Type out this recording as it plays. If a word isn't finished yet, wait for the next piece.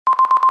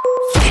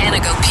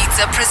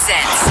Pizza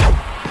presents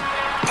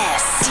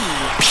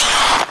SDP.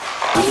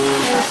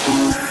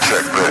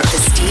 The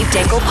Steve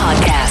Dangle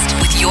Podcast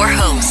with your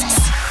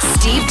hosts,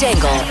 Steve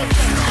Dangle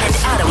and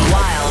Adam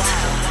Wilde.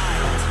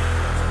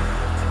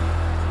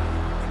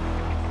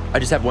 I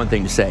just have one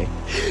thing to say.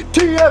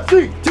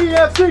 TFC!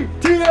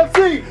 TFC!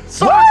 TFC!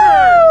 Soccer!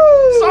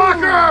 Woo!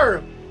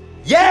 Soccer!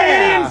 Yeah!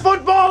 Canadian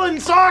football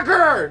and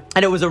soccer!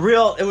 And it was a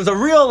real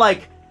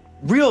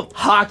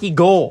hockey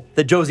goal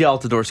that Josie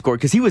Altidore scored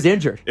because he was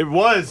injured. It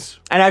was.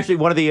 And actually,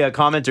 one of the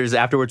commenters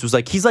afterwards was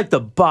like, he's like the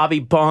Bobby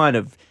Bond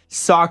of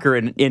soccer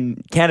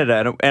in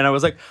Canada. And I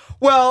was like,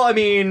 well, I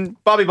mean,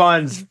 Bobby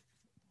Bond's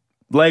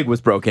leg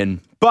was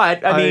broken.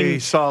 But, I mean,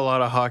 saw a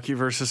lot of hockey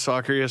versus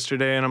soccer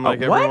yesterday, and I'm like,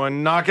 what?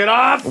 everyone, knock it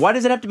off! why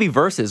does it have to be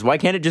versus? Why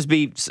can't it just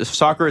be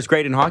soccer is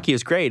great and hockey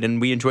is great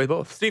and we enjoy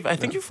both? Steve, I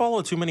think you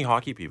follow too many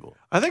hockey people.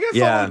 I think I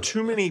follow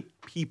too many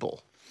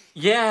people.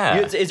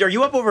 Yeah. Are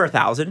you up over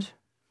 1,000?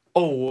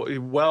 Oh,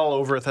 well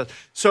over 1,000.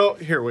 So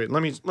here, wait.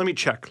 Let me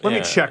check. Let me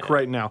Yeah, check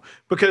right now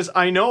because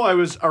I know I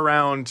was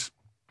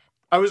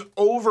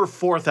over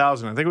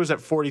 4,000. I think it was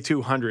at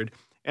 4,200,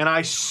 and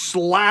I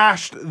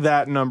slashed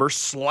that number,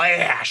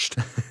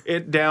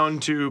 it down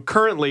to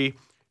currently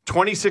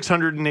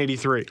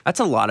 2,683. That's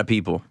a lot of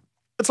people.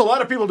 It's a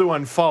lot of people to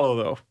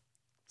unfollow though.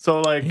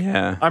 So like,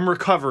 Yeah. I'm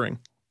recovering.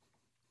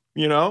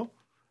 You know,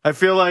 I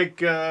feel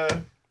like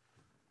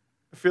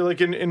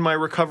in my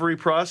recovery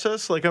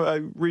process, like I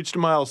reached a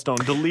milestone,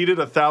 deleted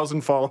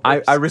 1,000 followers.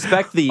 I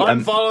respect the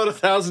unfollowed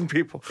 1,000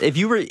 people. if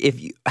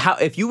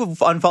you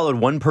unfollowed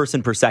one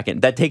person per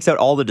second, that takes out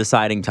all the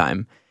deciding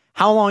time.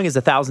 How long is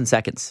 1,000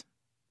 seconds?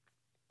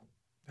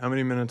 How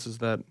many minutes is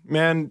that?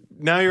 Man,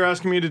 now you're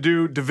asking me to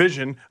do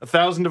division,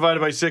 1,000 divided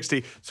by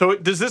 60. So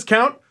does this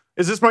count?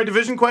 Is this my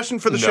division question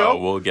for the show? No,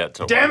 we'll get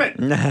to Damn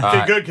one. it.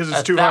 Okay, good, because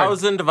it's too hard.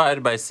 1,000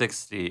 divided by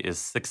 60 is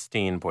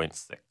 16.6.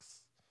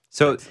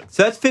 So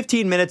that's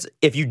 15 minutes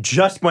if you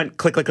just went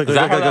click, click, click, Is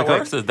click, that how click, that click,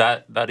 works? click.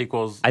 Is that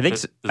equals? I think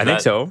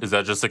so. Is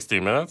that just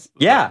 16 minutes?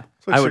 Yeah.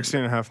 It's like I would- 16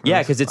 and a half minutes.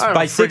 Yeah, because it's I don't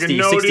by friggin' 60,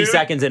 know, 60 dude.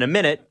 seconds in a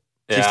minute,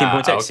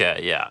 16.6.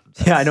 Okay, yeah.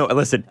 Yeah, I know.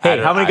 Listen, I hey,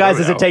 don't- how many I guys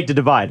don't does it know. take to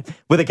divide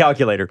with a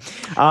calculator?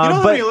 You know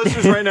how but many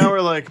listeners right now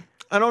are like,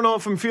 I don't know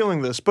if I'm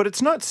feeling this, but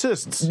it's not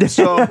cysts.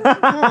 So,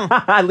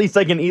 at least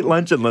I can eat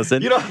lunch and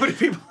listen. you know how many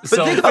people...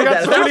 So think about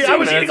that. I was 15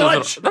 eating minutes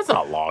lunch. That's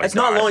not a long It's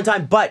time. not a long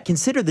time, but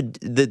consider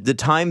the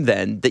time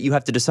then that you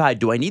have to decide,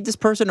 do I need this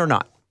person or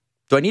not?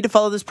 Do I need to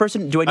follow this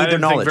person? Do I need I their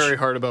didn't knowledge? think very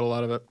hard about a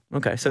lot of it.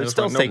 Okay, so it That's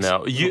still fine. takes...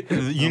 No,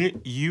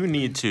 you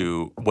need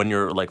to, when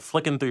you're like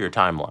flicking through your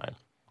timeline,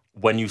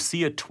 when you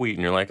see a tweet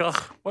and you're like, ugh,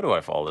 why do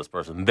I follow this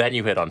person? Then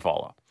you hit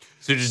unfollow.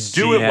 So just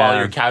do it while Yeah.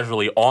 you're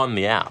casually on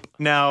the app.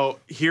 Now,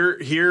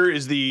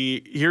 here's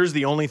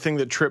the only thing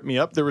that tripped me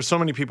up. There were so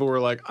many people who were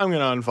like, I'm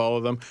going to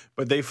unfollow them,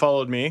 but they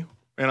followed me,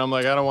 and I'm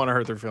like, I don't want to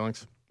hurt their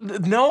feelings.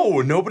 No,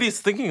 nobody's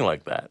thinking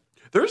like that.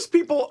 There's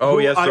people. Oh,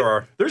 who yes, there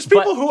are. There's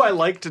people who I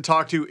like to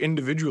talk to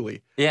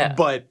individually. Yeah.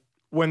 But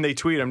when they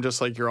tweet, I'm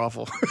just like, you're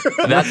awful.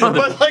 That's what the,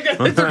 but like,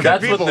 they're good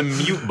that's people. what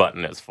the mute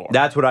button is for.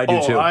 That's what I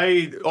do too.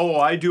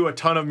 I do a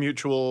ton of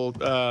mutual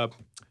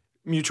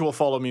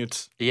follow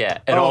mutes. Yeah,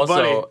 and Oh,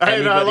 also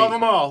buddy. I love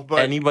them all, but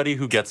anybody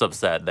who gets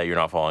upset that you're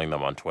not following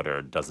them on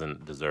Twitter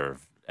doesn't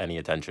deserve any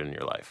attention in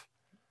your life.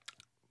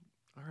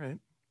 all right.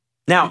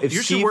 Now, if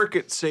You Steve, should work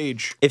at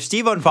Sage. if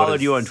Steve unfollowed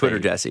is you on Twitter,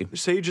 Sage? Jesse,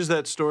 Sage is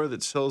that store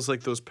that sells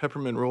like those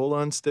peppermint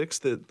roll-on sticks.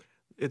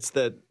 It's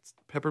that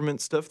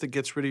peppermint stuff that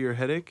gets rid of your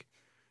headache.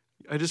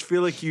 I just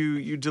feel like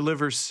you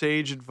deliver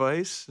sage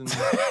advice, and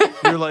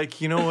you're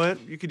like, you know what?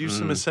 You could use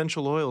some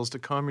essential oils to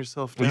calm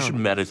yourself down. You should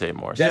meditate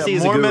more. Jesse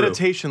is a more guru.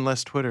 meditation,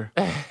 less Twitter.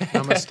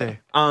 Namaste.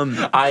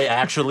 I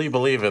actually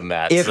believe in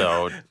that. If-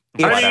 So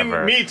if-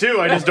 whatever. me too.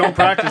 I just don't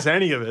practice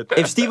any of it.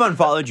 if Steve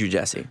unfollowed you,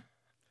 Jesse,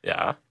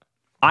 Yeah.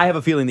 I have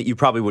a feeling that you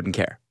probably wouldn't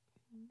care.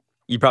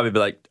 You'd probably be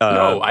like,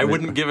 No, I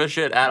wouldn't give a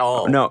shit at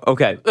all. No,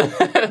 okay. If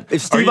Are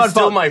Steve you still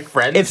unfollowed my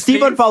friend? If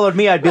Steve unfollowed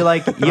me, I'd be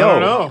like, yo. I don't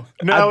know.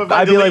 Now, if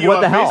I I'd be delete like, you what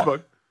off the hell?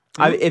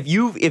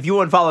 Facebook, If you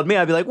unfollowed me,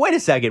 I'd be like, wait a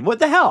second, what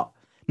the hell?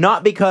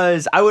 Not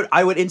because I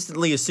would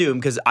instantly assume,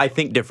 because I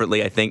think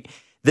differently, I think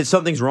that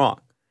something's wrong.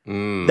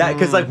 That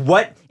because like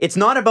what? It's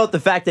not about the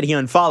fact that he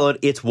unfollowed,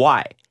 it's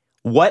why.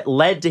 What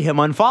led to him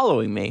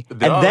unfollowing me?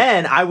 And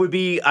then I would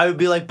be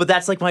like, but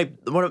that's like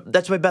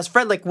that's my best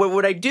friend. Like, what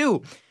would I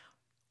do?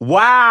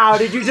 Wow,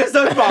 did you just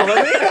unfollow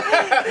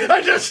me?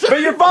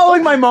 But you're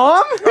following my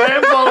mom? I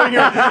am following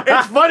her.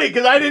 It's funny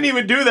because I didn't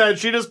even do that.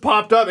 She just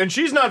popped up, and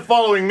she's not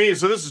following me,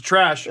 so this is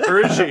trash. Or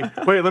is she?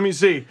 Wait, let me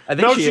see. I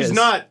think no, she she's is.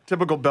 not.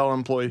 Typical Bell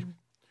employee.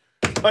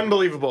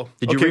 Unbelievable.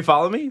 Did you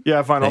refollow me?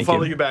 Yeah, fine. I'll Thank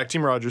follow you. you back.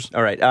 Team Rogers.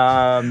 All right.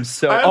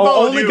 So I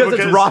unfollowed only you because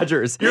it's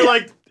Rogers. You're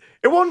like,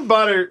 it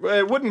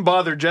wouldn't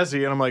bother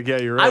Jesse, and I'm like, yeah,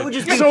 you're right. I would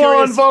just be so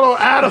curious. I'll unfollow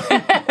Adam.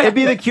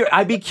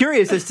 I'd be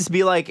curious as to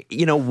be like,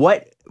 you know,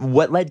 what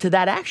led to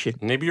that action?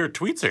 Maybe your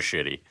tweets are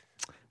shitty.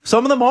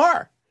 Some of them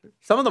are.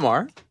 Some of them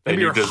are.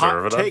 Maybe you your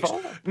deserve hot it. takes.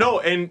 No,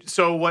 and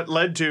so what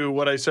led to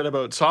what I said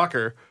about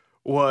soccer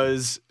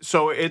was,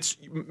 so it's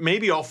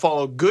maybe I'll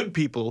follow good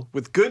people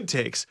with good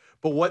takes,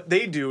 But what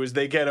they do is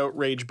they get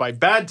outraged by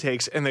bad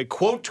takes and they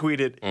quote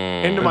tweet it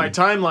into my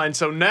timeline.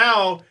 So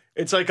now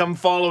it's like I'm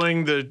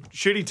following the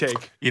shitty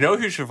take. You know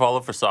who you should follow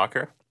for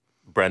soccer?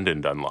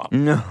 Brendan Dunlop.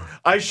 No.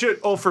 I should.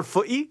 Oh, for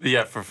footy?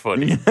 Yeah, for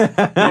footy. You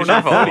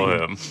should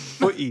follow him.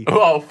 Footy.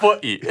 Oh,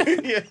 footy.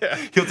 Yeah.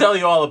 He'll tell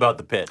you all about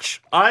the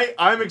pitch.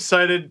 I'm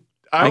excited.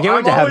 I'm can't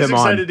wait to have always him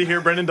on. excited to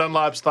hear Brendan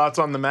Dunlop's thoughts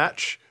on the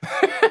match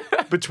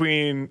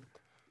between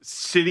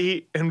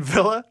City and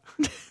Villa.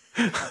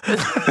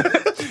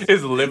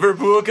 Is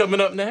Liverpool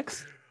coming up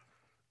next?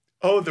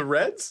 Oh, the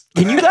Reds?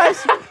 Can you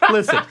guys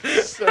listen?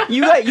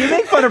 You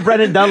make fun of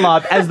Brendan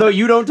Dunlop as though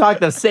you don't talk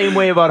the same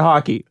way about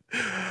hockey.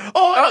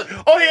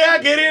 Oh yeah,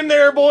 get in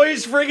there,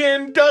 boys.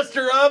 Friggin'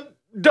 duster up,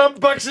 dump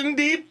Buxton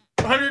deep,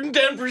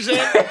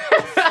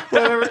 110%.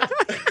 Whatever.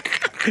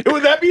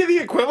 Would that be the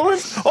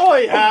equivalent? Oh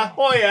yeah.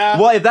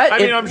 Well,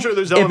 I'm sure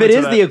there's if elements it is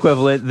of that. the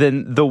equivalent,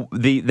 then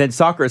then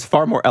soccer is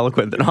far more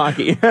eloquent than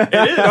hockey. It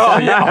is. Oh,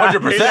 yeah,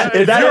 100%.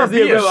 If that is the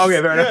European. equivalent,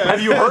 okay, fair enough.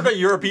 Have you heard a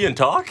European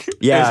talk?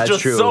 Yeah, it's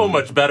just true. so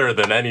much better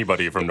than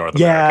anybody from North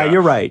Yeah,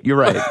 America. you're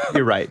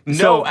right. No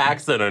So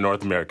accent in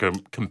North America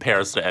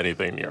compares to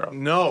anything in Europe.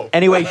 No.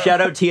 anyway, shout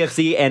out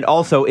TFC, and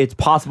also it's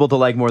possible to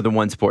like more than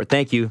one sport.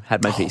 Thank you.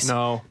 Had my piece.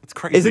 No. It's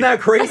crazy. Isn't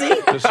that crazy?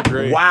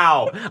 Disagree.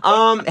 Wow.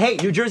 Hey,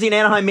 New Jersey and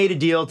Anaheim made a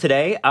deal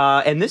today,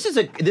 and this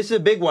is a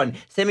big one.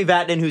 Sami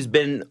Vatanen, who's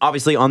been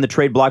obviously on the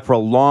trade block for a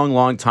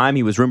long time.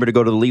 He was rumored to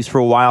go to the Leafs for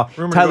a while.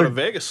 Rumored to go to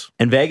Vegas.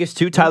 And Vegas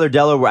too. Tyler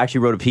Dello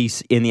actually wrote a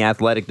piece in The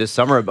Athletic this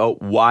summer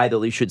about why the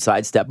Leafs should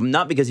sidestep him.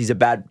 Not because he's a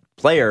bad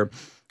player,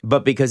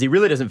 but because he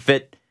really doesn't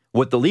fit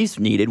what the Leafs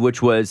needed,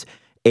 which was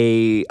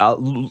a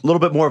little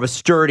bit more of a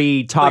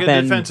sturdy top Like a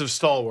end defensive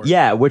stalwart.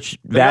 Yeah, which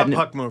They got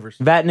puck movers.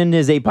 Vatanen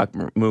is a puck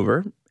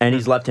mover, and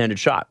he's left-handed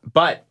shot.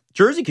 But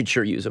Jersey could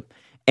sure use him.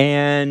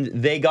 And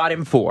they got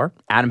him for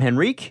Adam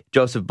Henrique,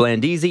 Joseph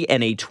Blandisi,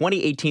 and a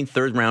 2018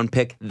 third-round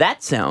pick.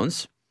 That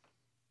sounds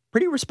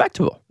pretty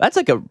respectable. That's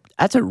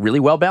a really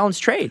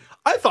well-balanced trade.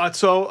 I thought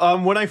so.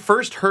 When I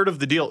first heard of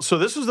the deal, so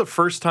this was the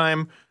first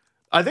time,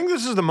 I think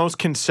this is the most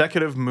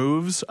consecutive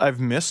moves I've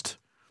missed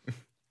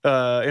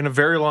in a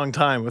very long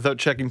time without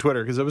checking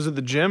Twitter, because I was at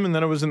the gym and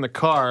then I was in the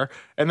car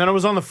and then I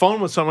was on the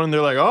phone with someone and they're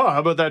like, oh, how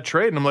about that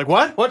trade? And I'm like,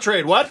 what? What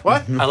trade? What?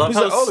 I love He's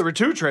how like, oh, there were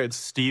two trades.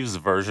 Steve's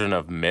version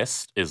of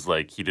missed is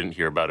like he didn't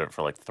hear about it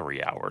for like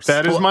 3 hours.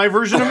 That is my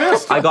version of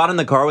missed. I got in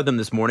the car with him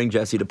this morning,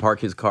 Jesse, to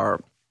park his car,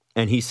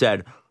 and he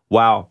said,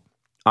 wow,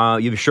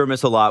 you sure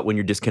miss a lot when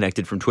you're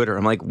disconnected from Twitter.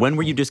 I'm like, when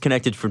were you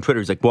disconnected from Twitter?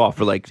 He's like, well,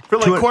 for like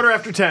quarter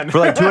after 10. For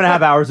like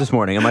 2.5 hours this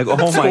morning. I'm like,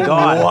 oh my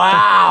God.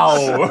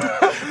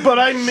 Wow. But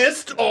I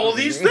missed all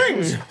these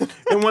things.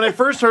 And when I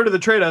first heard of the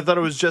trade, I thought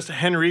it was just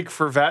Henrique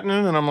for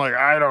Vatanen, and I'm like,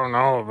 I don't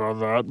know about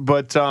that.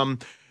 But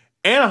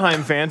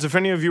Anaheim fans, if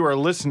any of you are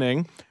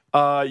listening,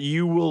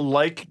 you will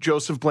like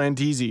Joseph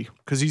Blandisi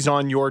because he's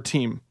on your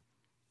team.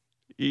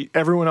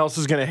 Everyone else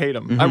is going to hate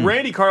him.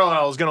 Randy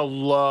Carlyle is going to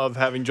love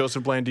having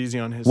Joseph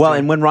Blandisi on his team. Well,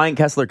 and when Ryan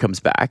Kessler comes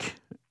back,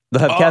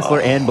 they'll have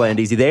Kessler and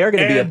Blandisi. They are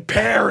going to be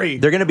Perry.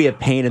 They're going to be a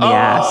pain in the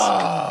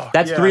ass.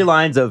 That's yeah. 3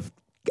 lines of,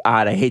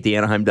 God, I hate the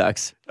Anaheim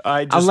Ducks.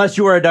 Unless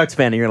you are a Ducks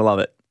fan, you're going to love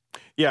it.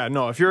 Yeah,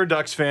 no, if you're a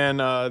Ducks fan,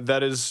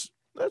 that's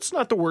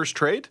not the worst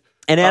trade.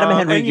 And Adam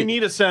Henrique. And you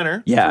need a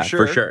center. Yeah,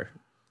 for sure.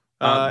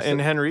 And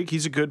Henrique,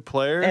 he's a good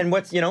player. And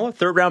what's, a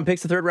third-round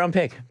pick's a third-round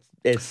pick.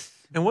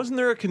 And wasn't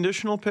there a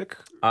conditional pick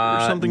or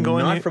something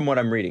going on? Not from what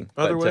I'm reading,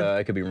 Other but way?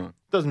 I could be wrong.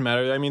 Doesn't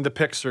matter. I mean, the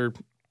picks are...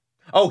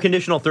 Oh,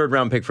 conditional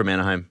third-round pick from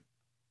Anaheim.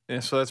 Yeah,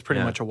 so that's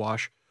pretty much a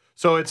wash.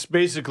 So it's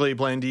basically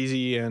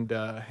Blandisi and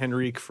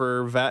Henrique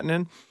for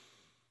Vatanen.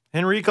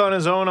 Henrique on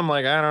his own, I'm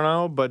like, I don't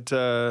know, but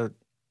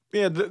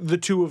the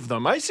two of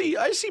them. I see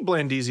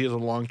Blandisi as a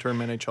long-term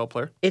NHL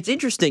player. It's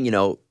interesting,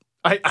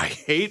 I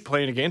hate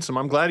playing against him.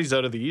 I'm glad he's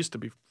out of the East, to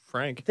be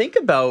frank. Think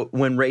about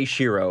when Ray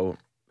Shero,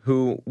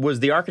 who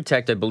was the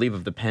architect, I believe,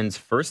 of the Pens'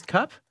 first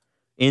cup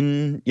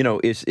since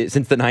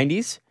the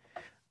 90s.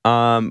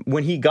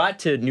 When he got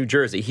to New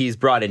Jersey, he's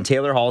brought in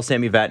Taylor Hall,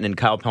 Sami Vatanen,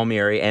 Kyle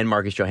Palmieri, and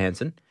Marcus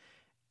Johansson.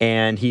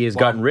 And he has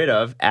gotten rid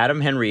of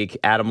Adam Henrique,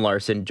 Adam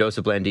Larson,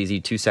 Joseph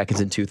Blandisi, 2 seconds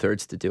and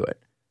 2/3 to do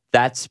it.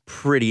 That's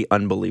pretty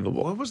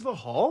unbelievable. What was the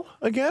Hall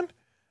again?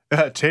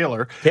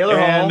 Taylor.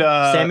 Hall,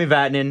 Sami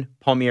Vatanen,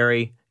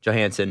 Palmieri,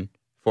 Johansson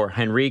for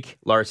Henrique,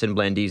 Larson,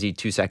 Blandisi,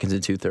 2 seconds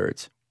and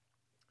 2/3.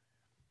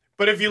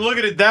 But if you look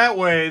at it that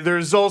way,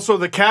 there's also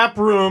the cap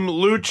room,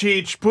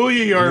 Lucic,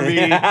 Puljujarvi,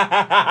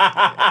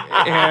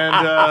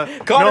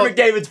 and Connor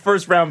McDavid's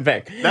first-round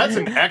pick. That's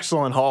an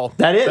excellent haul.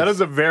 That is. That is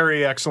a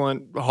very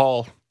excellent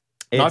haul.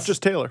 Not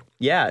just Taylor.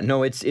 Yeah,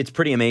 no, it's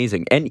pretty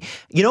amazing. And,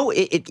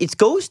 it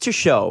goes to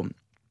show,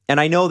 and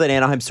I know that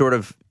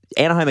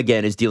Anaheim,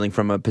 again, is dealing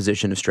from a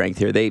position of strength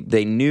here.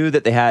 They knew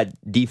that they had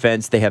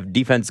defense. They have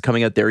defense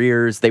coming out their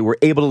ears. They were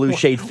able to lose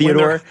Shea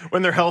Theodore.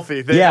 When they're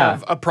healthy, they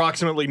have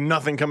approximately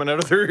nothing coming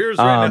out of their ears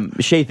right now.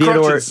 Shea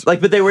Theodore, Crutches.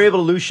 but they were able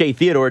to lose Shea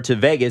Theodore to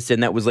Vegas,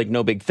 and that was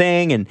no big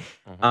thing. And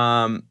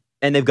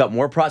and they've got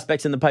more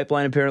prospects in the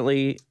pipeline,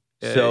 apparently.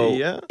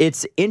 So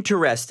it's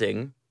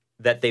interesting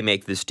that they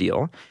make this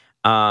deal.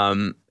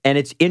 And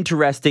it's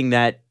interesting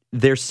that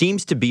there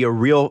seems to be a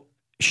real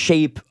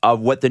shape of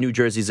what the New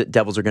Jersey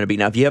Devils are going to be.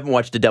 Now, if you haven't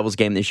watched a Devils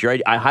game this year,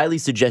 I highly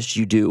suggest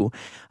you do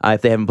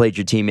if they haven't played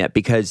your team yet,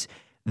 because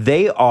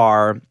they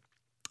are,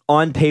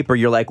 on paper,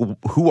 you're like,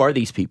 who are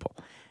these people?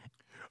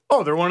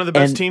 Oh, they're one of the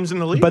best teams in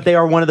the league. But they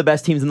are one of the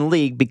best teams in the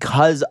league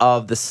because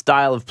of the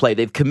style of play.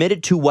 They've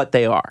committed to what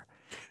they are.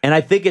 And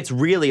I think it's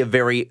really a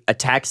very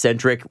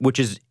attack-centric, which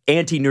is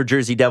anti-New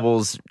Jersey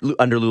Devils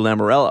under Lou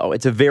Lamoriello.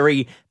 It's a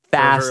very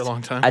fast very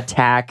long time.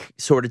 attack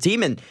sort of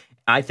team, and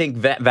I think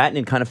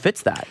Vatanen kind of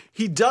fits that.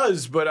 He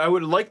does, but I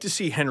would like to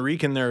see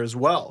Henrique in there as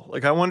well.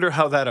 Like, I wonder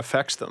how that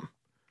affects them.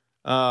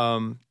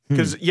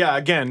 Because,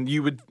 again,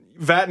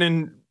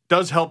 Vatanen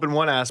does help in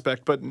one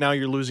aspect, but now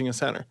you're losing a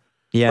center.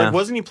 Yeah. Like,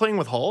 wasn't he playing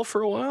with Hall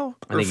for a while?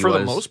 I think he for the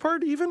was. most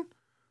part, even?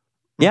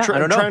 I don't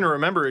know. I'm trying to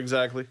remember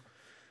exactly.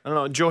 I don't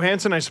know.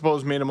 Johansson, I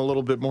suppose, made him a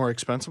little bit more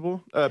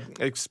expendable.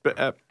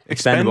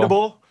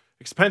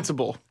 Expensable.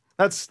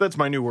 That's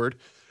my new word.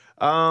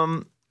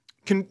 A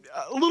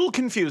little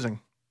confusing.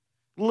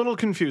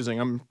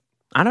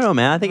 I don't know,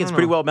 man. I think it's a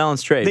pretty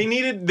well-balanced trade. They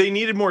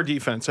needed more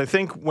defense. I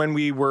think when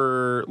we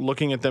were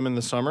looking at them in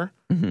the summer,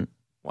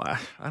 well,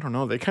 I don't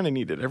know. They kind of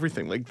needed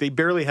everything. Like, they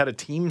barely had a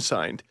team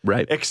signed,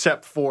 Right.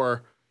 Except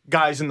for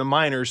guys in the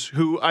minors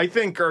who I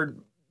think are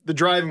the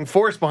driving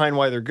force behind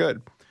why they're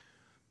good.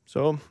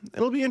 So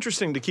it'll be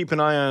interesting to keep an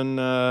eye on.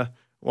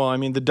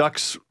 The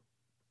Ducks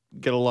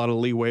get a lot of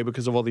leeway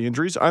because of all the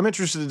injuries. I'm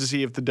interested to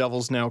see if the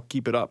Devils now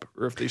keep it up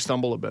or if they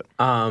stumble a bit.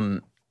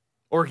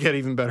 Or get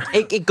even better.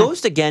 It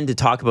goes again to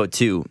talk about,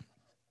 too,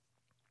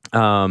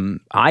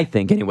 I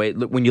think, anyway,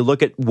 when you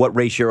look at what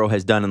Ray Shero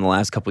has done in the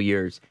last couple of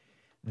years,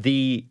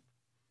 the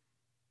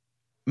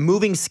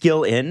moving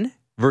skill in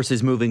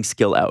versus moving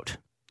skill out.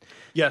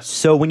 Yes.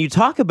 So when you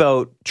talk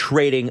about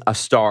trading a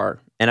star,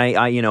 and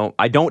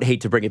I don't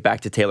hate to bring it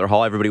back to Taylor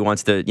Hall. Everybody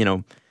wants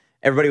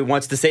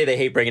to say they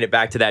hate bringing it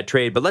back to that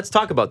trade, but let's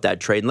talk about that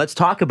trade, and let's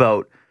talk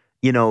about,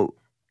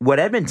 what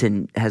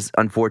Edmonton has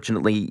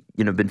unfortunately,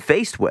 been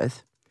faced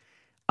with.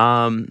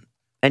 And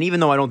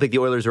even though I don't think the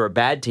Oilers are a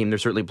bad team, they're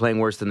certainly playing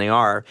worse than they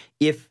are.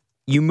 If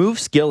you move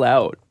skill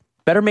out,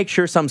 better make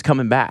sure something's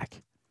coming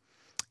back.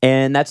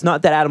 And that's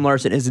not that Adam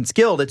Larsson isn't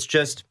skilled. It's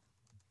just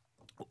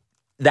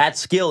that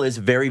skill is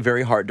very,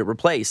 very hard to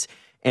replace.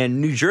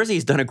 And New Jersey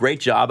has done a great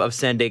job of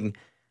sending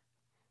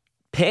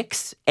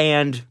picks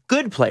and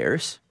good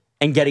players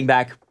and getting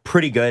back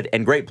pretty good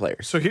and great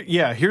players. So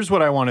here's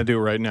what I want to do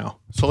right now.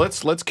 So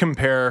let's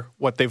compare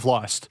what they've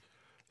lost.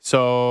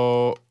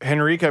 So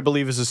Henrique, I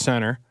believe, is a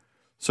center.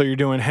 So you're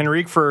doing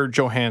Henrique for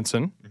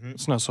Johansson.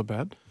 It's not so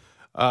bad.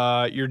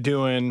 You're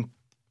doing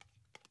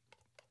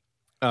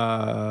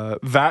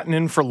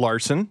Vatanen for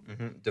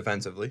Larsson.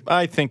 Defensively.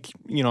 I think,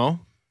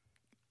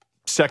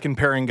 second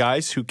pairing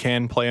guys who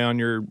can play on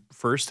your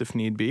first if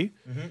need be.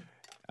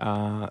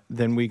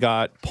 Then we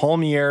got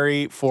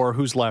Palmieri for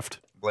who's left?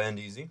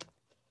 Blandisi.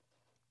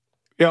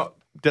 Yeah.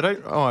 Did I?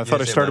 Oh, I thought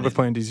I started with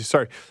Blandisi.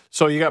 Sorry.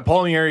 So you got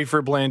Palmieri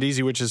for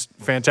Blandisi, which is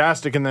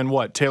fantastic. And then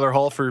what? Taylor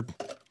Hall for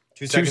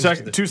 2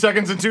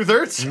 seconds and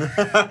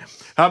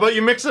 2/3? How about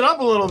you mix it up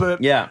a little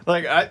bit? Yeah.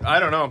 Like,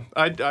 I don't know.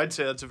 I'd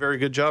say that's a very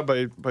good job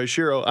by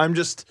Shero. I'm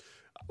just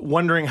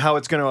wondering how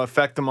it's going to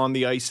affect them on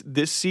the ice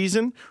this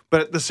season. But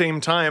at the same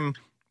time,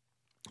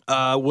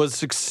 was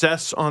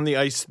success on the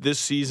ice this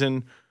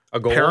season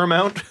a goal?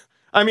 Paramount?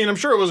 I mean, I'm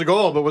sure it was a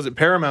goal, but was it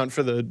paramount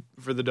for the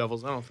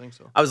Devils? I don't think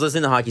so. I was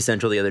listening to Hockey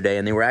Central the other day,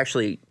 and they were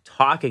actually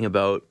talking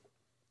about,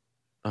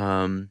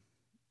 and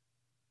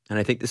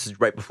I think this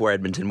is right before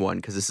Edmonton won,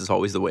 because this is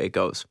always the way it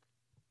goes.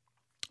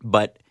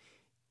 But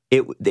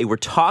they were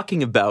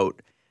talking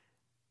about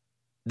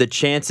the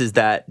chances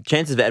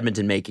of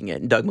Edmonton making it.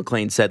 And Doug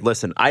McLean said,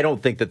 "Listen, I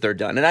don't think that they're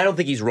done, and I don't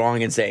think he's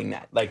wrong in saying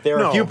that. Like, there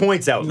are a few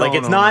points out. No, like,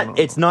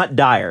 it's not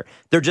dire.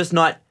 They're just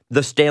not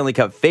the Stanley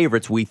Cup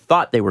favorites we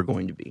thought they were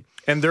going to be."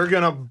 And they're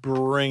going to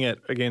bring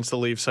it against the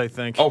Leafs, I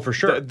think. Oh, for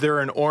sure.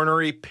 They're an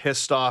ornery,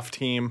 pissed-off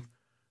team.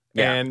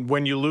 Yeah. And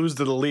when you lose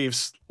to the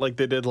Leafs like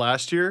they did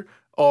last year,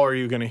 are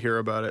you going to hear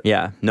about it?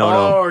 Yeah, no.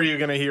 Are you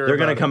going to hear about it?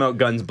 They're going to come out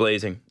guns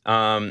blazing.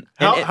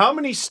 How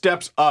many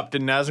steps up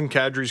did Nazem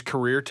Kadri's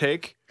career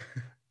take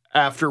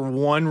after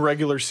one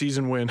regular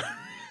season win?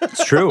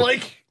 It's true.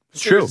 Like,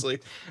 it's seriously.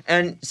 True.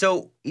 And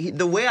so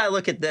the way I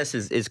look at this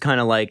is kind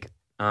of like...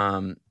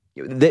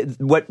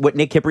 what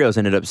Nick Kypreos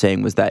ended up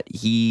saying was that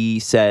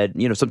he said,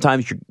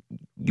 sometimes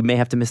you may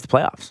have to miss the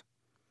playoffs.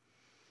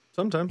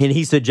 Sometimes. And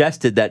he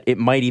suggested that it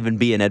might even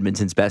be in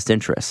Edmonton's best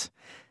interest.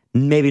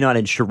 Maybe not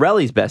in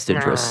Chiarelli's best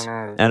interest.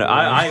 And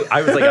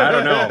I was like, I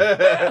don't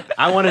know.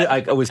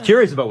 I was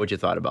curious about what you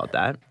thought about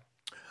that.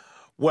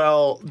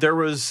 Well, there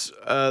was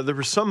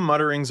some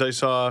mutterings I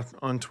saw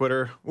on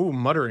Twitter. Ooh,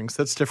 mutterings.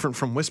 That's different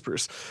from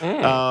whispers.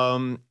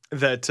 That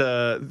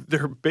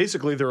they're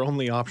basically their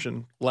only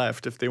option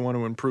left if they want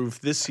to improve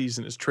this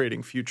season is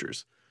trading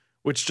futures,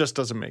 which just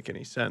doesn't make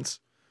any sense.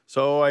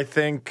 So I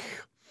think,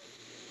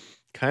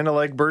 kind of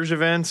like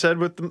Bergevin said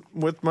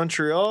with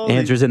Montreal, the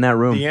answer's in that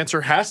room. The answer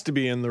has to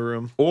be in the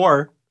room.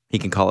 Or he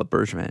can call it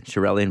Bergevin,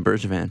 Chiarelli and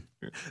Bergevin.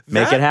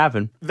 Make it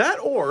happen. That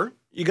or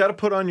you got to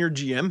put on your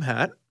GM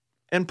hat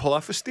and pull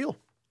off a steal.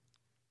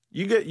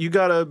 You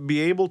got to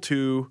be able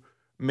to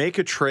make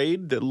a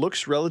trade that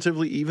looks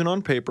relatively even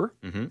on paper,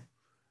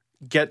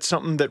 get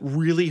something that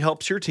really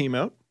helps your team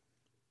out,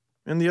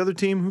 and the other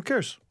team, who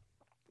cares?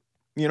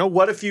 You know,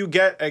 what if you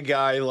get a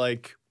guy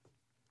like,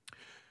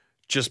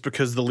 just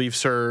because the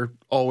Leafs are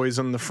always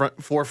in the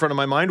forefront of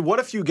my mind, what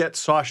if you get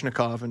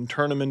Soshnikov and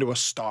turn him into a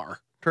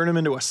star, turn him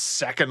into a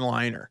second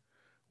liner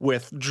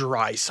with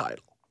Draisaitl?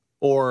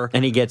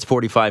 And he gets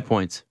 45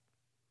 points.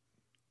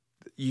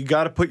 You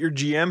got to put your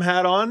GM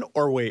hat on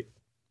or wait.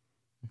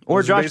 Or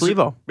Those Josh are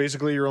Levo.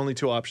 Basically your only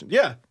two options.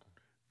 Yeah.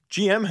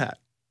 GM hat.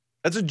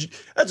 That's a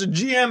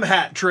GM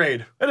hat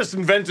trade. I just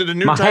invented a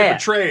new type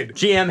of trade.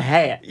 GM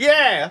hat.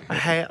 Yeah. A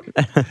hat.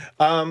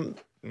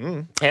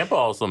 Tampa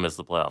also missed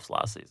the playoffs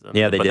last season.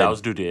 Yeah, they but did. that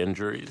was due to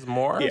injuries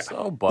more. Yeah.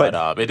 So, but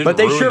it didn't But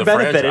they ruin sure the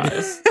benefited.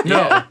 franchise.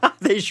 No,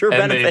 They sure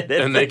and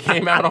benefited. they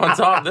came out on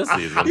top this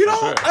season. You for know,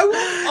 sure.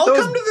 I'll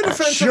Those come to the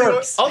defense.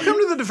 jerks. I'll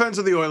come to the defense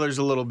of the Oilers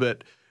a little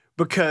bit,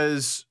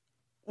 because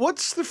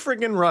what's the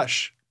friggin'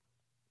 rush?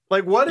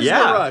 Like, what is the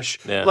rush?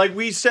 Yeah. Like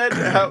we said,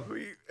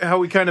 how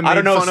we kind of made I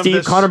don't know, fun Steve. of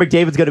this. Connor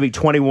McDavid's going to be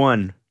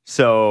 21,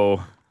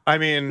 so I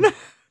mean,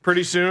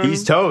 pretty soon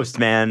he's toast,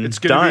 man. it's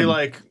going to be Done.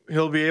 like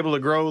he'll be able to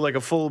grow like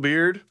a full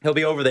beard. He'll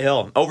be over the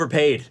hill,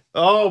 overpaid.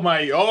 Oh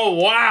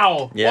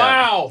wow. Yeah.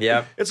 Wow.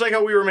 Yeah. It's like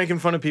how we were making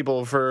fun of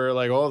people for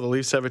like, oh, the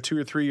Leafs have a 2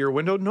 or 3 year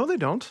window. No, they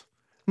don't.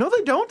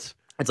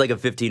 It's like a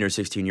 15 or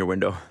 16 year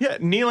window. Yeah,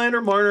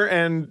 Nylander, Marner,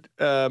 and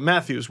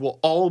Matthews will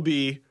all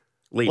be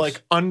Leafs.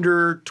 like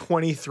under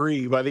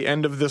 23 by the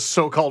end of this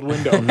so-called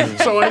window.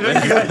 So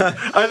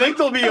I think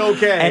they'll be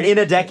okay. And in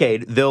a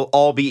decade, they'll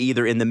all be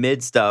either in the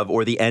midst of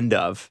or the end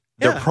of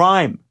their Yeah.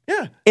 prime.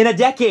 yeah. In a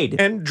decade.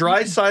 And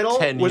Draisaitl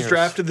 10 was years.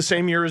 drafted the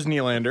same year as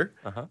Nylander,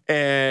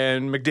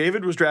 and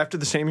McDavid was drafted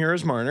the same year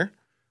as Marner.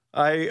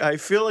 I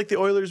feel like the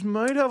Oilers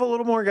might have a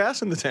little more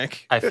gas in the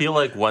tank. I feel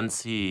like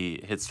once he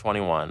hits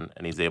 21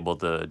 and he's able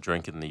to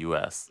drink in the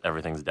U.S.,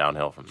 everything's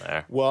downhill from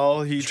there.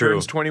 Well, he True.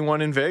 turns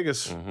 21 in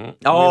Vegas.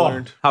 oh,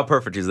 learned. how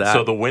perfect is that?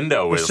 So the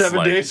window is 7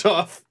 like, days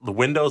off. the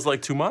window's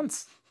like 2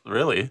 months,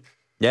 really.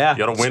 yeah. You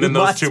got to win in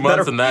those 2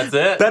 months, and that's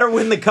it. Better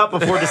win the cup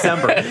before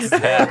December.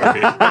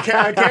 I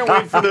can't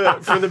wait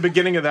for the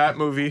beginning of that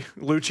movie.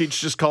 Lucic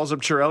just calls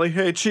up Chiarelli.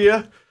 Hey,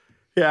 Chia.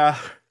 Yeah.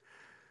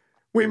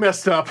 We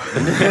messed up.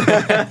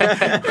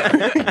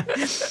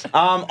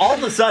 All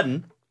of a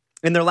sudden,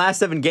 in their last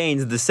 7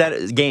 games, the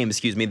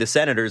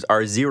Senators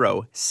are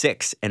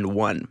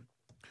 0-6-1.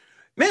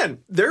 Man,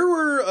 there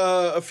were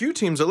a few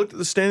teams. I looked at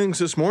the standings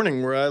this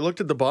morning where I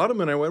looked at the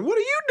bottom and I went, what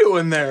are you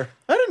doing there?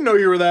 I didn't know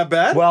you were that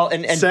bad. Well,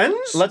 and Sens?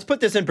 let's put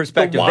this in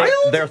perspective. The Wild?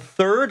 They're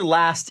third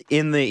last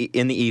in the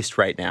East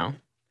right now.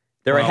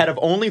 They're ahead of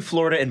only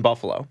Florida and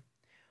Buffalo.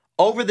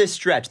 Over this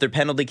stretch, their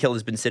penalty kill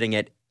has been sitting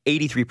at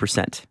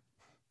 83%.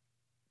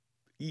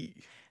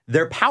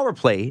 Their power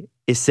play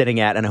is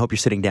sitting at, and I hope you're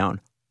sitting down,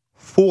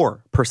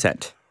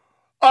 4%.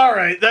 All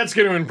right, that's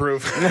going to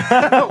improve.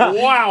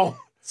 Wow.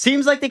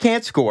 Seems like they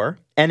can't score,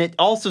 and it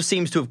also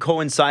seems to have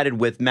coincided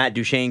with Matt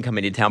Duchene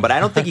coming to town, but I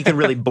don't think you can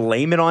really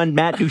blame it on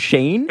Matt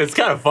Duchene. It's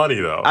kind of funny,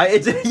 though. They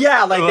made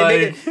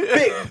it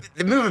big.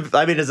 The move,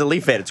 I mean, as a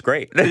Leaf fan, it's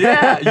great.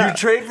 Yeah, you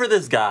trade for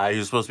this guy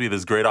who's supposed to be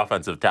this great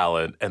offensive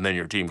talent, and then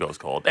your team goes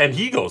cold, and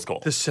he goes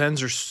cold. The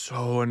Sens are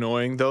so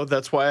annoying, though.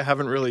 That's why I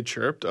haven't really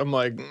chirped. I'm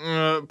like,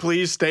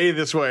 please stay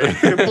this way.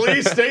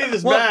 Please stay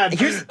this bad.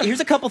 Here's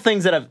a couple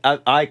things that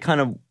I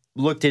kind of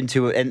looked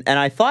into, and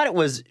I thought it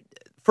was,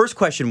 first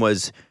question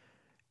was,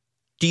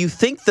 do you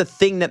think the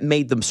thing that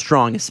made them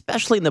strong,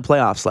 especially in the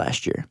playoffs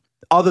last year,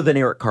 other than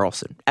Erik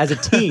Karlsson, as a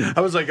team?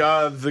 I was like,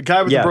 the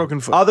guy with the broken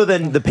foot. Other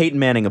than the Peyton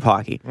Manning of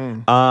hockey.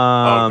 Oh,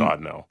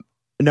 God, no.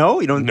 No,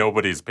 you don't.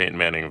 Nobody's Peyton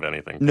Manning of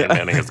anything. Peyton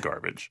Manning is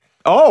garbage.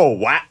 Oh,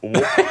 wow.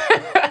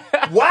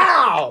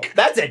 Wow.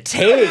 That's a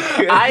take.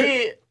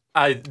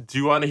 I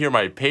do want to hear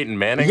my Peyton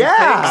Manning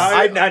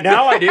Yeah. takes.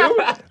 Now I do.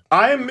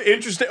 I'm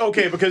interested.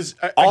 Okay, because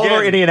All of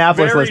our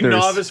Indianapolis very listeners.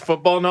 novice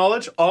football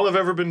knowledge. All I've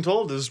ever been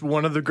told is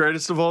one of the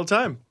greatest of all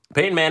time.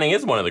 Peyton Manning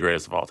is one of the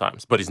greatest of all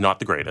times, but he's not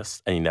the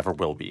greatest, and he never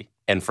will be.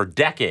 And for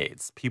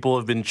decades, people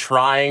have been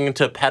trying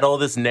to peddle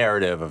this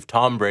narrative of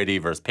Tom Brady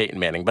versus Peyton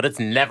Manning, but it's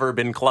never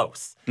been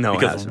close. No, it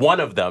because hasn't. one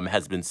of them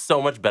has been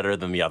so much better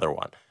than the other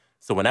one.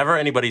 So whenever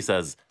anybody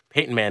says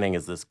Peyton Manning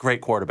is this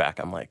great quarterback,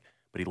 I'm like,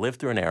 but he lived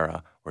through an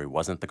era where he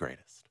wasn't the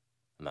greatest,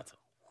 and that's it.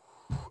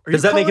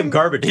 Does that make him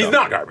garbage? He's though?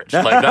 not garbage.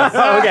 Like that's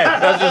Okay.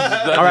 that's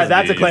All right, just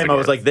that's the a claim. easy I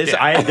was word. like, this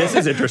Yeah. this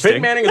is interesting.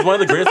 Peyton Manning is one of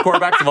the greatest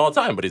quarterbacks of all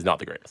time, but he's not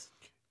the greatest.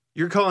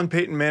 You're calling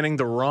Peyton Manning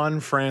the Ron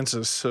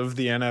Francis of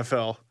the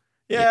NFL.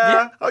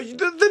 Yeah. Oh,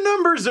 the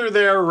numbers are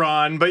there,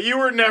 Ron, but you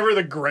were never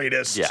the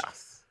greatest.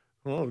 Yes.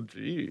 Oh,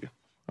 gee.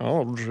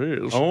 Oh,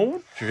 jeez.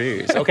 Oh,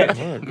 jeez. Okay.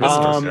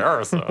 Mr.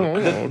 Saracen.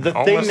 The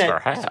Oh, thing Mr.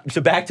 that Hat.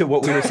 so back to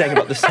what we were saying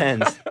about the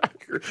Sens,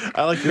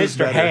 I like yours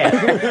Mr. better.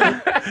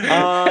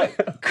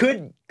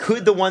 Hat.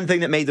 Could the one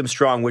thing that made them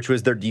strong, which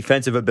was their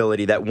defensive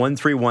ability, that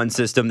 1-3-1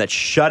 system that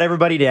shut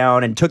everybody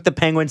down and took the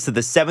Penguins to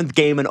the 7th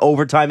game in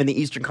overtime in the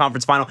Eastern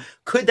Conference Final,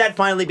 could that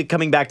finally be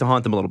coming back to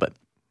haunt them a little bit?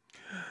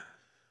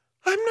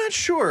 I'm not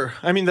sure.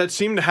 I mean, that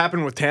seemed to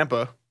happen with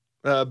Tampa.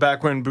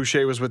 Back when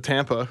Boucher was with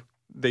Tampa,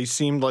 they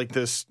seemed like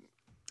this.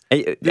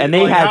 And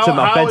they had some offensively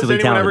How is anyone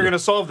ever talented. going to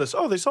solve this?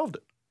 Oh, they solved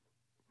it.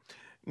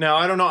 Now,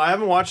 I don't know. I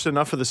haven't watched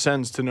enough of the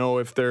Sens to know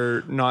if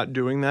they're not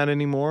doing that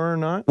anymore or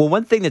not. Well,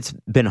 one thing that's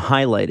been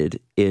highlighted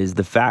is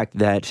the fact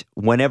that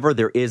whenever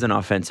there is an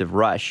offensive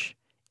rush,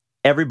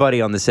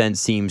 everybody on the Sens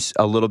seems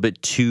a little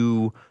bit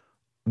too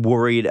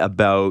worried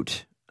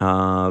about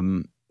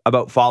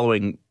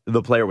following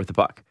the player with the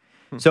puck.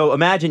 So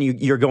imagine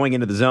you're going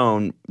into the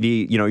zone,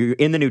 you're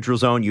in the neutral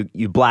zone,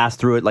 you blast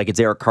through it like it's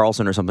Erik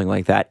Karlsson or something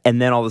like that,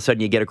 and then all of a sudden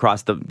you get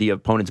across the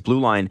opponent's blue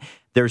line.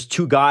 There's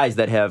two guys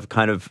that have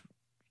kind of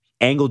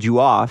angled you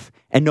off,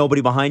 and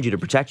nobody behind you to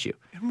protect you.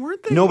 And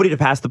weren't they, Nobody to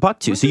pass the puck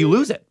to, so you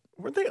lose it.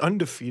 weren't they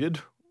undefeated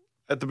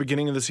at the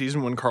beginning of the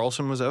season when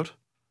Karlsson was out?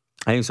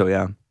 I think so,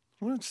 yeah.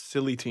 What a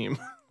silly team.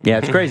 Yeah,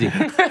 it's crazy.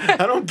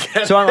 I don't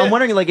get So it. I'm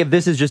wondering, like, if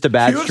this is just a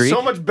bad You have streak.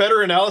 so much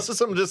better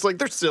analysis. I'm just like,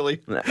 they're silly.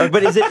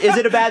 But is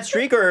it a bad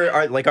streak, or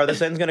are the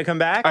Sens going to come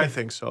back? I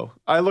think so.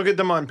 I look at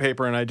them on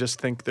paper and I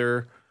just think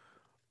they're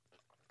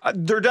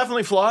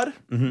definitely flawed.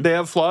 Mm-hmm. They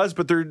have flaws,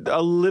 but they're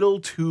a little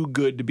too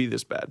good to be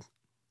this bad.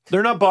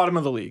 They're not bottom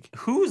of the league.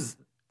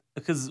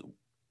 Because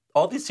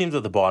all these teams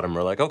at the bottom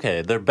are like,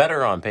 okay, they're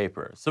better on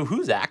paper. So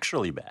who's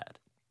actually bad?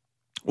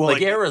 Well,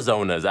 Like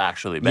Arizona is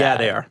actually bad. Yeah,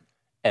 they are.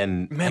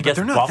 And Man, I but guess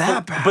they're not Buffalo,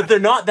 that bad. But they're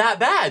not that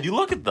bad. You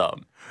look at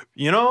them.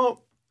 you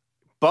know,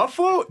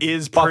 Buffalo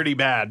is pretty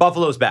bad.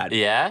 Buffalo's bad.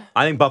 Yeah.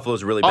 I think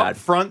Buffalo's really Up bad.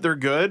 front, they're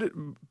good.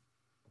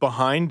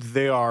 Behind,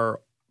 they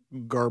are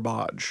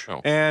garbage.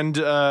 Oh. And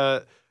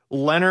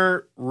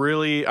Leonard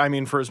really, I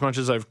mean, for as much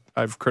as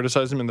I've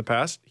criticized him in the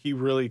past, he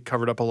really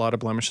covered up a lot of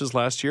blemishes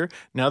last year.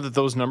 Now that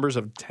those numbers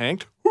have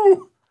tanked,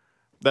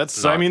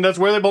 that's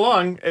where they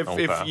belong.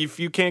 Okay. If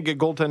you can't get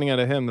goaltending out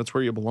of him, that's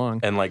where you belong.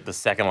 And like the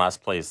second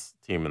last place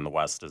team in the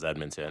West is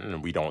Edmonton,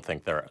 and we don't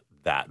think they're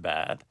that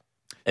bad.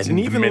 And an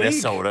even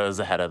Minnesota is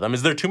ahead of them.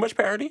 Is there too much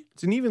parity?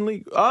 It's an even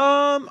league.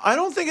 I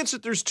don't think it's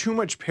that there's too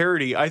much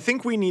parity. I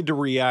think we need to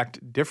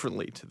react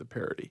differently to the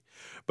parity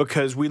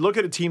because we look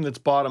at a team that's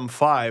bottom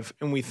 5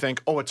 and we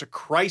think, oh, it's a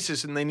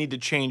crisis and they need to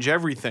change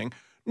everything.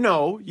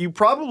 No, you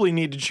probably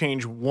need to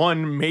change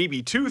one,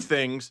 maybe two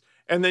things,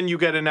 and then you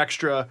get an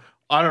extra,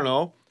 I don't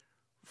know,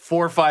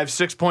 4, 5,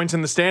 6 points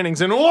in the standings,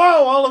 and whoa,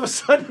 all of a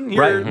sudden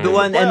you're Right. the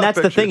Well, and playoff that's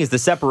the picture. thing is the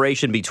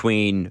separation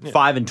between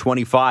 5 and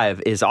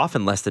 25 is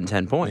often less than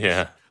 10 points.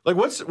 Yeah. Like,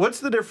 what's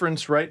the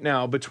difference right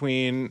now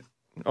between?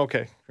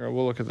 Okay, here,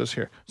 we'll look at this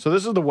here. So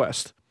this is the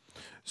West.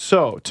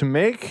 So to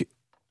make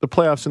the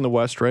playoffs in the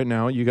West right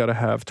now, you got to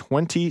have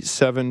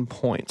 27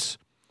 points.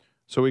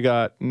 So we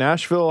got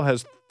Nashville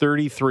has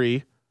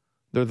 33.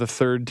 They're the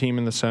third team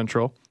in the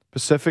Central.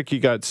 Pacific, you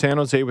got San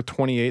Jose with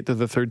 28. They're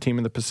the third team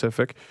in the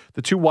Pacific.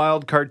 The two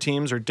wild card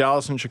teams are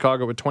Dallas and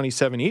Chicago with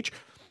 27 each.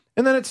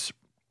 And then it's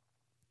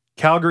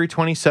Calgary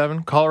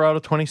 27, Colorado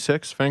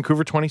 26,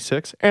 Vancouver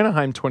 26,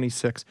 Anaheim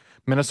 26,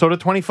 Minnesota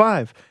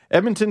 25,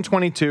 Edmonton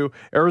 22,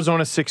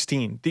 Arizona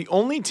 16. The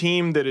only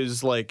team that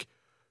is like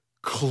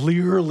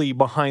clearly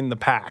behind the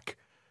pack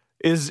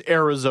is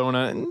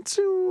Arizona and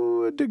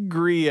to a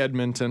degree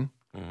Edmonton.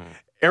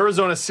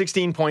 Arizona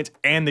 16 points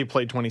and they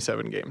played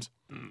 27 games.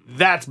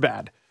 That's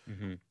bad.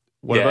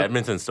 What yeah, about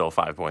Edmonton's still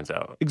 5 points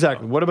out.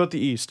 exactly? What about the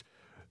East?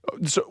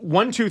 So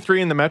 1, 2,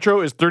 3 in the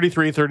Metro is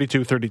 33,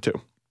 32, 32.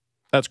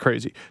 That's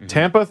crazy.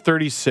 Tampa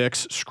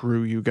 36.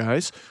 Screw you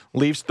guys.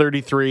 Leafs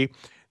 33.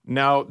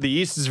 Now the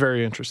East is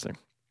very interesting.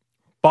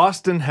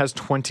 Boston has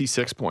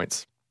 26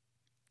 points.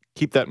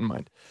 Keep that in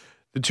mind.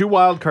 The two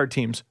wildcard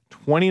teams,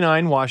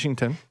 29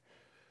 Washington,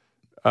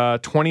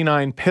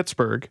 29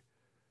 Pittsburgh.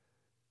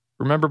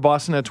 Remember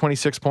Boston had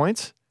 26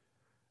 points?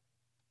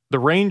 The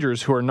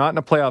Rangers, who are not in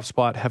a playoff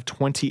spot, have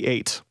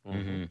 28.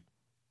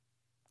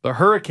 The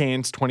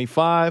Hurricanes,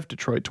 25.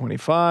 Detroit,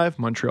 25.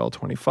 Montreal,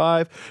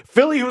 25.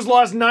 Philly, who's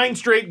lost 9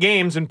 straight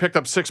games and picked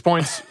up 6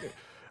 points.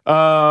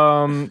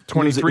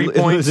 23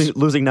 points.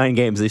 Losing 9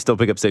 games, they still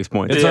pick up 6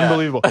 points. It's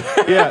unbelievable.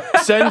 Yeah.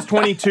 Sens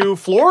 22,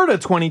 Florida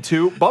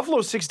 22,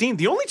 Buffalo 16.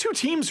 The only two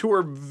teams who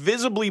are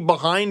visibly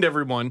behind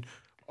everyone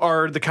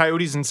are the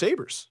Coyotes and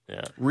Sabres.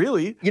 Yeah.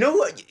 Really? You know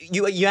what?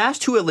 You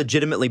asked who a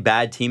legitimately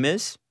bad team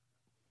is.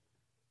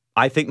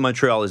 I think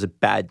Montreal is a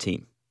bad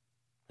team.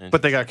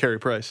 But they got Carey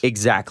Price.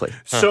 Exactly.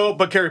 So,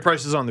 but Carey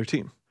Price is on their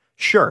team.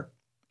 Sure.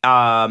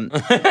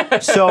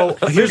 So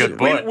here's good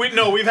point.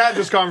 We've had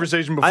this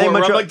conversation before. I think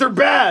Where I'm Montreal- like, they're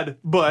bad,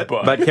 but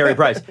but Carey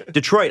Price.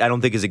 Detroit, I don't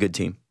think is a good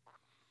team.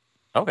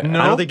 Okay. No.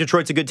 I don't think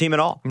Detroit's a good team at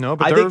all. No,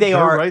 but I think they're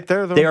are right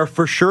there, though. They are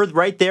for sure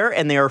right there,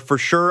 and they are for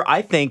sure.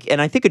 I think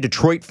a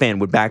Detroit fan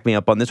would back me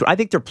up on this one. I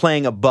think they're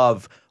playing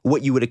above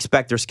what you would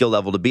expect their skill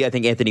level to be. I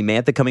think Anthony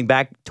Mantha coming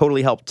back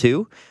totally helped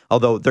too.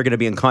 Although they're going to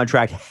be in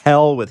contract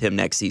hell with him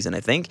next season.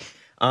 I think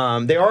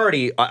they're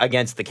already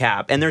against the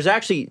cap, and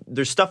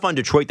there's stuff on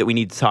Detroit that we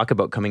need to talk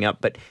about coming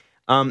up. But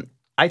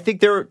I think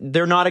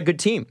they're not a good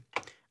team.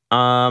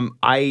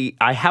 I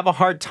have a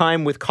hard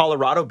time with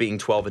Colorado being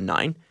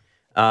 12-9.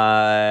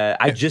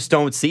 I just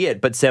don't see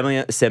it. But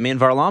Semyon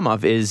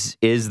Varlamov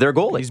is their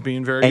goalie. He's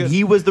being very and good.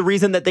 he was the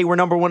reason that they were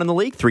number one in the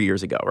league 3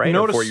 years ago, right?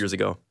 Or 4 years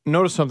ago.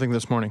 Notice something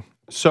this morning.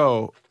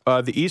 So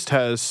the East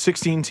has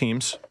 16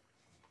 teams,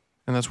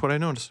 and that's what I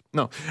noticed.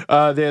 No,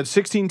 they had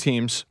 16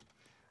 teams.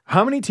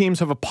 How many teams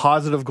have a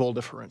positive goal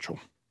differential?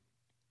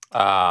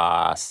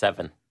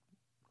 7.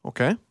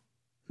 Okay.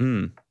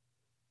 I'm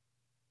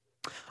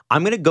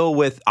going to go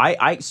with,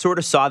 I sort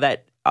of saw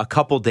that a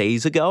couple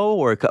days ago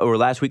or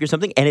last week or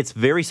something, and it's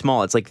very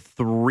small. It's like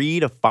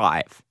 3 to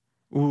 5.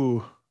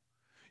 Ooh.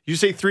 You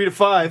say 3 to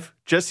 5.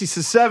 Jesse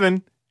says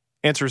 7.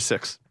 Answer is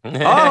 6. Oh,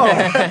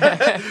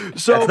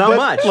 So that's not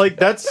much. Like,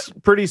 that's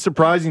pretty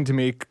surprising to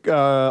me.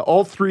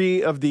 All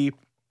 3 of the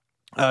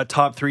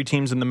top 3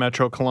 teams in the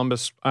Metro,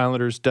 Columbus,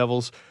 Islanders,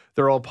 Devils,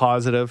 they're all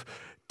positive.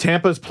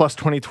 Tampa's plus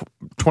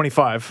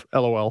 25,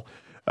 LOL.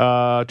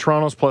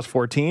 Toronto's plus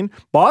 14.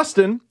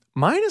 Boston,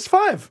 minus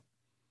 5.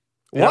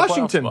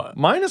 Washington, playoff spot.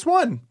 minus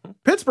 1.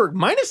 Pittsburgh,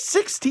 minus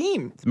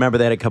 16. remember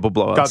they had a couple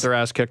blowouts. Got their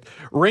ass kicked.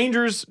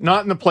 Rangers,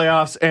 not in the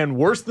playoffs, and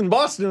worse than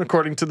Boston,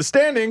 according to the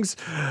standings,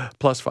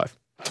 plus 5.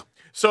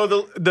 So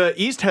the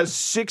East has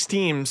 6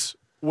 teams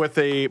with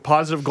a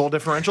positive goal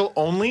differential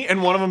only,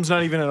 and one of them's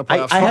not even in a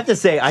playoff. I have to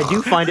say, I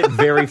do find it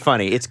very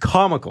funny. It's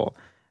comical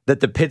that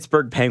the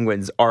Pittsburgh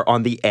Penguins are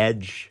on the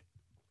edge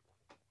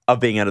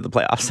of being out of the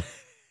playoffs.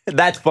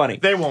 That's funny.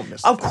 They won't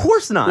miss. Of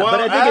course not. Well,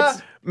 but I think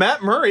it's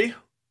Matt Murray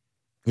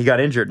he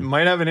got injured.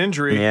 might have an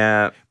injury.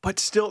 Yeah. But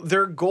still,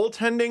 their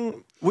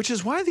goaltending, which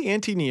is why the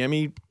Antti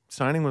Niemi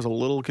signing was a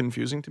little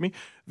confusing to me,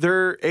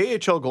 their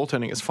AHL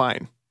goaltending is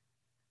fine.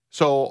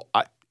 So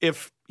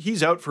if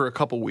he's out for a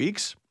couple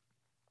weeks,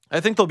 I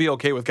think they'll be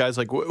okay with guys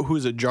like,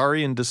 who's it,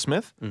 Jari and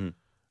DeSmith? Mm-hmm.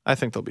 I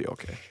think they'll be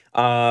okay.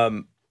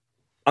 On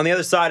the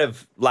other side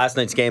of last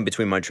night's game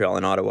between Montreal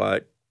and Ottawa,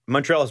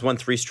 Montreal has won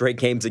 3 straight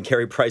games, and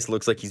Carey Price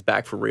looks like he's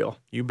back for real.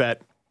 You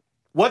bet.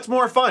 What's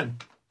more fun?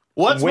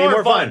 What's Way more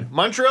more fun? fun.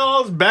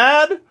 Montreal's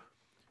bad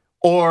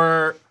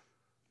or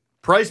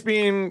Price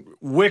being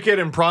wicked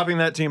and propping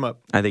that team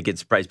up? I think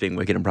it's Price being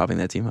wicked and propping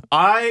that team up.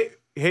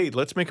 Hey,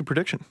 let's make a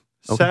prediction.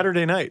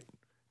 Saturday night,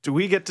 do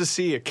we get to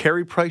see a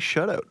Carey Price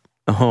shutout?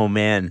 Oh,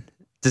 man.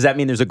 Does that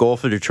mean there's a goal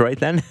for Detroit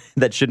then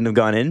that shouldn't have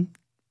gone in?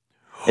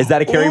 Is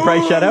that a Carey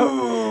Price shutout?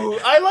 Ooh,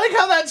 I like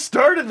how that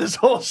started this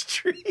whole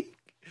streak.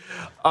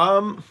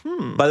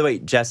 By the way,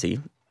 Jesse,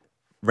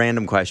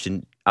 random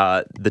question.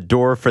 The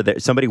door for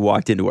somebody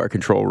walked into our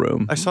control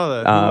room. I saw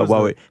that. Who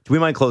was that? Do we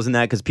mind closing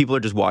that? Because people are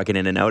just walking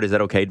in and out. Is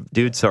that okay?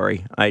 Dude,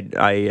 sorry. Oh,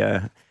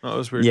 that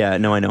was weird. Yeah,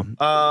 no, I know.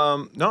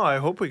 No, I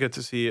hope we get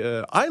to see.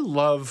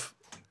 I've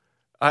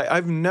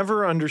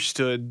never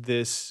understood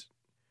this.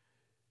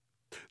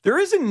 There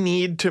is a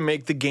need to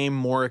make the game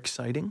more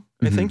exciting.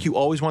 I think you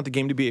always want the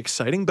game to be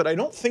exciting, but I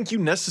don't think you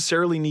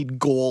necessarily need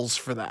goals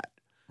for that.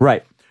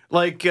 Right.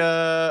 Like,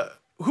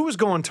 who was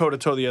going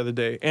toe-to-toe the other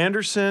day?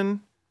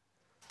 Anderson.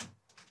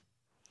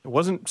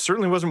 It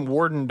certainly wasn't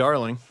Warden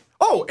Darling.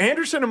 Oh,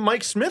 Anderson and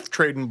Mike Smith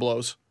trading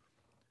blows.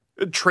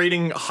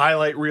 Trading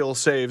highlight reel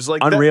saves.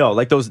 Like Unreal.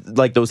 Like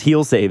those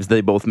heel saves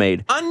they both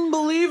made.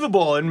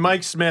 Unbelievable. And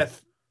Mike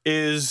Smith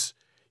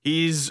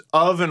he's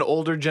of an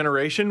older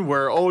generation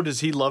where,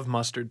 does he love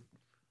mustard?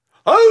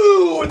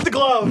 Oh, with the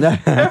glove.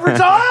 Every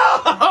time.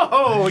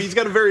 Oh, he's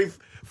got a very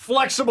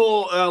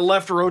flexible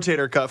left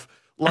rotator cuff.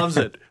 Loves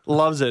it.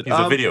 Loves it. He's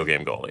a video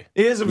game goalie.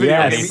 He is a video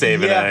Yes. And game. he's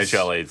saving Yes.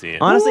 NHL 18.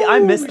 Honestly, I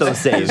missed those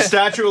saves.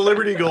 Statue of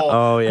Liberty goal.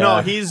 Oh, yeah.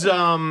 No, he's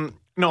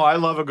no, I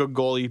love a good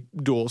goalie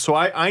duel. So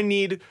I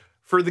need,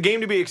 for the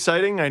game to be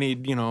exciting, I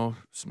need,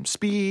 some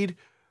speed.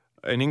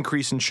 An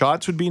increase in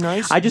shots would be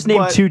nice. I just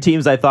named but- 2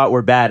 teams I thought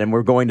were bad, and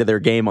we're going to their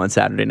game on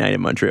Saturday night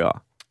in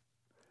Montreal.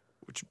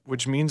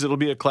 Which means it'll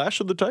be a clash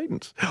of the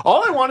Titans.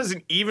 All I want is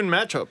an even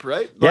matchup,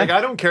 right? Yeah. Like,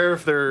 I don't care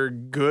if they're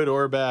good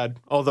or bad.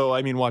 Although,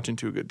 I mean, watching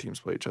 2 good teams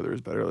play each other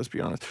is better, let's be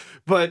honest.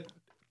 But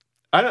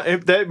I don't.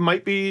 If that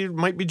might be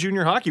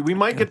junior hockey. We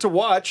might get to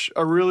watch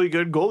a really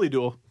good goalie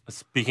duel.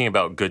 Speaking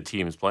about good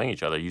teams playing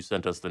each other, you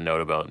sent us the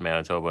note about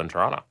Manitoba and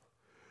Toronto.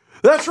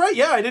 That's right.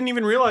 Yeah, I didn't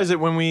even realize it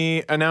when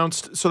we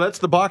announced. So that's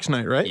the box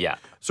night, right? Yeah.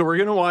 So we're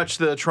gonna watch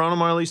the Toronto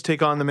Marlies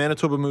take on the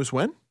Manitoba Moose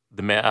when?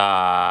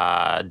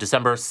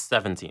 December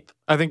 17th.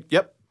 I think.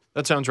 Yep,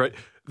 that sounds right.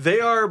 They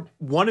are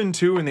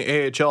 1-2 in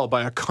the AHL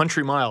by a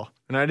country mile,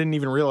 and I didn't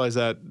even realize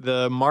that.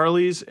 The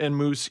Marlies and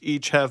Moose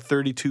each have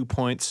 32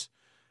 points,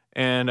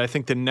 and I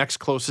think the next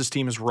closest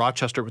team is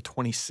Rochester with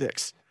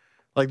 26.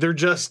 Like they're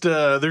just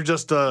in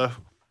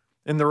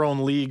their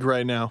own league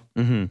right now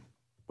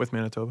with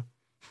Manitoba.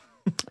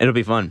 It'll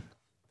be fun.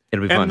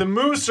 It'll be fun. And the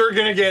Moose are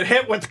gonna get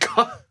hit with.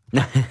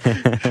 No.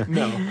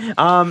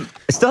 I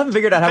still haven't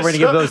figured out how we're going to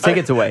give those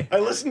tickets away. I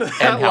listened to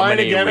that And how line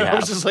many again, we and I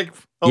was have. just like,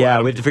 Yeah,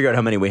 Adam. we have to figure out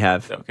how many we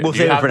have. Okay. We'll Do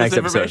save you it have for this next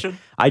episode. information?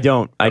 I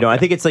don't. I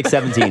think it's like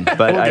 17.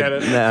 But We'll get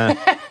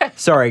it.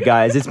 Sorry,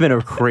 guys. It's been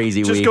a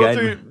crazy Just week. go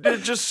through.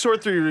 Just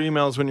sort through your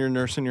emails when you're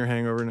nursing your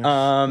hangover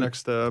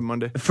next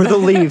Monday. For the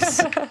Leafs,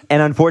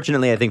 and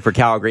unfortunately, I think for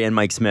Calgary and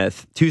Mike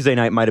Smith, Tuesday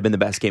night might have been the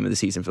best game of the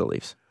season for the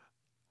Leafs.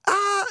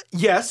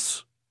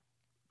 Yes,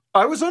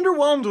 I was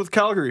underwhelmed with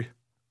Calgary.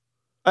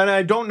 And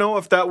I don't know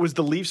if that was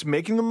the Leafs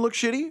making them look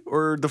shitty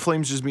or the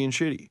Flames just being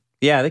shitty.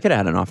 Yeah, they could have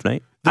had an off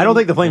night. I don't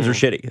think the Flames are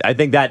shitty. I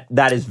think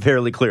that is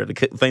fairly clear. The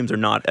Flames are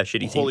not a shitty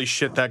team. Holy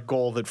shit, that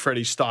goal that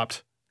Freddie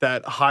stopped.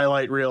 That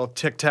highlight reel,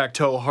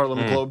 tic-tac-toe, Harlem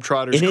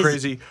Globetrotters,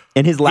 crazy.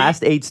 In his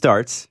last 8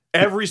 starts.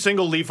 Every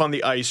single Leaf on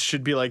the ice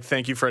should be like,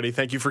 thank you, Freddie.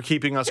 Thank you for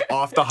keeping us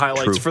off the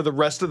highlights for the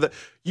rest of the...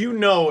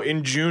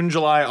 in June,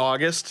 July,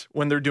 August,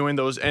 when they're doing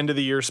those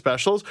end-of-the-year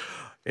specials,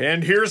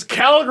 and here's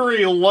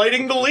Calgary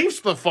lighting the Leafs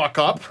the fuck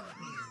up.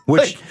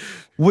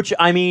 Which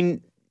I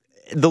mean...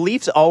 The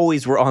Leafs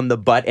always were on the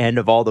butt end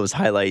of all those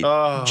highlight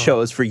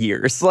shows for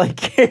years.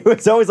 Like, it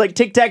was always like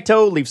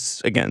tic-tac-toe,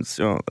 Leafs against.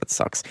 Oh, that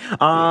sucks.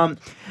 Like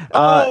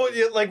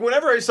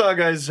whenever I saw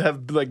guys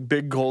have like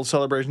big goal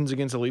celebrations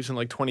against the Leafs in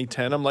like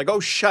 2010, I'm like,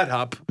 oh, shut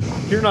up.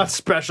 You're not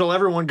special.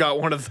 Everyone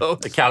got one of those.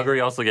 The Calgary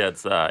also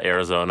gets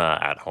Arizona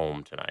at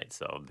home tonight,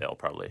 so they'll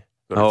probably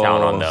go to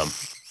town on them.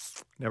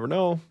 Never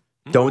know.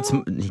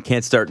 He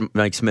can't start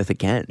Mike Smith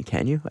again,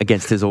 can you?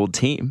 Against his old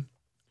team.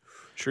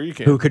 Sure you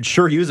can. Who could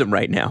sure use him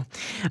right now.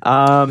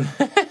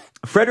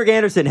 Frederik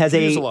Andersen has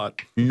a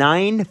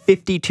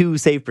 952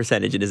 save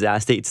percentage in his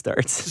last 8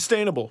 starts.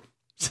 Sustainable.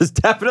 This is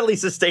definitely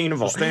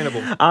sustainable.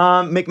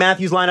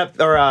 McMatthews lineup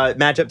or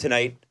matchup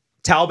tonight.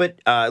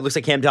 Talbot, it looks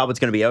like Cam Talbot's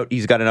going to be out.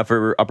 He's got an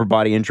upper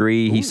body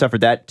injury. He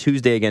suffered that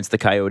Tuesday against the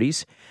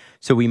Coyotes.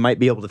 So we might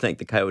be able to thank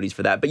the Coyotes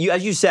for that. But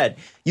as you said,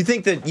 you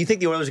think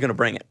the Oilers are going to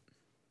bring it.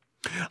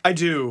 I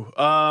do.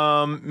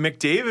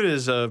 McDavid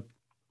is a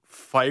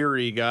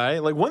fiery guy.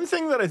 Like, one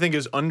thing that I think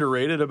is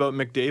underrated about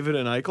McDavid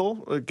and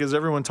Eichel, because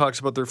everyone talks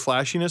about their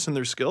flashiness and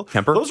their skill.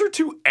 Temper? Those are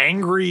 2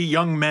 angry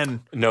young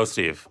men. No,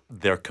 Steve.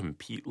 They're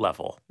compete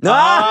level. No.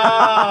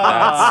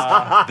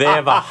 They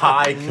have a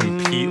high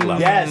compete level.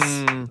 Yes.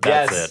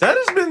 That's it. That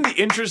has been the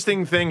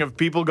interesting thing of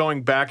people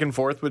going back and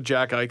forth with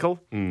Jack Eichel.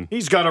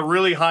 He's got a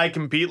really high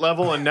compete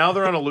level, and now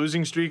they're on a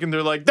losing streak, and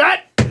they're like,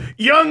 that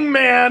young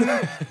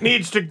man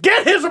needs to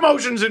get his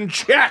emotions in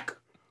check.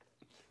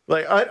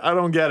 Like, I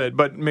don't get it,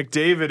 but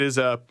McDavid is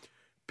a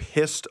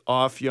pissed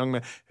off young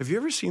man. Have you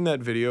ever seen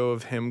that video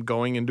of him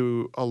going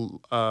into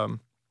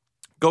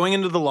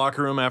the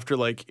locker room after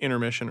like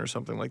intermission or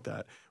something like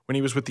that when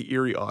he was with the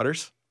Erie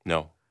Otters?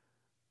 No.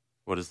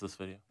 What is this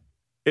video?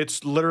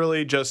 It's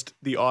literally just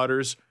the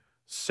Otters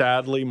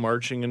sadly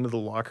marching into the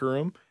locker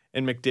room,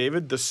 and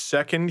McDavid, the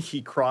second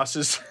he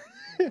crosses,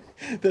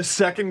 the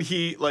second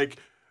he like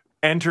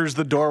enters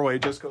the doorway,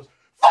 just goes,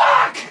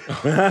 fuck!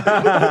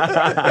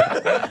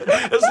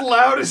 As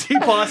loud as he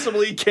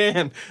possibly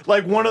can.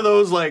 Like one of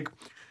those like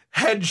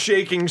head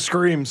shaking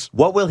screams.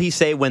 What will he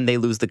say when they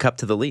lose the cup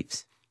to the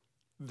Leafs?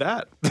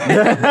 That.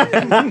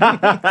 I'm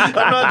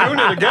not doing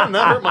it again.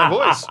 That hurt my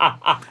voice.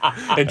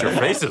 And your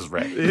face is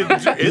red.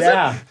 Is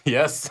it?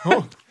 Yes.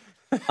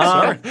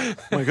 Sorry.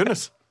 My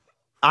goodness.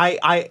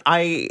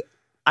 I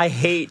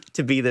hate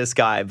to be this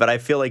guy, but I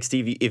feel like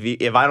Steve,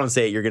 if I don't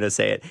say it, you're gonna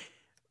say it.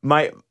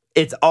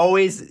 It's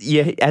always,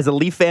 as a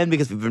Leaf fan,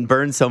 because we've been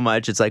burned so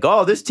much, it's like,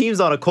 oh, this team's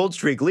on a cold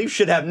streak. Leafs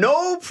should have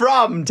no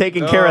problem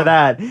taking care of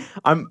that.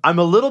 I'm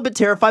a little bit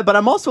terrified, but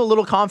I'm also a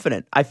little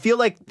confident. I feel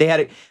like they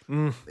had it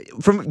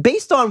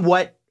based on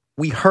what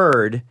we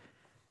heard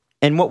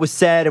and what was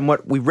said and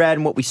what we read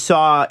and what we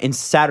saw in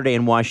Saturday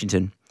in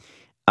Washington.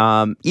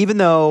 Even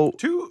though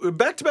 2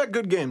 back-to-back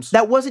good games.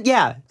 that wasn't,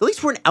 the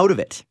Leafs weren't out of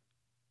it.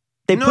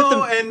 And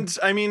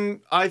I mean,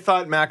 I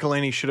thought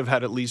McElhinney should have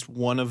had at least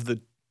one of the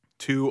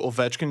 2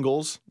 Ovechkin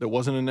goals that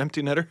wasn't an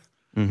empty netter.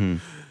 Mm-hmm.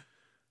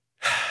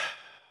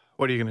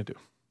 What are you going to do?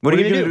 What are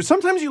you going to do?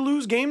 Sometimes you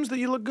lose games that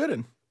you look good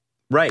in.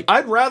 Right.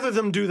 I'd rather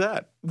them do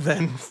that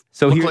than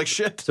look like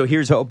shit. So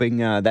here's hoping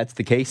that's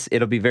the case.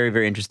 It'll be very,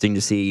 very interesting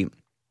to see,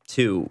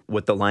 too,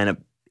 what the lineup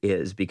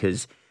is,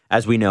 because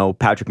as we know,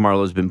 Patrick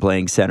Marleau's been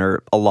playing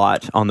center a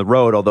lot on the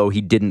road, although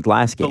he didn't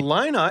last game.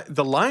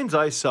 The lines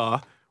I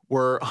saw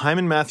were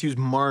Hyman Matthews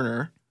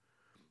Marner.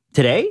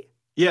 Today?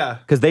 Yeah.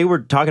 Because they were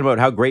talking about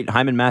how great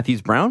Hyman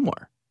Matthews Brown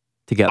were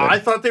together. I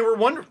thought they were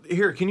wonderful.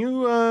 Here, can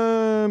you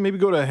maybe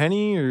go to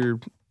Henny or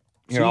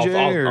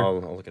CJ? I'll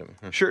look at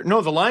him. Sure.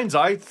 No, the lines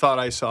I thought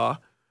I saw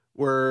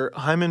were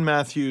Hyman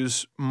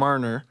Matthews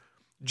Marner,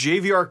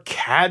 JVR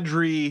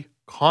Kadri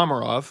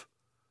Komarov.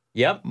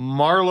 Yep.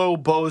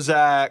 Marleau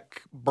Bozak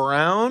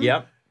Brown.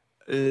 Yep.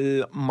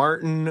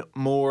 Martin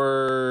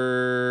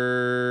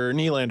Moore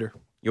Nylander.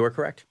 You are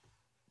correct.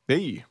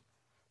 Hey.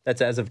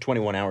 That's as of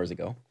 21 hours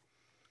ago.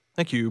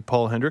 Thank you,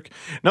 Paul Hendrick.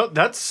 No,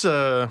 that's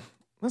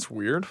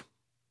weird.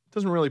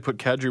 Doesn't really put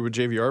Kadri with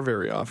JVR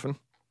very often.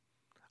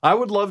 I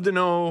would love to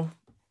know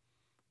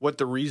what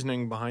the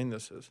reasoning behind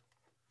this is.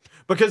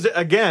 Because,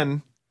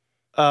 again,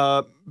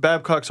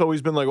 Babcock's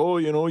always been like, oh,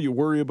 you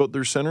worry about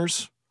their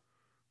centers.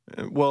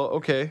 Well,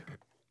 okay.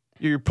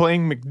 You're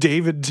playing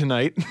McDavid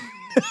tonight.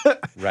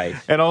 Right.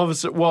 And all of a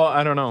sudden, well,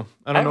 I don't know.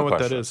 I don't know what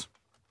that is.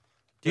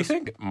 Do you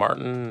think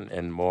Martin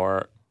and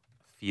Moore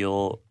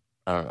feel,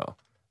 I don't know,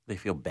 they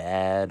feel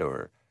bad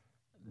or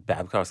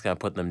Babcock's kind of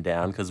putting them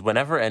down? Because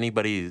whenever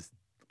anybody's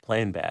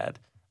playing bad,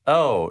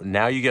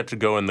 now you get to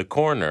go in the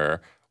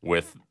corner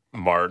with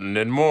Martin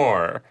and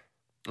Moore.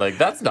 Like,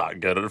 that's not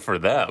good for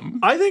them.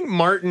 I think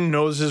Martin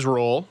knows his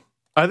role.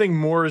 I think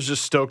Moore is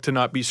just stoked to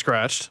not be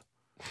scratched.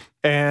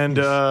 And,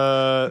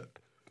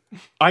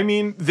 I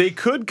mean, they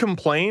could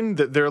complain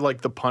that they're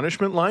like the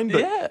punishment line,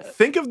 but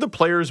think of the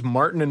players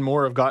Martin and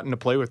Moore have gotten to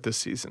play with this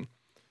season.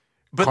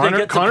 But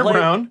Connor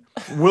Brown,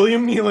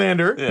 William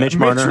Nylander, Mitch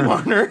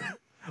Marner.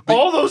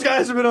 All those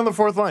guys have been on the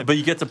fourth line. But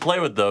you get to play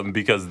with them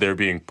because they're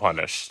being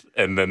punished.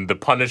 And then the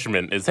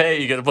punishment is, hey,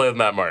 you get to play with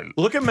Matt Martin.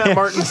 Look at Matt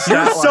Martin's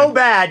You're stat so line.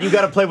 bad. You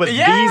got to play with these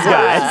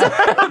guys.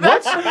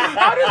 That's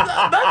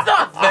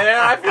not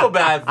fair. I feel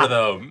bad for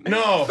them.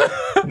 No.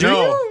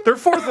 They're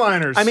fourth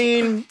liners. I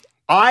mean,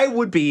 I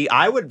would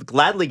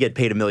gladly get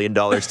paid $1 million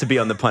to be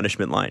on the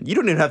punishment line. You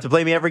don't even have to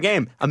play me every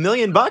game. $1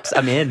 million,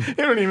 I'm in. you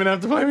don't even have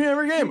to play me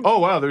every game. Oh,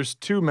 wow. There's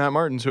 2 Matt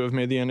Martins who have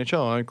made the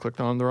NHL. I clicked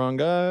on the wrong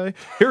guy.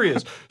 Here he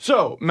is.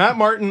 So, Matt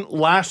Martin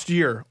last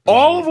year,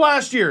 all of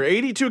last year,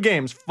 82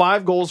 games,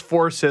 5 goals,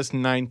 4 assists,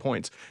 9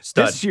 points.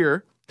 Stud. This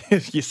year,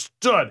 you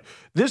stud.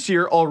 This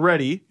year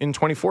already, in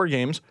 24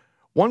 games,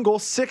 1 goal,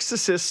 6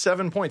 assists,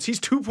 7 points. He's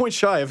 2 points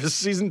shy of his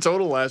season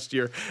total last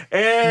year.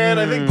 And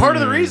I think part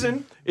of the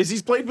reason is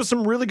he's played with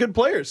some really good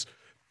players.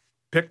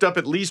 Picked up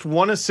at least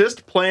 1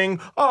 assist playing,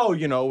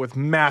 with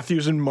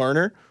Matthews and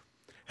Marner.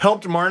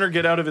 Helped Marner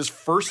get out of his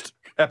first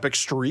epic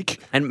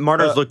streak. And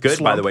Marner's looked good, by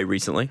slump. the way,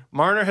 recently.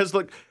 Marner has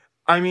looked...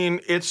 I mean,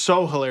 it's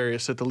so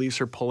hilarious that the Leafs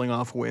are pulling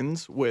off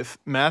wins with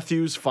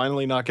Matthews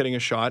finally not getting a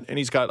shot. And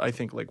he's got, I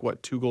think,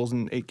 2 goals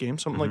in 8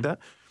 games, something like that.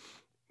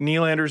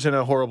 Nylander's in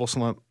a horrible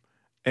slump.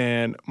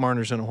 And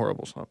Marner's in a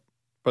horrible slump.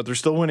 But they're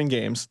still winning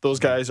games. Those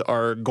guys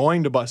are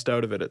going to bust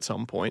out of it at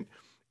some point.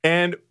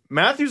 And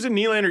Matthews and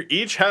Nylander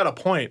each had a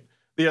point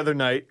the other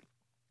night.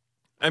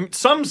 I mean,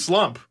 some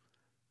slump.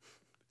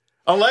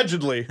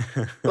 Allegedly.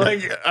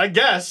 I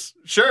guess.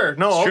 Sure.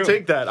 No, I'll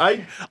take that.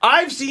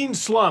 I've seen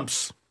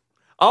slumps.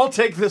 I'll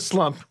take this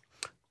slump.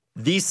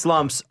 These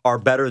slumps are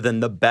better than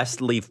the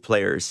best Leaf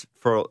players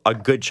for a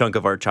good chunk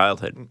of our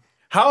childhood.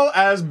 How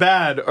as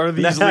bad are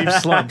these Leaf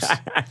slumps?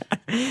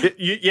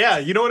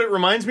 You know what it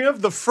reminds me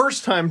of? The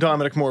first time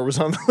Dominic Moore was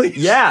on the Leafs.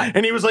 Yeah.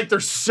 And he was like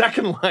their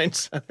second line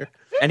center.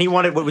 And he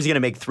wanted, what was he going to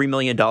make, $3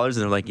 million? And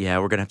they're like, yeah,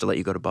 we're going to have to let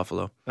you go to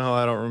Buffalo. Oh,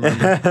 I don't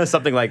remember.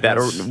 Something like that.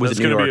 Or was That's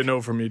it New going to York? be a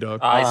no for me, dog.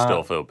 I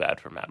still feel bad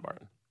for Matt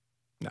Martin.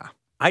 Nah.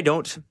 I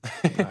don't.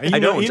 He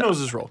knows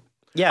his role.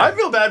 Yeah. I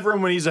feel bad for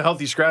him when he's a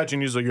healthy scratch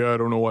and he's like, I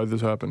don't know why this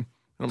happened.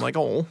 And I'm like,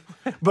 oh.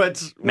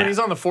 But when he's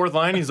on the fourth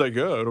line, he's like,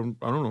 I don't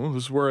know.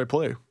 This is where I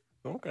play.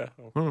 Okay.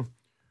 Do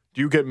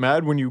you get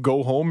mad when you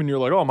go home and you're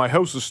like, oh, my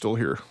house is still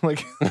here?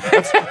 Like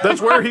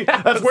that's where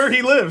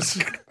he lives.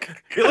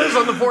 He lives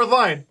on the fourth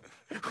line.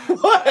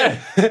 What?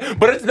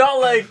 But it's not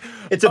like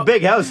It's a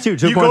big house, too.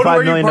 You go to $2.5 where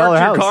you million parked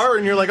house. your car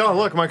and you're like, oh,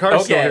 look, my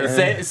car's still okay.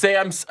 here. Say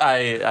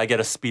I get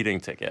a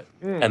speeding ticket,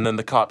 and then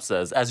the cop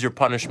says, as your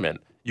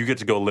punishment, you get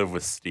to go live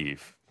with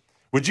Steve.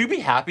 Would you be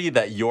happy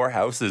that your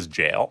house is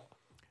jail?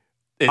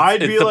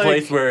 I'd it's be the like,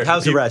 place where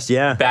house arrest,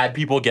 yeah. bad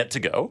people get to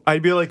go.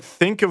 I'd be like,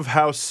 think of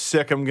how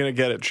sick I'm going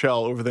to get at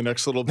Shell over the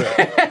next little bit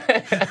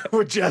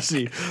with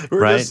Jesse. We're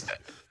Right. just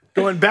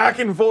going back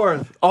and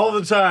forth all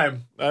the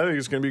time. I think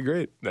it's going to be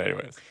great.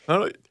 Anyways,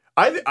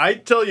 I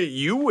tell you,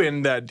 you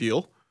win that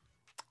deal.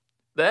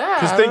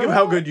 Because because think of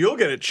how good you'll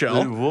get at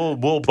Shell.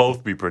 We'll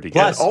both be pretty good.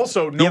 Plus-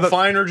 Also, You no have a-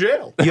 fine or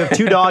jail. You have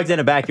 2 dogs and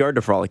a backyard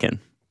to frolic in.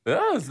 Yeah,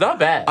 it's not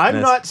bad.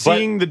 I'm not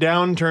seeing the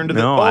downturn to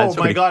the. No, Oh that's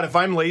my pretty- God! If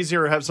I'm lazy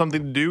or have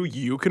something to do,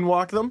 you can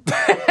walk them.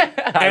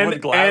 I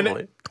would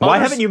gladly. Why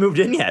Other- haven't you moved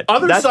in yet?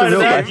 Other That's the side of real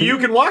that, question. you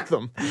can walk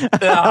them.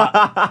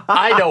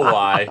 I know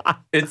why.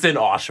 It's in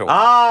Oshawa.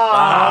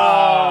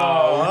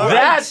 Oh,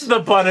 That's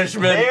the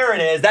punishment. there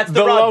it is. That's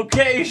the the rub.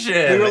 location.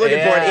 We were looking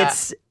for it. Yeah.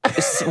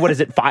 It's what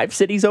is it? 5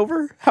 cities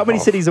over? How many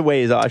cities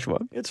away is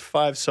Oshawa? It's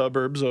 5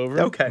 suburbs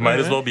over. Okay. Might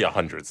as well be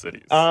 100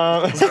 cities.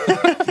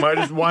 Might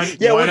as why?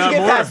 Yeah, why once you not get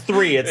more? past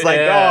 3, it's like,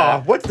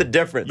 Yeah. oh, what's the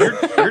difference?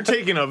 You're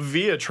taking a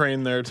Via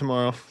train there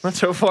tomorrow. That's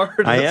how far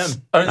it is. I am. Is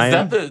I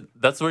am.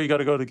 that's where you got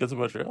to go to get to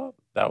Montreal?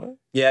 That way?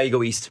 Yeah, you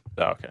go east.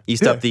 Oh, okay.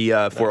 East up the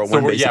 401,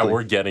 So basically.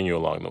 we're getting you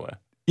along the way.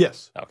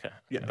 Yes. Okay.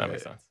 Yeah, that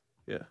makes sense.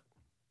 Yeah.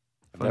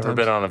 I've never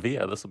been on a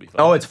Via. This will be fun.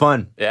 Oh, it's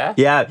fun. Yeah?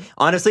 Yeah.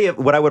 Honestly,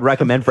 what I would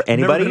recommend for Never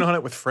anybody, been on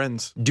it with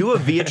friends. do a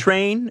Via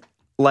train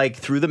like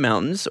through the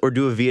mountains or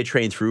do a Via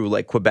train through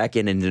like Quebec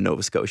and into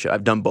Nova Scotia.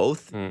 I've done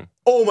both.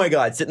 Oh my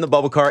God, sit in the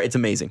bubble car. It's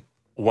amazing.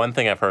 One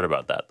thing I've heard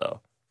about that, though,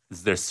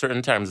 is there's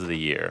certain times of the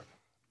year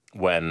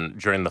when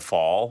during the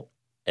fall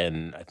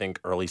and I think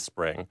early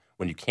spring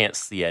when you can't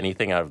see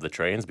anything out of the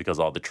trains because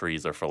all the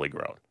trees are fully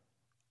grown.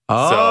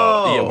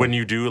 So yeah, when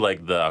you do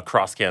like the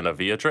Cross Canada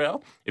Via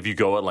Trail, if you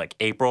go in like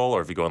April or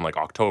if you go in like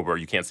October,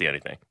 you can't see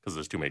anything because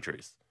there's too many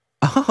trees.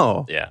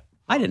 Oh, Yeah.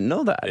 I didn't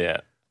know that. Yeah.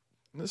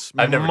 This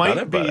I've never might done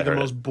it, but be I the heard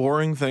most it.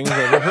 boring thing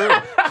I've ever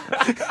heard.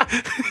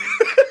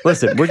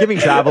 Listen, we're giving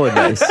travel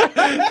advice.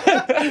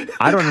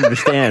 I don't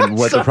understand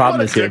what the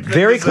problem is here. difference.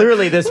 Very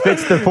clearly, this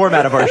fits the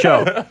format of our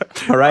show.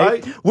 All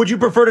right? Would you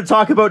prefer to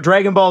talk about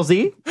Dragon Ball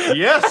Z?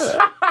 Yes.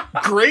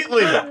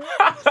 greatly.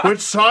 Which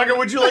saga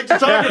would you like to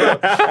talk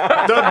about?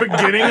 The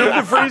beginning of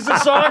the Frieza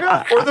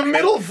saga or the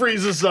middle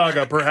Frieza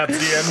saga? Perhaps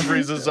the end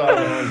Frieza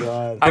saga. I could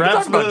talk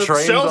Perhaps about the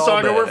trains Cell all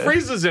saga day. where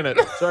Frieza's in it.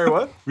 Sorry,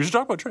 what? We should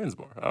talk about trains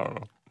more. I don't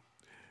know.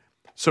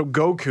 So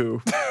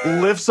Goku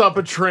lifts up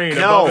a train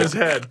above his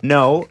head.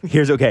 No,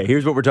 here's what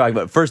we're talking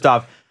about. First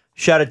off,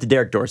 shout out to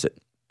Derek Dorsett.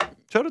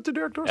 Shout out to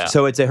Derek Dorsett. Yeah.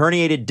 So it's a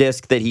herniated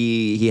disc that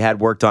he had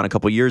worked on a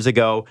couple years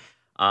ago.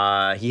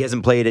 He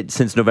hasn't played it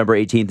since November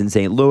 18th in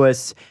St.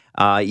 Louis.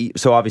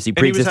 So obviously And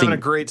he was pre-existing. having a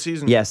great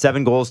season. Yeah,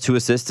 7 goals, 2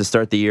 assists to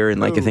start the year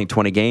in I think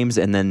 20 games,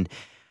 and then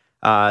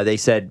they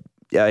said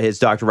his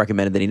doctor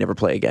recommended that he never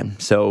play again.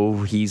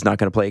 So he's not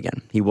going to play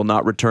again. He will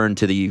not return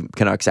to the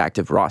Canucks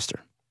active roster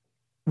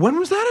When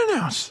was that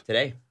announced?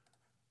 today.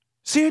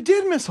 See, I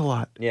did miss a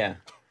lot. Yeah.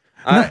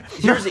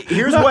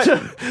 Here's not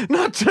what.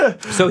 not to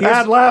So here's-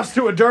 add laughs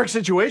to a dark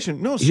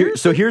situation. No, seriously.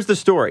 So here's the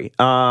story.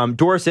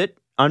 Dorsett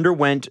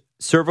underwent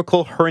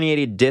cervical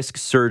herniated disc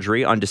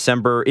surgery in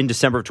December of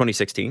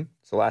 2016.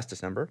 So last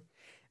December,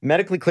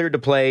 medically cleared to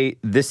play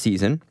this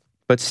season,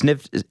 but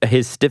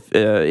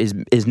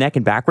his neck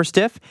and back were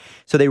stiff.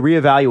 So they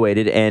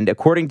reevaluated, and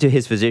according to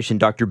his physician,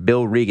 Dr.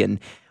 Bill Regan,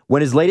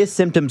 when his latest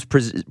symptoms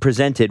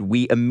presented,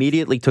 we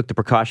immediately took the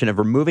precaution of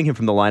removing him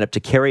from the lineup to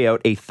carry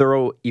out a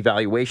thorough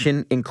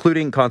evaluation,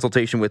 including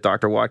consultation with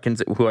Dr.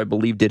 Watkins, who I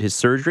believe did his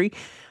surgery.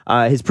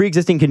 His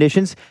pre-existing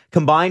conditions,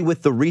 combined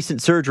with the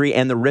recent surgery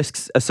and the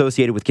risks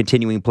associated with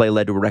continuing play,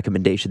 led to a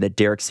recommendation that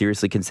Derek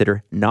seriously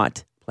consider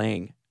not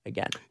playing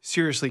again.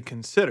 Seriously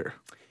consider.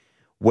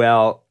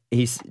 Well,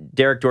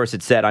 Derek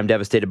Dorsett said, "I'm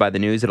devastated by the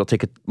news. It'll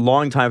take a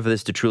long time for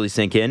this to truly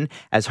sink in.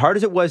 As hard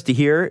as it was to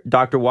hear,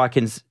 Dr.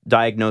 Watkins'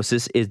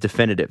 diagnosis is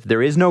definitive.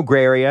 There is no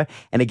gray area,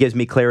 and it gives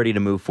me clarity to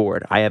move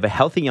forward. I have a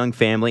healthy young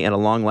family and a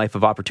long life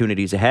of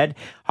opportunities ahead.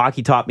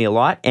 Hockey taught me a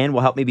lot and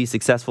will help me be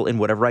successful in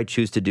whatever I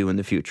choose to do in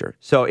the future."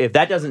 So if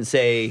that doesn't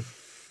say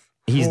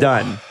he's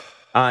done.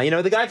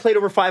 The guy played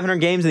over 500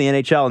 games in the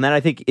NHL, and that I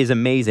think is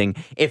amazing.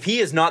 If he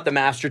is not the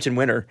Masterton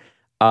winner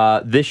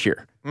this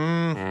year.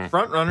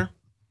 Front runner.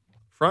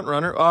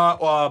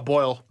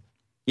 Boyle.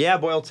 Yeah,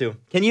 Boyle too.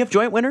 Can you have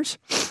joint winners?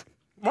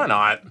 Why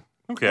not? Who I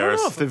don't cares?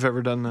 know if they've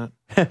ever done that.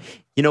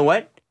 You know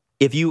what?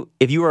 If you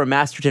were a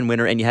Masterton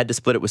winner and you had to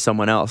split it with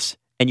someone else,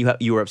 and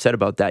you were upset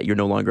about that, you're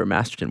no longer a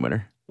Masterton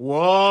winner.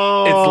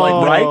 Whoa. It's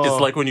like Right? It's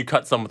like when you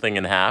cut something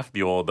in half.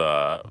 The old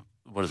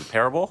what is it?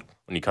 Parable.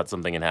 When you cut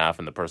something in half,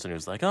 and the person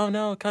who's like, "Oh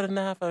no, cut it in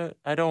half.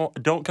 I don't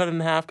cut it in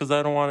half because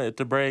I don't want it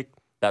to break."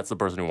 That's the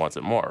person who wants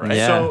it more, right?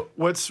 Yeah. So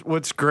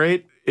what's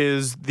great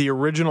is the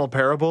original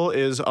parable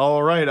is,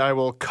 all right, I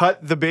will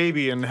cut the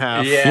baby in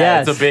half. Yeah,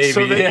 Yes. it's a baby.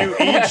 So that you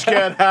each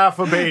get half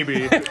a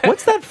baby.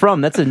 What's that from?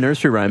 That's a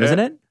nursery rhyme, isn't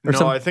it? Or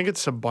No, I think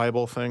it's a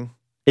Bible thing.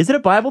 Is it a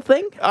Bible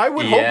thing? I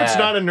would hope it's Yeah.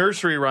 not a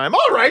nursery rhyme.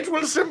 All right,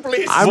 we'll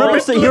simply I remember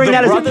split hearing the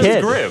that as a Brothers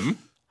kid. Grimm,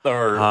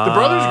 or The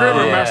Brothers Grimm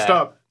are Yeah. messed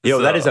up. Yo,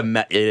 So, that is it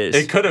is.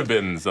 It could have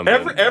been something.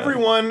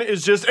 Everyone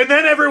is just, and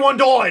then everyone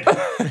died.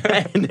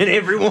 And then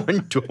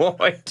everyone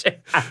died.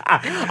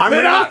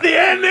 Then at the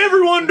end,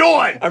 everyone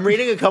died. I'm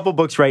reading a couple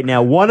books right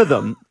now. One of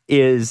them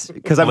is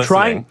because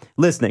I'm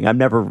listening. I'm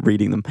never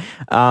reading them.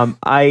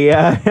 I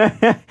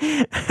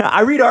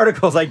read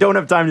articles. I don't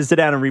have time to sit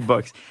down and read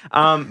books.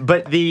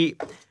 But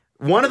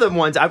one of the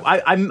ones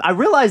I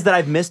realized that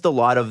I've missed a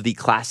lot of the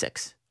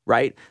classics.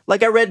 Right?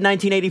 Like I read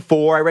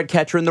 1984. I read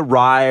Catcher in the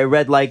Rye. I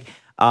read whatever.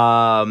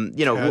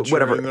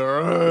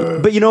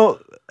 But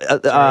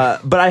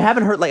but I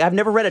haven't heard I've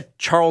never read a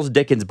Charles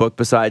Dickens book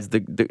besides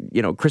the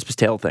Christmas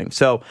Tale thing.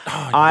 So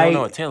I don't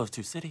know, A Tale of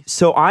Two Cities.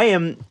 So I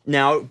am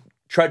now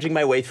trudging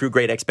my way through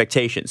Great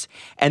Expectations,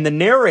 and the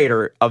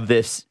narrator of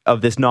this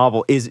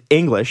novel is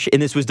English,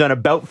 and this was done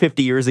about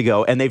 50 years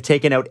ago, and they've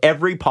taken out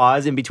every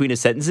pause in between his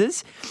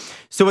sentences.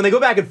 So when they go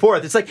back and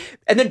forth, it's like,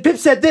 and then Pip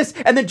said this,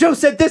 and then Joe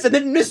said this, and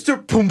then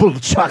Mr.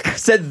 Pumblechuck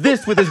said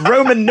this with his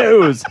Roman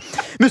nose.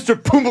 Mr.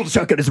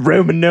 Pumblechuck and his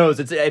Roman nose.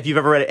 It's, if you've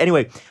ever read it.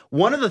 Anyway,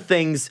 one of the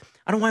things,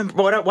 I don't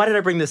know why did I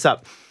bring this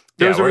up?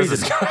 There's a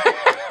reason.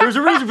 There's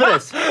a reason for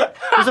this.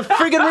 There's a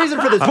friggin' reason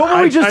for this. What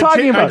were we just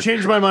talking about? I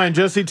changed my mind.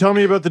 Jesse, tell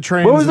me about the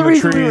trains What was the and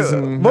reason? trees.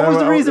 And What was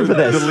the reason for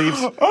this? The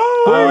leaves. What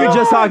were we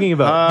just talking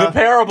about? The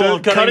parable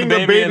of cutting the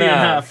baby in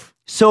half.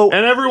 So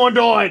And everyone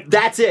died.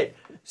 that's it.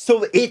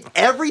 So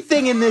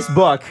everything in this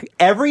book,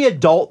 every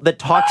adult that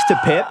talks to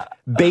Pip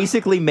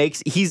basically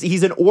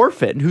he's an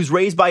orphan who's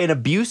raised by an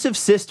abusive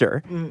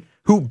sister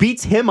who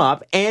beats him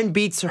up and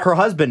beats her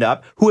husband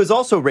up, who has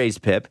also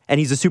raised Pip, and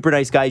he's a super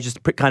nice guy, he's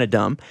just kind of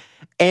dumb.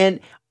 And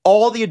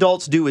all the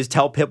adults do is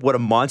tell Pip what a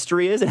monster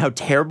he is and how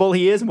terrible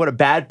he is and what a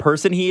bad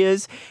person he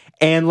is.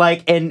 And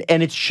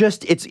and it's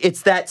just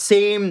it's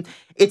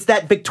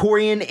that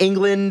Victorian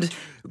England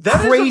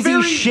That is a crazy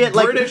very shit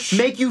British- like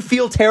make you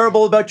feel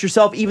terrible about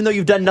yourself even though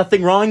you've done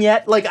nothing wrong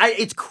yet.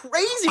 It's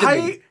crazy to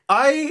me.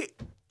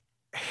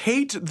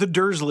 hate the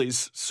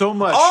Dursleys so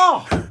much.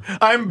 Oh!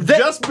 I'm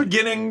just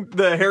beginning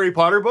the Harry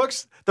Potter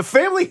books. The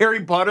family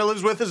Harry Potter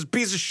lives with is a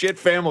piece of shit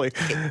family.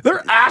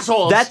 They're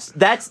assholes.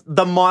 That's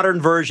the modern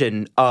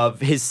version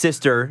of his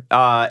sister,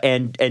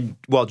 and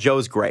well,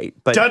 Joe's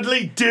great, but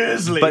Dudley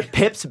Dursley. But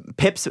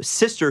Pip's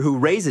sister, who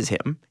raises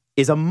him,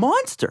 is a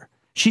monster.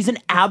 She's an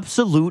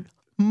absolute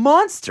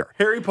monster.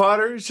 Harry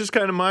Potter is just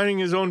kind of minding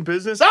his own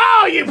business.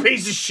 Oh, you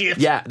piece of shit.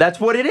 Yeah, that's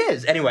what it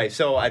is. Anyway,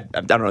 so I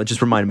don't know. It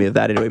just reminded me of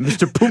that. Anyway,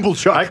 Mr.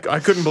 Pumblechook. I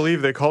couldn't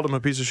believe they called him a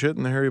piece of shit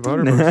in the Harry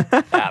Potter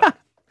books.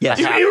 Yes.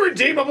 You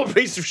irredeemable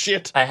piece of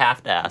shit. I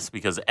have to ask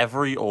because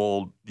every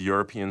old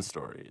European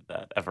story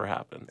that ever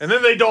happened, And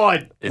then they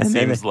died. it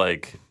seems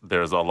like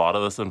there's a lot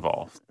of this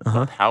involved.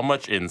 But how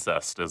much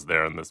incest is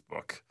there in this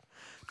book?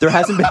 There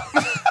hasn't been.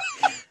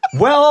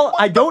 Well,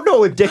 I don't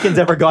know if Dickens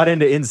ever got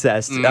into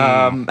incest.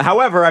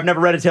 However, I've never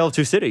read A Tale of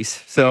Two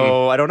Cities,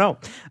 so I don't know.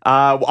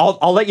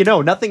 I'll let you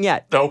know. Nothing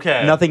yet.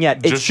 Okay. Nothing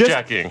yet. Just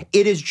checking.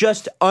 It is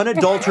just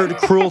unadulterated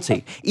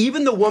cruelty.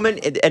 Even the woman,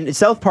 and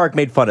South Park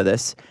made fun of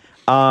this.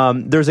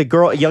 There's a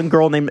young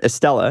girl named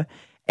Estella,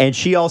 and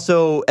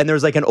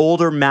there's like an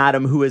older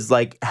madam who is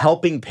like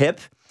helping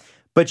Pip,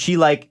 but she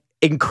like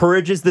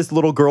encourages this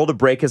little girl to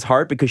break his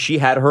heart because she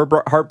had her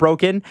heart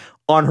broken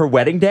on her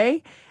wedding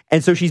day.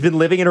 And so she's been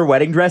living in her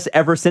wedding dress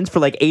ever since for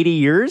like 80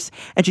 years.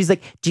 And she's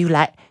like,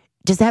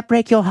 does that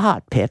break your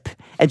heart, Pip?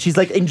 And she's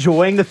like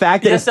enjoying the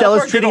fact that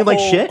Estella's treating him like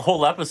shit.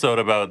 Whole episode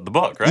about the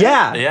book, right?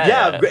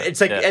 Yeah.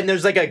 It's like, and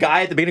there's like a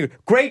guy at the beginning,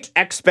 great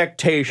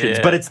expectations,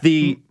 but it's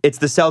the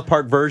South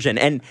Park version.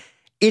 And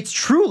it's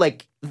true.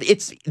 Like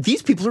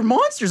these people are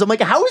monsters. I'm like,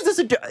 how is this?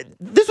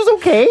 This was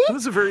okay. That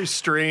was a very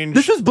strange.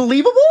 This was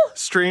believable.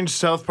 Strange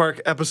South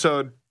Park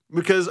episode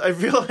because I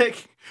feel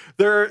like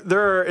there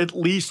are at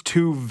least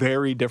two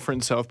very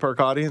different South Park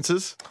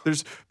audiences.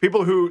 There's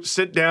people who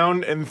sit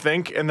down and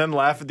think and then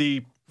laugh at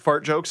the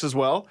fart jokes as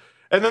well.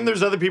 And then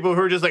there's other people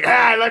who are just like,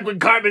 I like when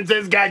Cartman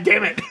says, God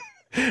damn it.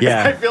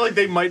 Yeah. I feel like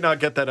they might not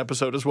get that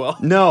episode as well.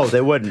 No,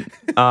 they wouldn't.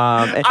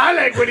 I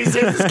like when he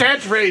says his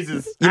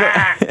catchphrases.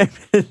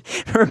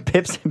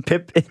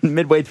 Pip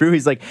midway through,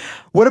 he's like,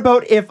 what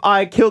about if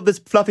I killed this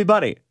fluffy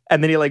bunny?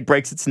 And then he like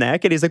breaks its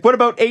neck and he's like, what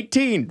about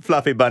 18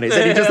 fluffy bunnies?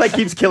 And he just like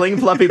keeps killing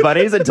fluffy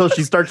bunnies until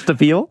she starts to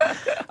feel.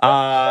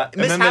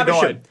 Miss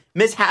Havisham.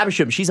 Miss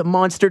Havisham. She's a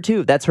monster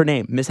too. That's her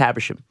name. Miss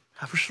Havisham.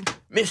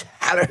 Miss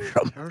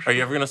Havisham. Are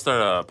you ever going to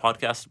start a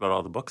podcast about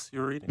all the books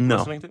you're reading? No.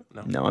 Listening to?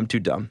 No, I'm too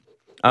dumb.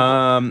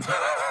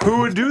 Who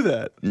would do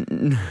that?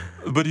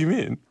 What do you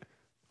mean?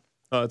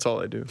 Oh, that's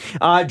all I do.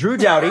 Drew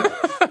Doughty.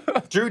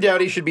 Drew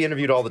Doughty should be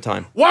interviewed all the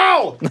time.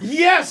 Wow!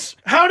 Yes!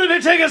 How did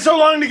it take us so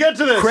long to get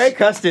to this? Craig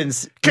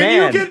Custance.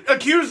 Can you get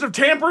accused of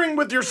tampering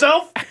with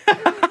yourself?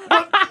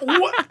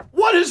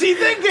 What is he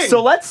thinking?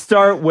 So let's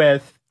start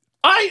with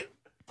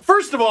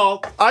First of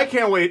all, I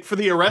can't wait for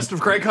the arrest of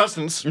Craig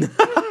Custance,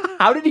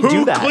 how did he do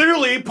who that?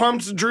 clearly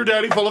pumped Drew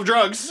Doughty full of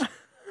drugs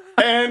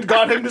and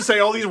got him to say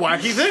all these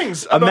wacky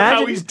things about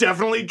how he's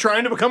definitely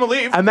trying to become a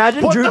leaf.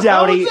 Imagine What Drew the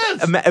hell Doughty.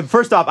 is this?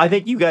 First off, I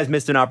think you guys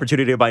missed an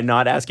opportunity by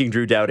not asking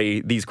Drew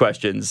Doughty these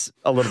questions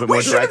a little bit more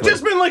We should have directly.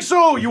 just been like,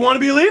 so, you want to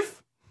be a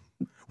Leaf?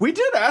 We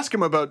did ask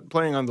him about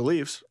playing on the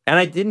Leafs.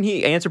 And didn't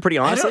he answer pretty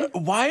honestly?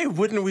 Why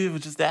wouldn't we have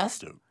just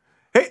asked him?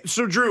 Hey,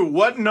 so Drew,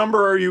 what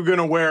number are you going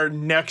to wear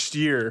next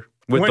year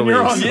With when the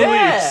you're Leafs? on the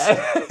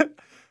Leafs?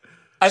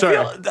 I Sorry.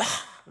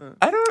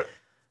 I don't.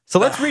 So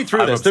let's read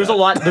through I'm this. upset.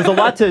 There's a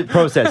lot to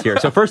process here.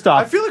 So first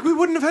I off, feel like we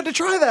wouldn't have had to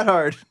try that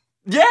hard.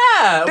 Yeah.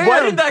 Why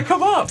Damn. did that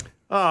come up?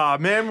 Ah,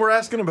 man, we're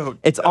asking about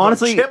it's about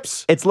honestly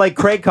chips. it's like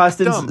Craig Dumb.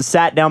 Custance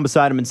sat down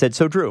beside him and said,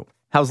 "So Drew,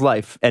 how's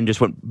life?" And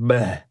just went,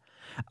 "Bleh."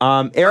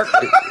 Eric,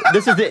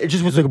 this is it. It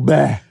just was like,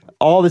 "Bleh."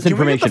 All this Can we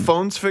get information. the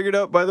phones figured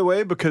out, by the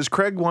way? Because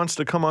Craig wants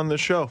to come on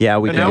this show. Yeah,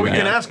 we and can now do we that.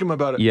 can ask him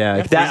about it.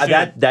 Yeah,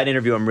 that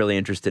interview I'm really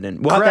interested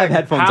in. We'll have to Craig, have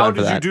headphones how on for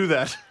did that. you do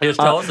that?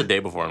 Just tell us the day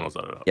before and we'll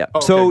set it up. Yeah.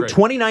 Okay, So great.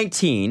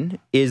 2019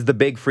 is the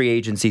big free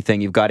agency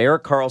thing. You've got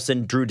Erik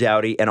Karlsson, Drew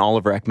Doughty, and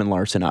Oliver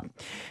Ekman-Larsson up.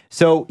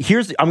 So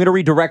I'm going to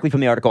read directly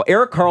from the article.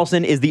 Erik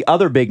Karlsson is the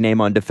other big name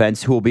on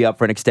defense who will be up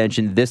for an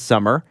extension this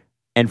summer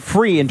and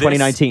free in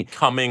 2019.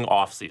 Coming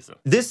off season.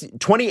 This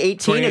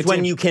 2018 is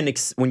when you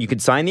can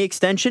sign the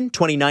extension.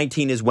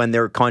 2019 is when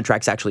their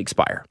contracts actually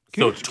expire.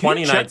 So you check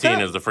 2019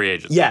 that? is the free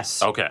agency.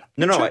 Yes. Okay.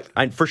 No,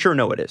 I for sure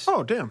know it is.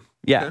 Oh, damn.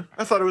 Yeah. Okay.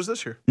 I thought it was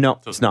this year. No,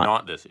 So it's not.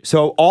 not this year.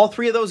 So all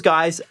three of those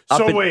guys up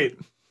So in, wait.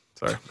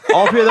 Sorry.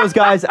 all three of those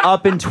guys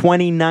up in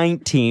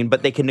 2019,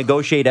 but they can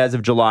negotiate as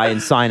of July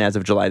and sign as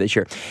of July this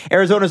year.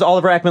 Arizona's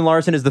Oliver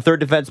Ekman-Larsson is the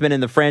third defenseman in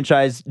the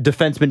franchise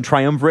defenseman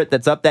triumvirate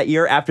that's up that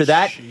year. After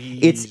that,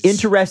 it's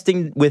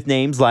interesting with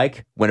names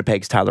like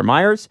Winnipeg's Tyler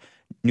Myers,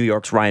 New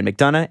York's Ryan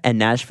McDonough, and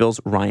Nashville's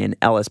Ryan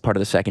Ellis, part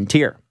of the second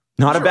tier.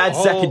 Not a bad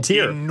All second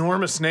tier.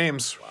 Enormous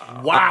names.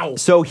 Wow.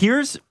 So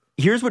here's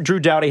what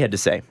Drew Doughty had to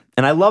say.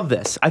 And I love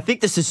this. I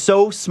think this is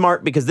so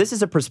smart because this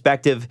is a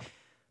perspective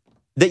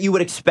that you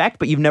would expect,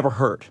 but you've never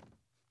heard.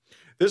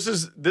 This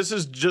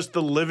is just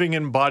the living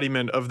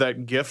embodiment of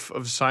that gif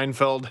of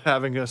Seinfeld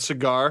having a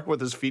cigar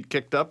with his feet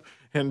kicked up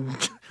and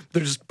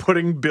they're just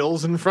putting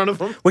bills in front of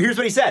him. Well, here's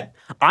what he said.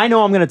 I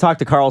know I'm going to talk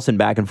to Carlson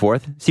back and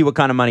forth, see what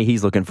kind of money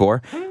he's looking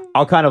for.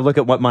 I'll kind of look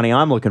at what money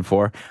I'm looking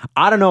for.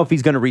 I don't know if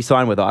he's going to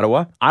re-sign with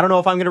Ottawa. I don't know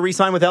if I'm going to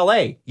re-sign with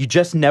LA. You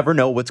just never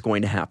know what's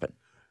going to happen.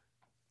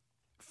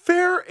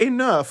 Fair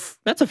enough.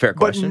 That's a fair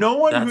question. But no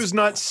one who's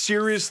not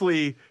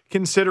seriously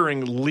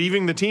considering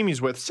leaving the team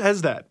he's with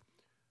says that.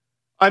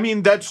 I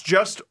mean, that's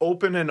just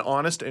open and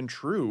honest and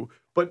true.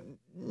 But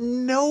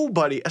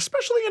nobody,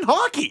 especially in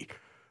hockey,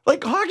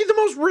 like hockey, the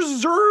most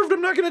reserved,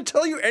 I'm not going to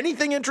tell you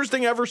anything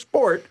interesting ever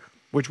sport,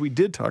 which we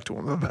did talk to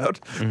him about.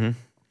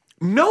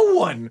 No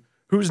one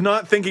who's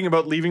not thinking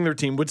about leaving their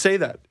team would say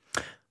that.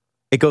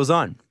 It goes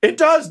on. It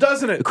does,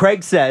 doesn't it?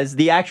 Craig says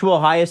the actual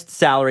highest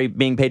salary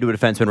being paid to a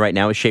defenseman right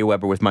now is Shea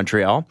Weber with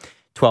Montreal,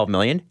 $12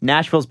 million.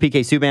 Nashville's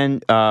PK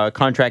Subban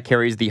contract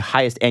carries the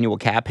highest annual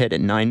cap hit at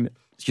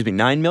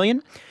 $9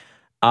 million.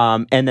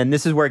 And then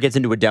this is where it gets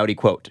into a Doughty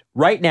quote.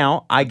 Right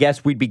now, I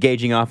guess we'd be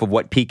gauging off of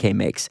what PK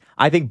makes.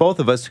 I think both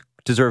of us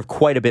deserve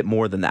quite a bit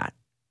more than that.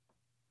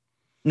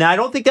 Now, I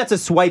don't think that's a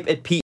swipe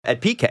at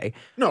PK.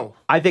 No.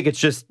 I think it's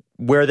just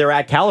where they're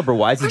at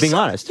caliber-wise, being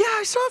honest. Yeah,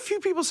 I saw a few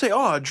people say,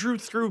 Drew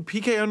threw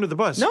PK under the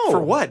bus. No. For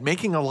what?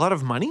 Making a lot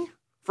of money?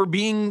 For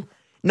being...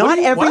 Not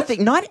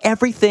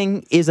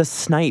everything is a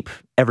snipe,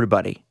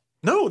 everybody.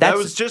 No, that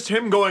was just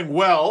him going,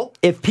 well...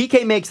 If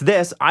PK makes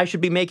this, I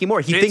should be making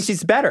more. He thinks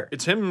he's better.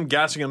 It's him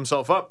gassing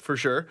himself up, for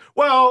sure.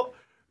 Well,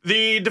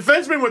 the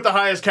defenseman with the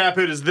highest cap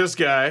hit is this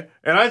guy,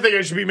 and I think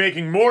I should be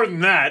making more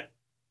than that.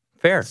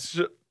 Fair.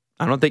 The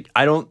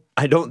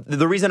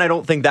reason I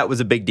don't think that was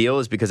a big deal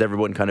is because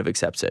everyone kind of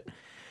accepts it.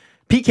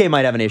 PK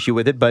might have an issue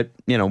with it, but,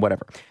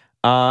 whatever.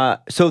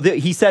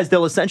 He says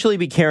they'll essentially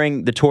be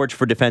carrying the torch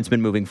for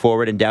defensemen moving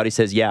forward, and Doughty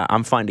says, yeah,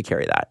 I'm fine to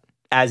carry that.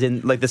 As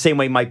in, like, the same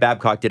way Mike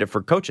Babcock did it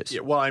for coaches.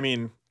 Yeah, well, I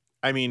mean,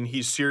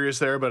 he's serious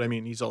there, but,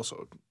 he's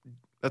also...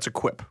 That's a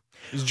quip.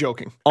 He's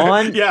joking.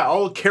 Yeah,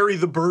 I'll carry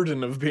the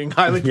burden of being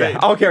highly paid. Yeah,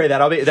 I'll carry that.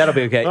 That'll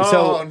be okay.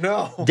 Oh,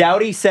 no.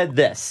 Doughty said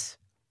this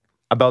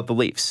about the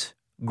Leafs.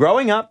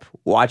 Growing up,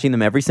 watching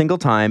them every single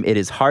time, it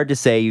is hard to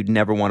say you'd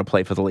never want to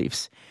play for the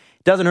Leafs.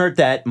 Doesn't hurt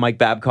that Mike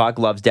Babcock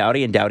loves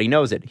Doughty, and Doughty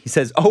knows it. He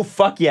says, oh,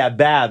 fuck yeah,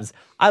 Babs.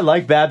 I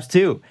like Babs,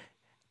 too.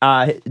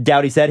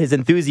 Doughty said his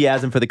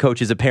enthusiasm for the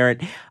coach is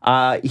apparent.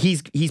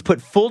 He's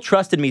put full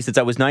trust in me since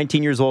I was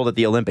 19 years old at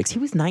the Olympics. He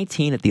was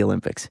 19 at the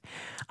Olympics.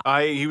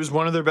 He was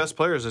one of their best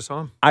players. I saw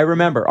him. I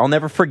remember. I'll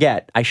never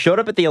forget. I showed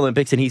up at the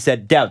Olympics, and he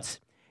said, Douts,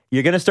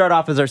 you're going to start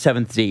off as our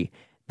 7th D.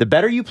 The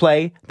better you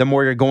play, the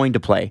more you're going to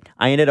play.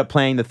 I ended up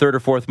playing the 3rd or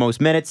 4th most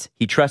minutes.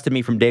 He trusted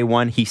me from day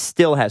one. He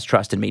still has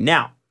trust in me.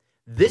 Now,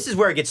 this is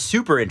where it gets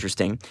super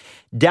interesting.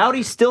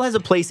 Doughty still has a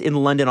place in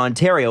London,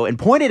 Ontario, and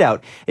pointed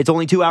out it's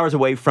only 2 hours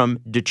away from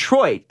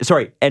Detroit.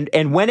 Sorry, and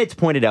when it's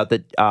pointed out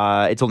that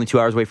it's only 2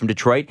 hours away from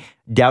Detroit,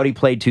 Doughty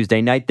played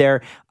Tuesday night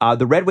there.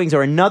 The Red Wings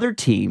are another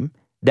team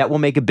that will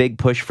make a big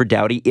push for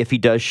Doughty if he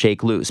does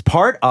shake loose.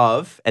 Part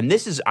of, and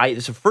this is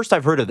the first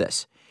I've heard of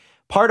this,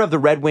 part of the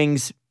Red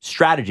Wings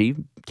strategy,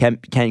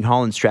 Ken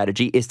Holland's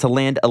strategy, is to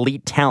land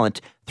elite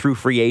talent through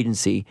free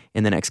agency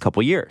in the next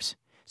couple years.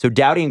 So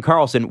Doughty and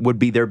Carlson would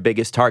be their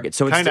biggest target.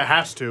 So kind of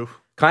has to.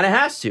 Kind of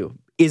has to.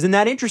 Isn't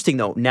that interesting,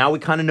 though? Now we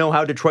kind of know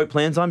how Detroit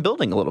plans on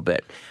building a little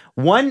bit.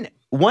 One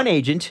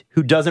agent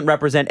who doesn't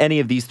represent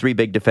any of these three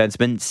big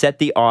defensemen set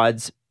the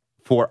odds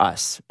for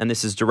us. And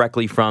this is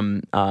directly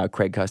from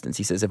Craig Custance.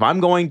 He says, if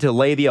I'm going to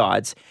lay the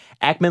odds,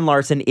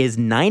 Ekman-Larsson is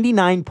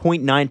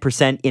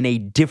 99.9% in a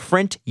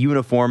different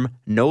uniform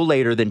no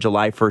later than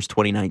July 1st,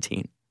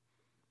 2019.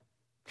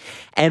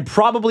 And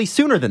probably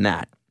sooner than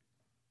that.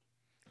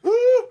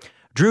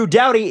 Drew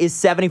Doughty is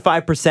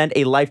 75%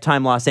 a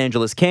lifetime Los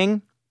Angeles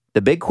King.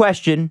 The big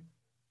question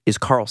is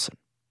Carlson.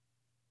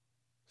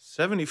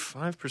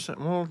 75%?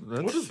 Well,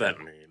 What does that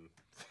mean?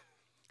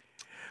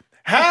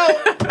 How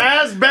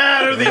as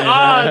bad are the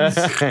odds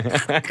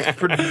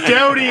for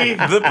Doughty?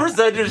 The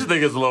percentage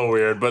thing is a little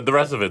weird, but the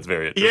rest of it's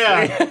very interesting.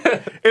 Yeah.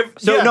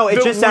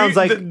 It just sounds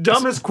like the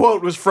dumbest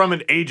quote was from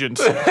an agent.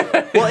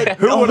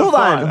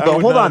 Well,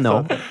 hold on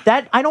though.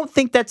 That I don't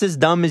think that's as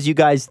dumb as you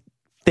guys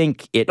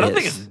think it I is. don't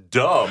think it's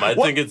dumb. I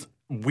think it's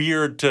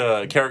weird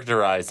to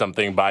characterize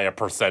something by a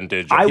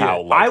percentage of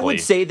how likely. I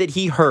would say that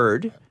he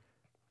heard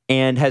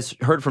and has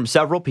heard from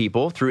several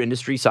people through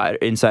industry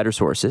insider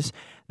sources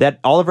that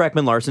Oliver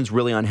Ekman-Larsson's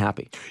really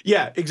unhappy.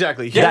 Yeah,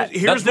 exactly.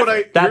 Here's what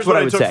I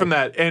took say. from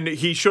that, and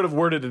he should have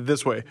worded it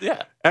this way.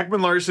 Yeah.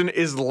 Ekman-Larsson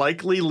is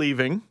likely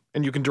leaving,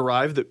 and you can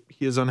derive that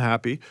he is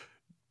unhappy.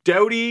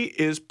 Doughty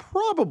is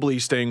probably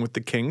staying with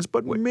the Kings,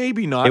 but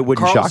maybe not. It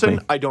wouldn't Carlson,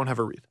 shock me. I don't have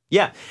a read.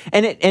 Yeah,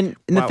 and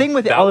the thing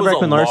with That Oliver was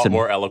a lot Ekman-Larsson,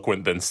 more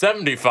eloquent than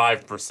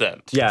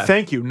 75%. yeah.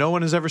 Thank you. No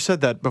one has ever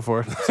said that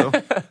before, so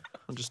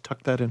I'll just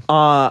tuck that in.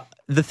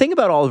 The thing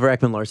about Oliver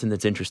Ekman-Larsson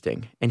that's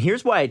interesting, and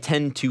here's why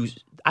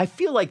I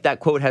feel like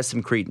that quote has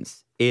some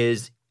credence,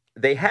 is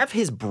they have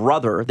his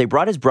brother, they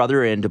brought his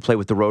brother in to play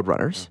with the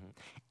Roadrunners,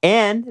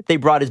 and they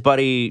brought his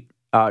buddy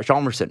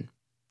Chalmerson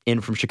in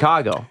from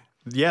Chicago.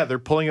 Yeah, they're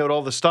pulling out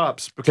all the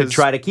stops To because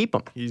try to keep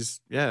him. he's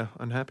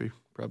unhappy.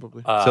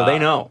 probably. So they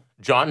know.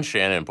 John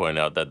Shannon pointed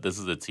out that this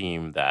is a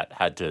team that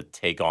had to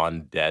take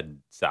on dead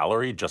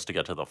salary just to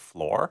get to the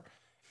floor.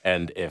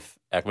 And if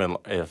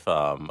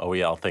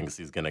OEL thinks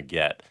he's going to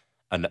get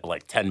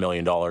like $10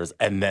 million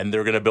and then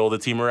they're going to build a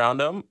team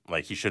around him,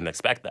 like he shouldn't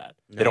expect that.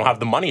 No. They don't have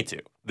the money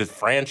to. This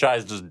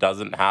franchise just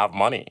doesn't have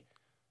money.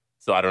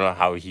 So I don't know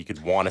how he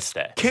could want to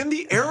stay. Can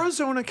the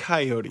Arizona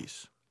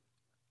Coyotes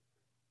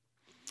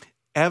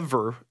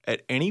ever,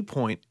 at any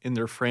point in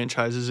their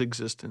franchise's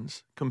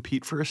existence,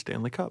 compete for a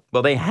Stanley Cup?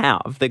 Well, they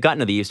have. They've gotten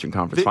to the Eastern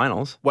Conference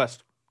Finals.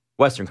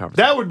 Western Conference.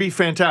 That would be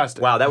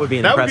fantastic. Wow, that would be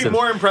impressive. That would be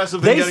more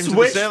impressive than getting to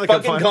the Stanley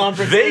Cup Finals.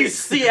 They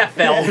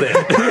CFL'd it.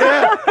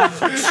 Yeah.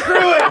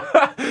 Screw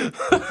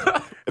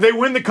it. They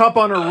win the cup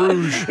on a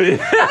rouge.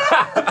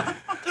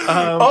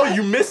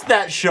 You missed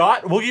that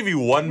shot? We'll give you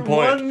 1 point.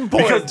 1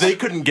 point. Because they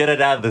couldn't get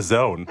it out of the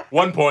zone.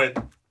 1 point.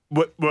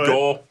 What?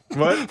 Goal.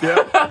 What?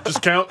 Yeah.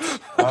 Just counts.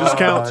 Just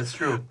counts. That's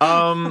true.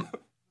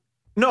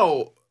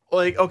 No,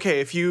 like, okay,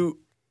 if you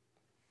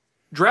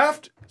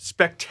draft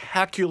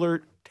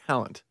spectacular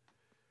talent,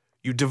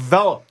 you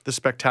develop the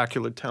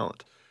spectacular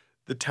talent.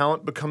 The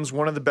talent becomes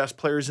one of the best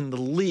players in the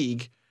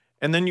league,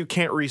 and then you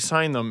can't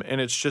re-sign them, and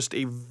it's just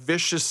a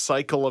vicious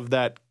cycle of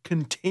that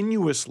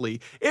continuously,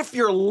 if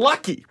you're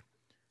lucky,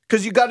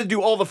 because you got to do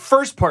all the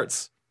first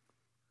parts.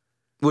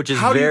 Which is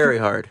very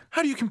hard.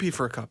 How do you compete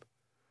for a cup?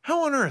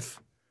 How on earth?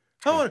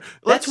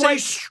 Let's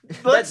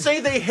say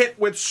they hit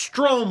with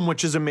Strome,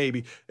 which is a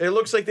maybe. It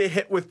looks like they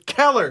hit with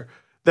Keller.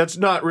 That's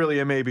not really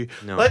a maybe.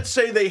 No. Let's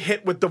say they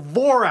hit with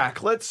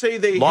Dvorak. Let's say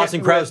they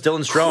Lawson hit Krause, with Dylan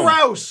Strome.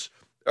 Krause.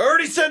 I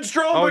already said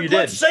Strome, but you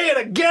let's did. say it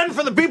again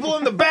for the people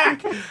in the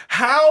back.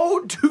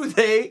 How do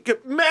they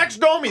Max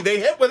Domi,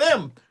 they hit with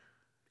him.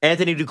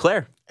 Anthony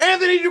Duclair.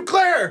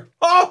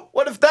 Oh,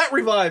 what if that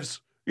revives?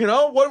 You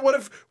know, what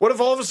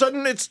if all of a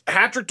sudden it's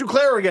hat-trick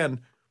Duclair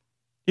again?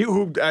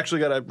 Who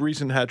actually got a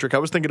recent hat trick. I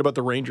was thinking about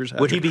the Rangers hat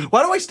trick. Would he be?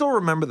 Why do I still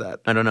remember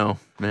that? I don't know,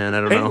 man.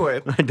 I don't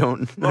Anyway. know. I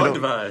don't.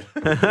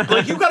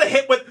 Like, you got to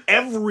hit with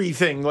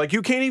everything. Like,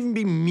 you can't even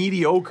be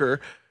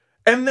mediocre.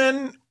 And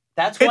then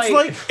That's it's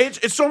why. like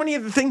it's so many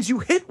of the things you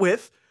hit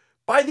with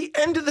by the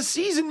end of the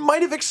season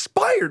might have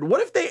expired.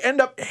 What if they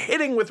end up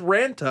hitting with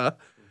Ranta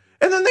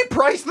and then they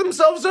price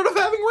themselves out of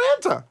having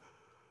Ranta?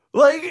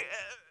 Like,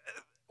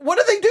 what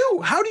do they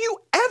do? How do you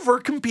ever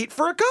compete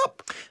for a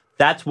cup?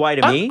 That's why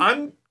to me.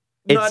 I'm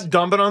not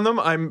dumping on them.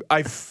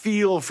 I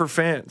feel for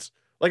fans.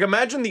 Like,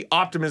 imagine the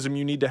optimism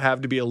you need to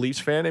have to be a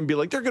Leafs fan and be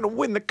like, they're going to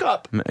win the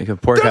cup. Poor They're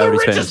the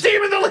Coyotes richest fans.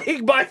 team in the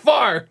league by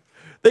far.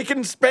 They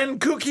can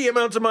spend kooky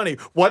amounts of money.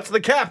 What's the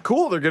cap?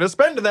 Cool. They're going to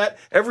spend that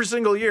every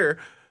single year.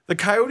 The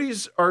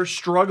Coyotes are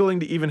struggling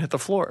to even hit the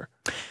floor.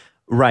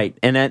 Right,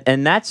 and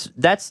that's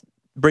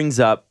brings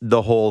up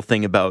the whole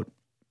thing about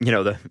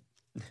the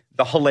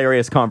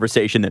hilarious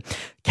conversation that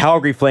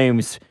Calgary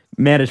Flames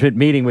management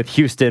meeting with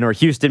Houston or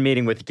Houston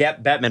meeting with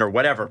Bettman or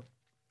whatever.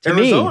 To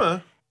Arizona.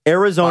 me,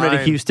 Arizona to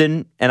Fine.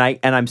 Houston, and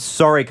I'm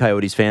sorry,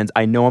 Coyotes fans.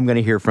 I know I'm going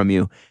to hear from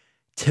you.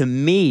 To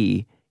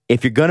me,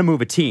 if you're going to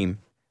move a team,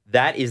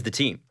 that is the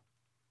team.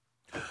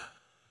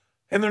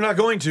 And they're not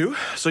going to,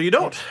 so you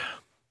don't.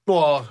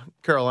 Well,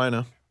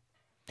 Carolina.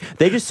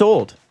 They just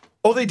sold.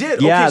 Oh, they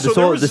did? Yeah, okay,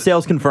 so the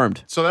sales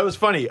confirmed. So that was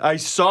funny. I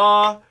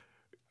saw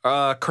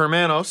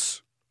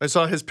Kermanos. I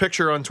saw his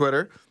picture on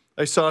Twitter.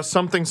 I saw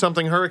something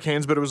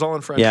Hurricanes, but it was all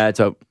in French. Yeah, it's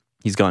out.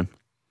 He's gone.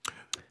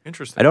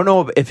 Interesting. I don't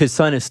know if his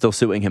son is still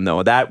suing him,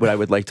 though. That I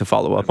would like to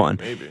follow up on.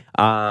 Maybe.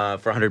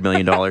 For $100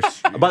 million.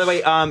 By the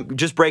way,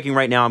 just breaking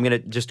right now, I'm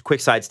going to just quick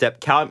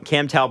sidestep.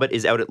 Cam Talbot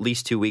is out at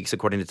least 2 weeks,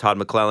 according to Todd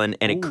McClellan,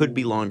 and it could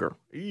be longer.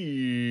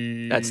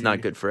 That's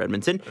not good for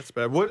Edmonton. That's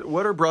bad.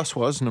 What are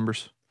Brossois'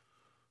 numbers?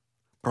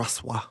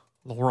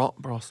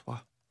 Laurent Brossois.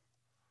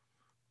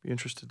 Be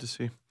interested to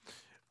see.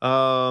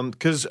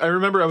 Because I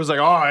remember I was like,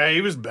 oh,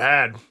 he was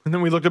bad. And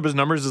then we looked up his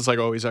numbers. It's like,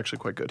 oh, he's actually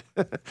quite good.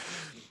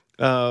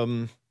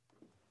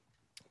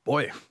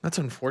 Boy, that's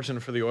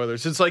unfortunate for the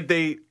Oilers. It's like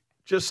they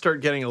just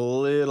start getting a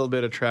little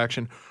bit of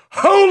traction.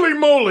 Holy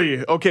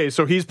moly! Okay,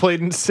 so he's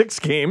played in 6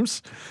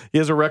 games. He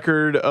has a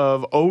record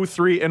of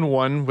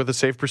 0-3-1 with a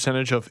save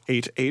percentage of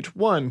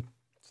 .881.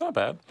 It's not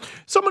bad.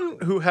 Someone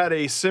who had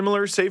a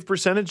similar save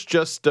percentage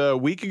just a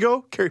week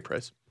ago, Carey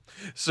Price.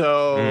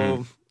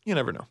 So you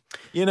never know.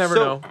 You never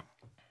know.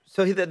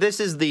 So this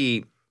is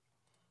the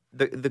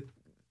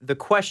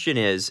question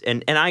is,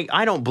 and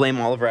I don't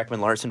blame Oliver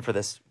Ekman-Larsson for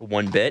this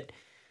one bit.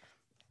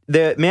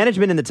 The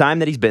management in the time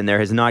that he's been there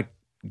has not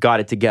got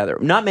it together.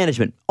 Not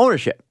management,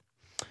 ownership.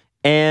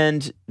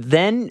 And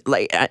then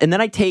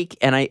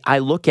I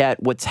look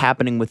at what's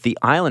happening with the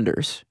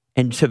Islanders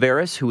and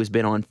Tavares, who has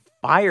been on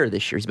fire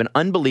this year. He's been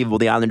unbelievable.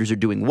 The Islanders are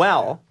doing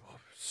well.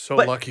 So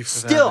But lucky for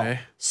still, that, eh?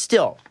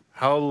 Still,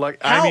 How lucky?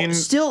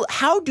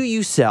 how do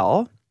you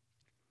sell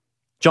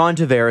John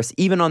Tavares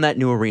even on that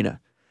new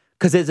arena?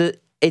 Because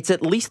it's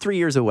at least 3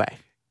 years away.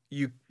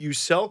 you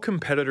sell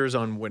competitors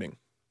on winning.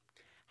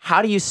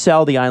 How do you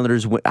sell the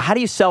Islanders? How do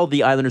you sell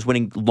the Islanders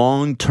winning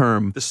long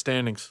term? The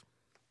standings.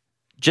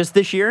 Just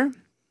this year?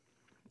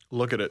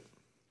 Look at it.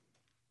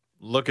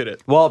 Look at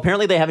it. Well,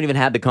 apparently they haven't even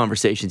had the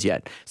conversations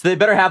yet. So they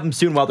better have them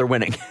soon while they're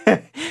winning.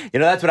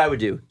 That's what I would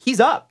do. He's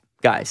up,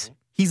 guys.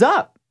 He's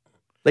up.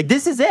 Like,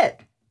 this is it.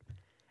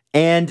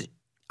 And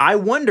I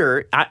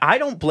wonder, I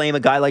don't blame a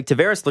guy like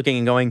Tavares looking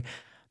and going,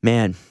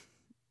 man,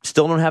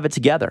 still don't have it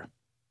together.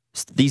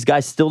 These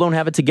guys still don't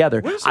have it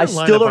together. I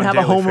still don't have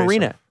a home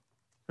arena.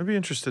 I'd be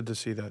interested to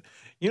see that.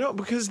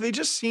 Because they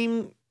just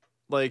seem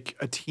like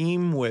a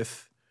team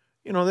with,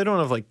 they don't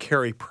have like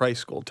Carey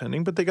Price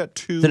goaltending, but they got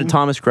two. Isn't it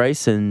Thomas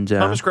Greiss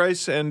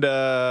and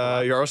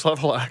Yaroslav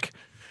Halak?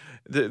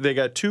 They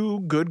got two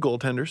good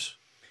goaltenders.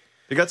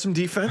 They got some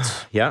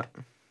defense. Yeah.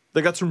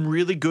 They got some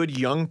really good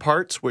young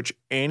parts, which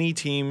any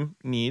team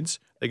needs.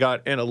 They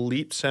got an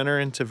elite center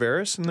in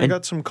Tavares, and they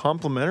got some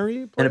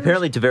complementary players. And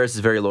apparently Tavares is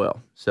very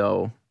loyal,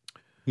 so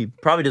he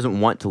probably doesn't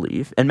want to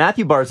leave. And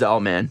Matthew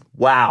Barzal, man,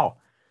 wow.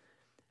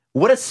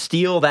 What a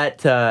steal that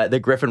the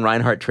Griffin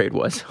Reinhart trade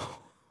was.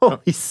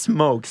 Holy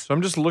smokes. So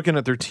I'm just looking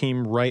at their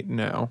team right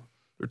now.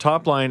 Their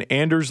top line,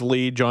 Anders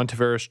Lee, John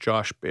Tavares,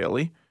 Josh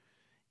Bailey.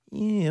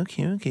 Yeah,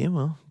 okay,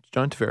 well,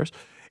 John Tavares.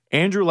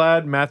 Andrew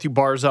Ladd, Matthew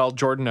Barzal,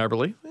 Jordan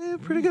Eberle.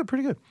 Pretty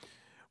good.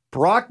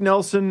 Brock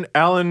Nelson,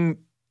 Alan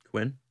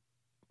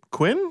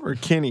Quinn or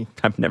Kinney?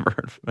 I've never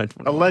heard of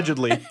him.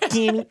 Allegedly.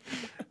 Kinney.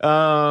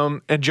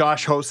 And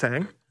Josh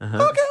Hosang.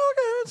 Okay.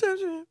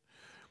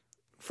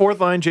 Fourth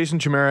line, Jason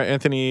Chimera,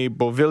 Anthony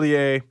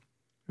Beauvillier,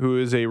 who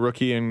is a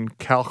rookie, and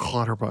Cal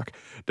Clutterbuck.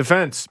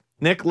 Defense,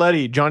 Nick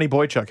Leddy, Johnny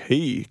Boychuk,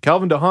 hey.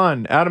 Calvin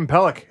DeHaan, Adam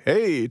Pelech,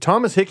 hey.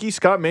 Thomas Hickey,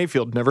 Scott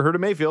Mayfield. Never heard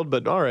of Mayfield,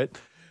 but all right.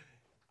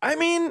 I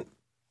mean,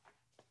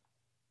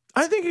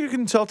 I think you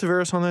can sell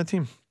Tavares on that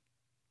team.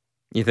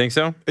 You think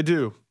so? I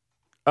do.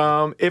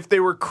 If they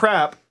were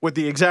crap with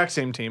the exact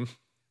same team,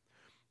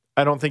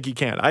 I don't think you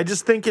can. I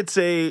just think it's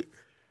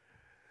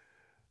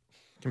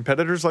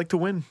competitors like to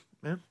win,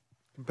 man.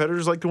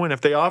 Competitors like to win.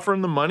 If they offer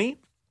him the money,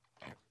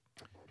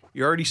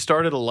 you already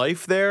started a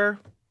life there.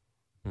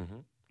 Mm-hmm.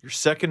 You're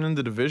second in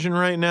the division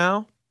right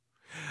now.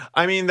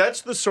 I mean,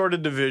 that's the sort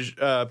of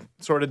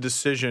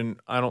decision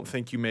I don't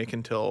think you make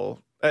until,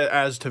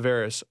 as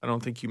Tavares, I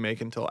don't think you make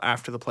until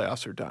after the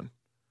playoffs are done.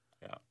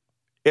 Yeah.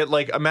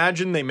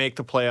 Imagine they make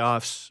the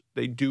playoffs,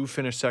 they do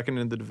finish second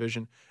in the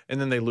division,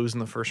 and then they lose in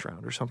the first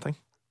round or something.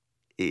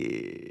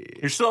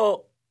 You're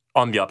still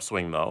on the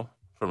upswing, though,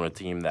 from a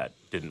team that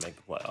didn't make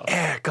the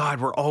playoffs. God,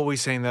 we're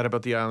always saying that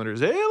about the Islanders.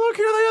 Hey, look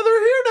here,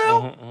 they're here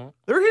now. Mm-hmm.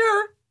 They're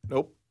here.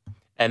 Nope.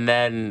 And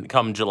then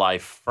come July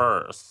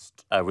 1st,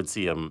 I would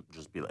see him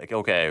just be like,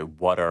 okay,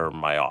 what are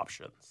my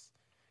options?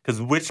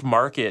 Because which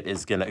market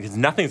is going to, because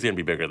nothing's going to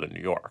be bigger than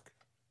New York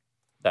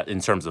that in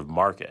terms of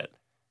market.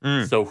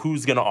 So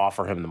who's going to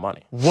offer him the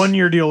money? 1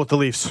 year deal with the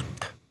Leafs.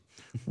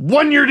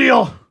 1 year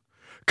deal.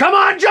 Come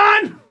on,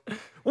 John.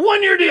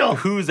 1 year deal.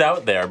 Who's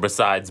out there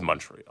besides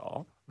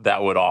Montreal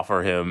that would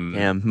offer him?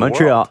 Yeah,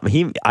 Montreal.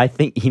 I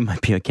think he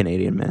might be a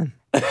Canadian man.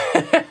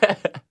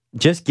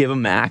 Just give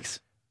him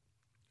max.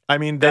 I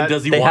mean,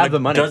 does he want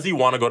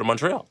to go to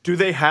Montreal? Do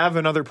they have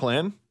another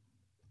plan?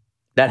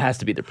 That has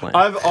to be their plan.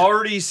 I've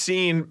already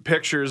seen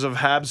pictures of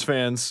Habs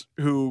fans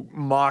who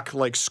mock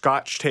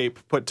Scotch tape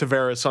put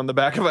Tavares on the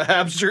back of a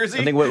Habs jersey.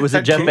 I think was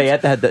it Jeff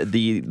Bayette that had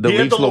the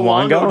Leafs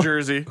Luongo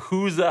jersey?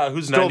 Who's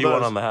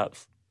 91 on the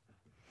Habs?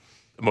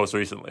 Most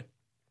recently.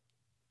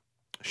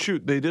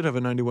 Shoot, they did have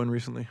a 91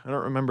 recently. I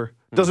don't remember.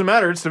 Doesn't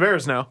matter. It's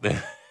Tavares now.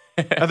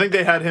 I think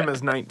they had him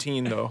as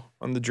 19, though,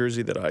 on the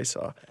jersey that I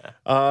saw.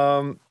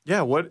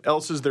 What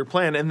else is their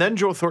plan? And then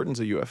Joe Thornton's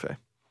a UFA.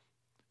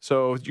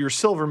 So your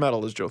silver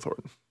medal is Joe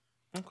Thornton.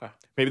 Okay.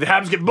 Maybe the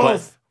Habs get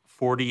both.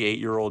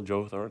 48-year-old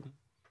Joe Thornton.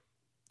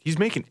 He's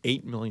making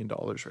 $8 million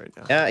right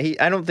now.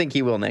 I don't think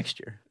he will next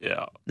year.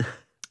 Yeah.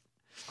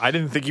 I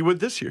didn't think he would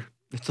this year.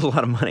 It's a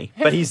lot of money.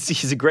 But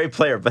he's a great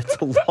player, but it's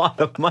a lot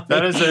of money.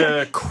 That is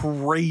a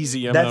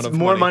crazy amount of money. That's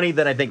more money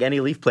than I think any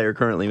Leaf player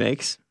currently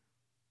makes.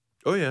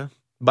 Oh, yeah.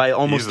 By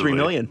almost Easily. $3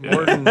 million.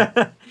 More than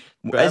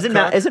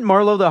Isn't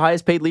Marleau the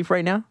highest paid Leaf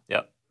right now?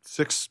 Yep.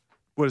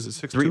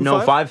 6.25?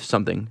 No, 5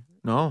 something.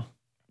 No.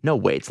 No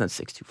way, it's not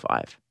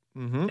 625.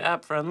 Mm-hmm.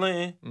 Cap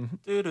friendly.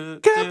 Mm-hmm.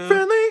 Cap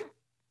friendly.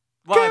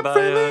 Why Cap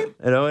friendly.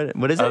 You know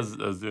what is it? I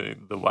was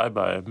doing the why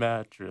buy a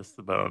mattress,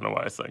 but I don't know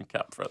why I sang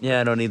cap friendly.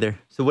 Yeah, I don't either.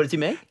 So what does he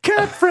make?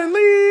 Cap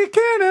friendly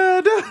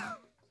Canada.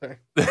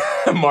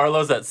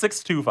 Marlowe's at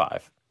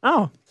 6.25.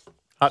 Oh,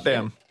 Hot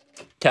damn.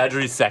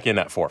 Kadri's second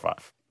at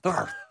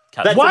 4.5.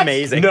 that's What?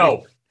 amazing.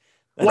 No.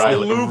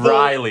 Lupul?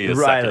 Riley is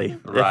Riley.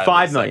 second. At Riley's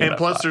 $5 second million. And at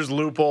plus 5. there's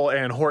Lupul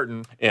and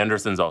Horton.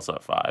 Anderson's also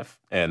at 5,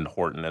 and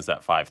Horton is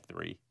at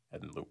 5.3,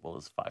 and Lupul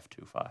is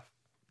 5.25.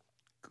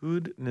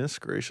 Goodness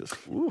gracious.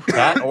 Ooh.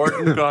 That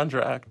Horton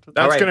contract.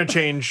 That's right. going to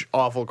change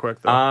awful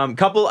quick, though.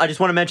 I just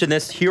want to mention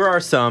this. Here are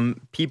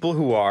some people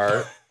who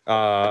are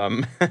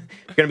going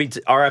to be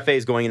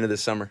RFAs going into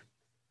this summer.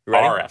 You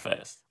ready?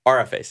 RFAs.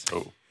 RFAs.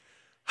 Oh.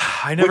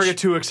 I never get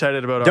too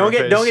excited about Don't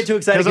RFAs. get too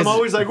excited, Because I'm 'cause-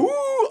 always like,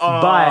 ooh.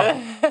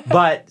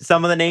 But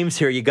some of the names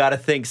here, you got to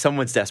think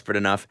someone's desperate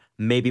enough.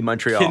 Maybe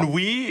Montreal. Can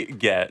we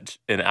get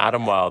an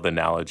Adam Wilde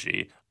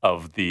analogy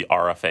of the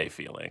RFA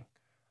feeling?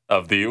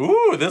 of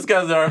the this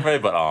guy's the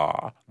RFA,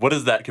 but what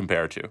does that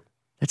compare to?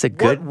 That's a What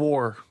good.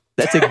 war?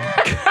 That's a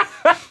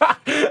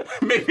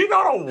Maybe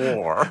not a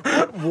war.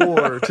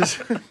 War.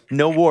 Just,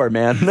 no war,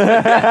 man. How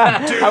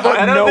I about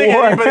don't no think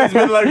war? anybody's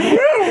been like,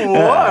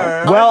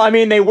 war. Well, I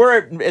mean, they were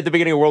at the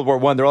beginning of World War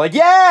One. They're like,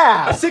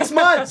 yeah, 6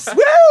 months.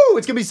 Woo!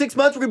 It's gonna be 6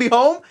 months. We're gonna be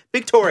home,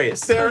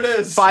 victorious. there it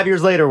is. 5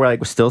 years later, we're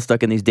like, we're still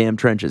stuck in these damn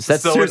trenches.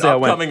 That's So an seriously how it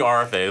went. upcoming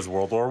RFA is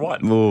World War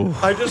One. Ooh.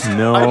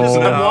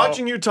 I'm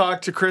watching you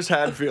talk to Chris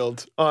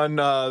Hadfield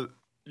on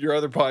your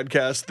other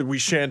podcast that we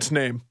shan't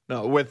name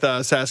with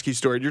Sasky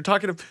Story. You're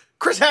talking to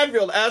Chris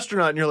Hadfield,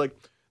 astronaut, and you're like,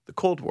 the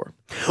Cold War.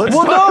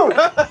 Well,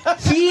 no,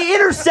 he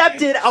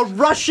intercepted a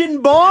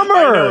Russian bomber.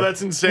 I know,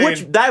 that's insane.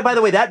 Which, by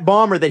the way, that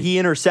bomber that he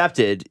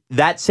intercepted,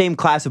 that same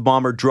class of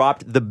bomber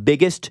dropped the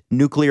biggest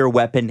nuclear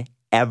weapon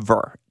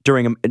ever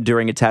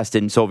during a test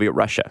in Soviet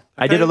Russia.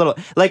 I did a little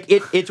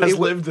Has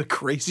lived the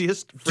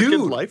craziest freaking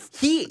dude, life.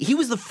 He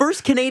was the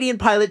first Canadian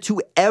pilot to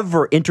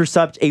ever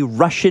intercept a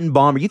Russian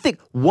bomber. You think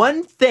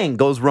one thing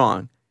goes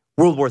wrong,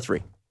 World War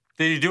III.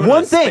 Did he do it One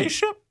in a thing.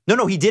 spaceship?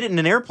 No, he did it in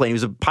an airplane. He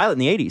was a pilot in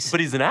the 80s. But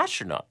he's an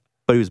astronaut.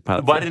 But he was a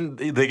pilot. Why didn't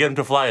they get him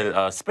to fly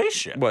a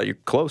spaceship? Well, you're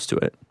close to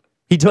it.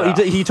 He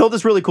told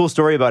this really cool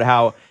story about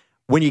how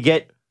when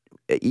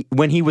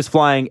he was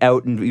flying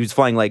out and he was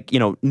flying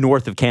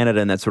north of Canada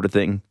and that sort of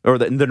thing, or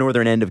the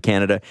northern end of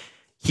Canada,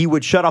 he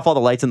would shut off all the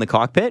lights in the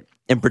cockpit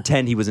and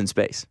pretend he was in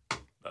space.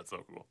 That's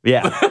so cool.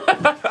 Yeah,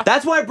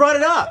 that's why I brought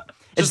it up.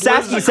 And Just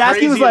lives the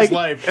Sasky was craziest like,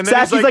 life. And then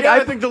Sasky's he's like,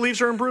 like, I think the Leafs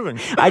are improving.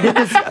 I did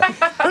this.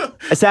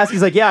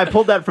 Sasky's like, yeah, I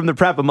pulled that from the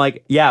prep. I'm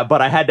like, yeah, but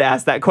I had to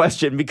ask that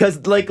question because,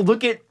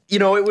 look at,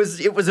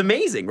 it was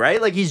amazing, right?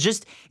 Like,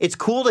 it's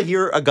cool to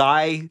hear a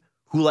guy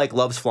who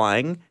loves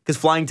flying because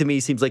flying to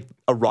me seems like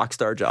a rock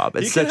star job.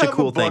 It's such a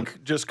cool thing. Book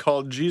just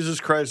called Jesus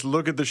Christ,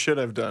 Look at the Shit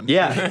I've Done.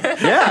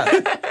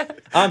 Yeah.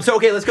 So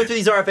okay, let's go through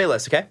these RFA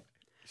lists. Okay,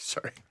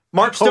 Sorry.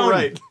 Mark Stone,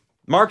 right.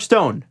 Mark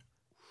Stone,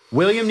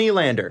 William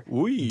Nylander,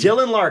 Ooh.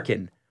 Dylan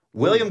Larkin,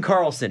 William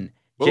Karlsson,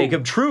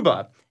 Jacob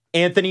Trouba,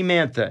 Anthony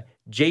Mantha,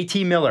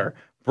 JT Miller,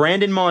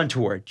 Brandon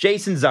Montour,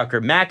 Jason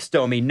Zucker, Max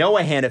Domi,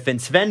 Noah Hannafin,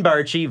 Sven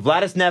Barchi,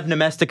 Vladislav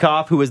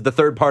Nemestikov, who is the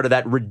third part of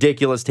that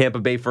ridiculous Tampa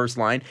Bay first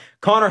line,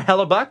 Connor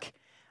Hellebuck,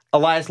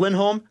 Elias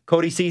Lindholm,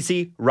 Cody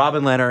Ceci,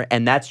 Robin Lehner,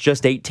 and that's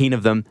just 18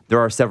 of them. There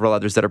are several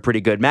others that are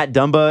pretty good. Matt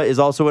Dumba is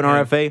also an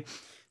RFA.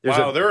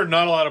 There are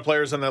not a lot of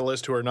players on that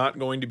list who are not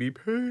going to be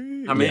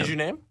paid. How many did you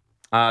name?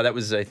 That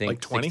was, I think,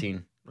 Like 20?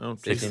 16. Oh,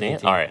 16?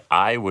 18. All right.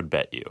 I would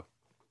bet you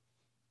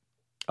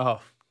Oh,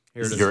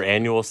 here it is. your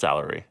annual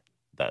salary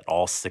that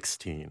all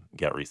 16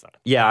 get re-signed.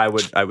 Yeah, I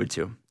would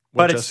too.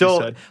 What But it's Jesse still,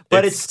 said.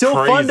 but it's still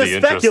fun to crazy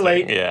interesting.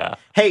 speculate. Yeah.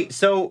 Hey,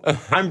 so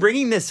I'm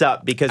bringing this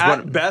up because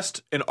At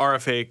best, an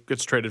RFA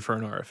gets traded for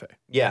an RFA.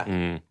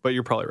 yeah, But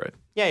you're probably right.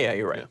 yeah,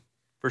 you're right,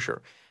 for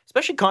sure.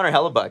 Especially Connor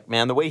Hellebuck,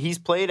 man, the way he's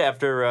played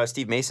after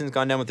Steve Mason's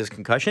gone down with his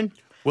concussion.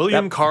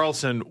 William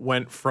Karlsson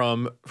went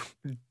from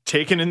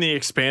taken in the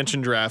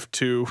expansion draft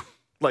to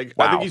I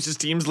Wow. think he's his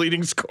team's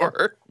leading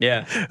scorer.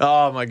 Yeah.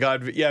 Oh my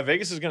God. Yeah,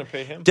 Vegas is going to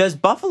pay him. Does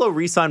Buffalo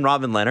re-sign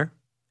Robin Lehner?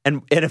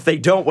 And if they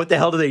don't, what the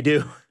hell do they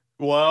do?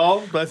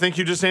 Well, I think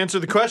you just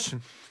answered the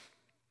question.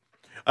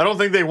 I don't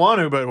think they want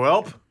to, but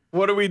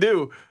what do we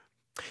do?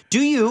 Do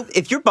you,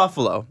 if you're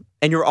Buffalo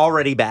and you're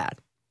already bad,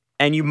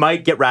 and you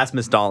might get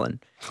Rasmus Dahlin,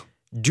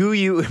 do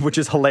you, which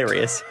is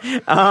hilarious,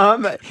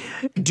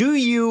 do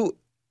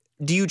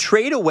you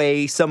trade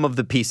away some of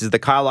the pieces, the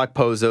Kyle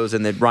Okpozos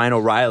and the Ryan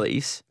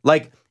O'Reillys?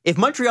 Like, if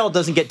Montreal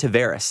doesn't get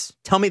Tavares,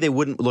 tell me they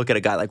wouldn't look at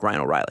a guy like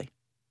Ryan O'Reilly.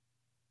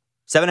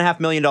 $7.5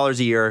 million a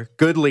year,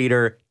 good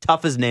leader,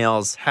 tough as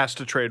nails. Has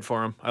to trade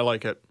for him. I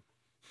like it.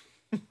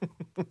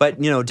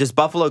 But, does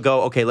Buffalo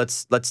go, okay,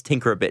 let's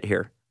tinker a bit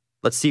here.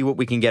 Let's see what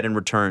we can get in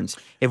returns.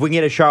 If we can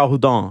get a Charles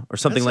Houdon or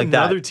something That's like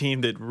that. another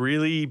team that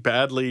really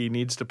badly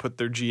needs to put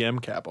their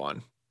GM cap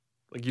on.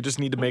 You just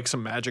need to make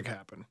some magic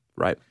happen.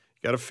 Right. You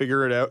got to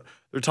figure it out.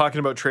 They're talking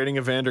about trading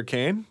Evander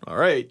Kane. All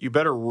right, you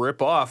better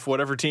rip off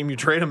whatever team you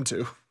trade him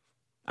to.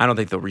 I don't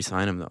think they'll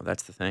re-sign him, though.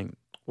 That's the thing.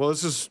 Well,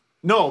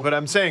 no, but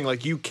I'm saying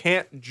you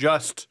can't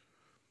just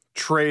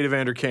trade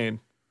Evander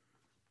Kane.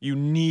 You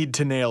need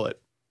to nail it.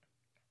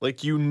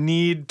 You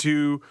need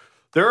to.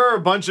 There are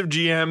a bunch of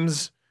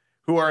GMs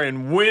who are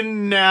in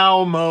win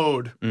now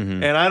mode,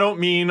 and I don't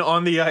mean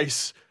on the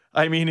ice.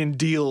 I mean in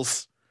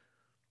deals.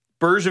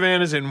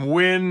 Bergevin is in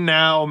win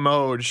now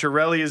mode.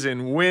 Chiarelli is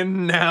in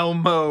win now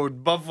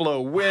mode.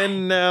 Buffalo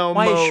win now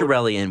Why mode. is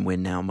Chiarelli in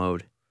win now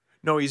mode?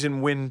 No, he's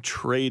in win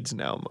trades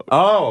now mode.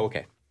 Oh,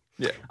 okay.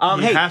 Yeah,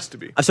 he hey, has to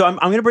be. So I'm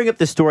going to bring up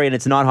this story, and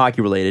it's not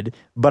hockey related,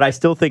 but I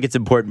still think it's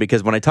important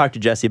because when I talked to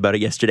Jesse about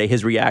it yesterday,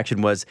 his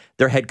reaction was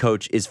their head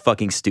coach is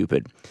fucking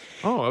stupid.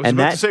 Oh, I was and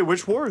about that- to say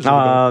which war is it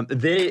about?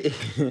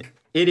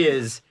 It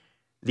is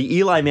the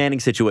Eli Manning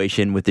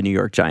situation with the New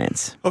York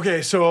Giants.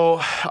 Okay, so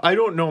I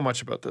don't know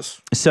much about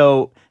this.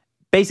 So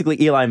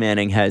basically, Eli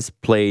Manning has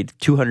played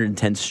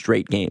 210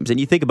 straight games, and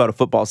you think about a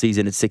football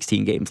season, it's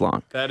 16 games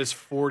long. That is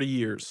 40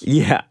 years.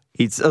 Yeah,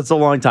 it's a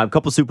long time.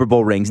 Couple Super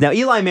Bowl rings. Now,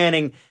 Eli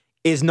Manning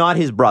is not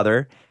his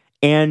brother,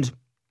 and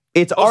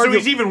It's Oh, so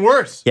he's even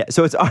worse. Yeah,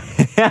 so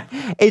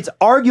it's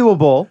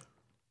arguable.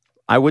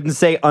 I wouldn't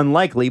say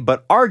unlikely,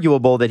 but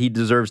arguable that he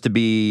deserves to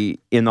be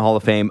in the Hall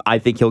of Fame. I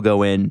think he'll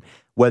go in.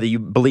 Whether you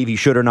believe he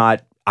should or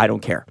not, I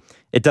don't care.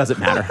 It doesn't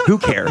matter. Who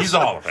cares? He's a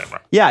Hall of Famer.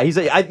 Yeah,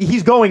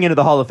 he's going into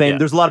the Hall of Fame. Yeah.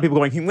 There's a lot of people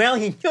going, well,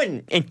 he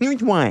shouldn't, and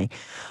here's why.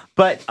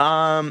 But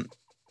Ben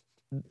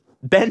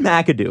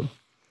McAdoo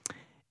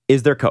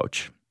is their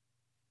coach,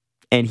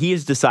 and he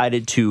has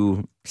decided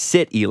to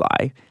sit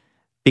Eli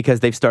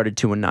because they've started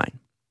 2-9.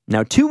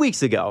 Now, 2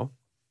 weeks ago,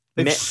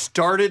 They've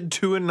started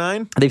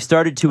 2-9. they've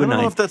started 2-9. I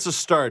don't know if that's a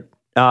start.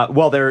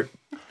 Well, they're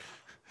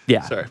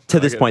Sorry. to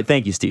this Okay. point.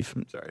 Thank you, Steve.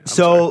 Sorry.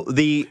 So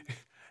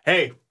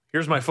Hey,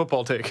 here's my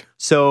football take.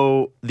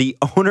 So the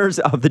owners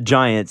of the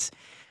Giants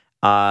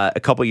a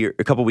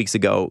couple weeks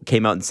ago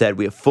came out and said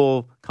we have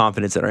full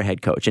confidence in our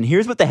head coach. And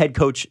here's what the head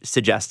coach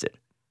suggested.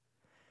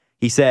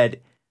 He said,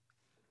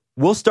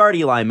 "We'll start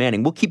Eli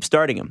Manning. We'll keep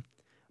starting him.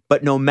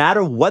 But no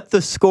matter what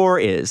the score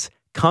is,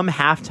 come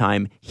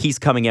halftime, he's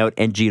coming out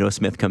and Geno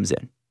Smith comes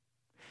in.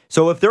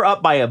 So if they're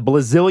up by a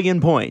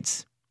blazillion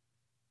points,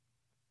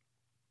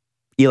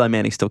 Eli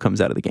Manning still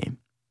comes out of the game."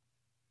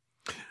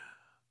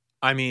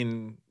 I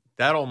mean,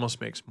 that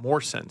almost makes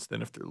more sense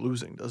than if they're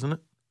losing, doesn't it?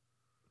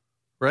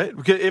 Right?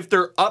 Because if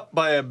they're up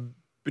by a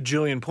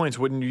bajillion points,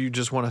 wouldn't you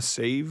just want to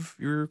save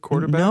your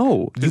quarterback?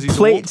 No. 'Cause You he's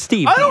played old?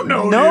 Steve. I don't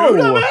know. No. Dude.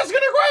 I'm asking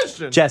a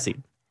question. Jesse,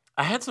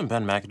 I had some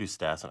Ben McAdoo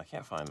stats, and I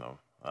can't find them.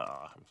 I'm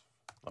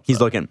upset.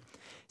 he's looking.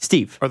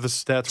 Steve, Are the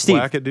stats Steve.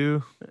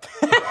 wackadoo?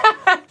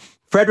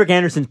 Frederick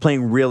Anderson's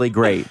playing really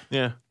great.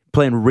 Yeah.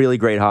 Playing really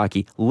great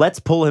hockey. Let's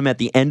pull him at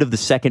the end of the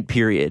second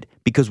period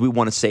because we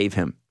want to save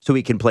him so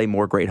he can play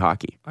more great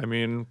hockey. I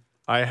mean,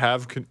 I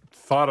have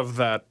thought of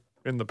that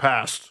in the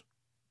past.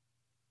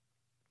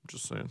 I'm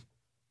just saying.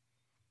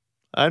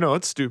 I know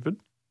it's stupid,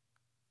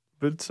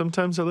 but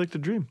sometimes I like to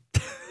dream.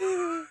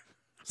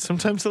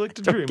 Sometimes I like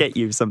to dream. Get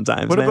you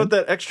sometimes. What man. about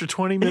that extra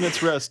 20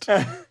 minutes rest?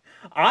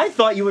 I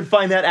thought you would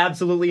find that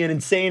absolutely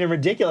insane and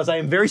ridiculous. I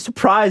am very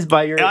surprised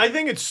by your. I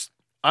think it's,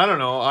 I don't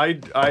know.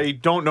 I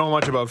don't know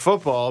much about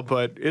football,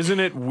 but isn't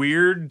it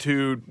weird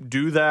to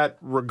do that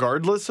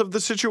regardless of the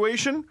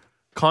situation?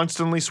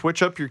 Constantly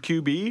switch up your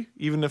QB,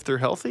 even if they're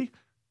healthy?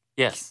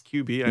 Yes.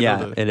 QB, I Yeah,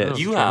 know it is. I know the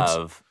You terms.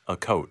 have a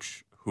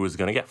coach who is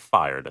going to get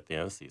fired at the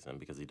end of the season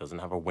because he doesn't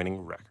have a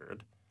winning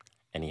record,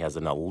 and he has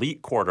an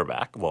elite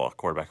quarterback. Well, a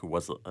quarterback who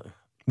was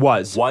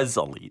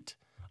elite,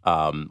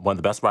 one of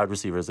the best wide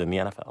receivers in the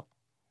NFL.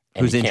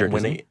 And Who's he can't injured,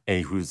 win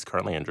isn't who's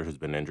currently injured, who's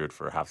been injured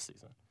for half a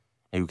season,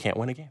 and who can't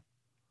win a game.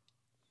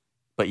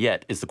 But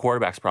yet, it's the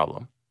quarterback's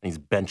problem, and he's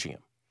benching him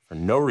for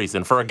no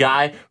reason for a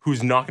guy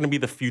who's not going to be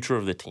the future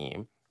of the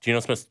team. Geno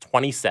Smith's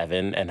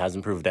 27 and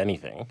hasn't proved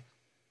anything.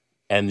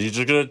 And you're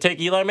just going to take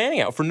Eli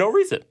Manning out for no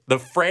reason. The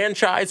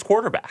franchise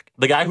quarterback,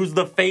 the guy who's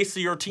the face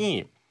of your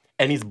team.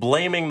 And he's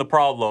blaming the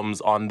problems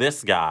on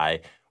this guy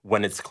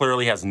when it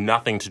clearly has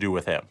nothing to do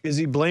with him. Is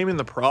he blaming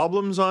the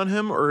problems on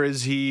him, or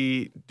is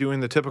he doing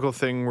the typical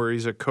thing where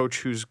he's a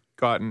coach who's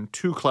gotten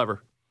too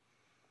clever?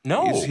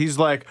 No. He's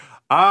like,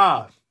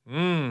 I'm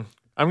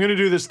going to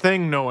do this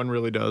thing no one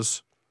really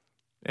does,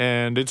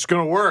 and it's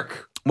going to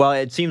work. Well,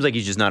 it seems like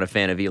he's just not a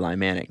fan of Eli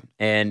Manning.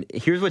 And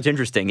here's what's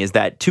interesting is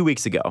that 2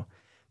 weeks ago,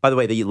 by the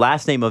way, the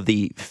last name of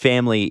the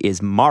family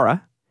is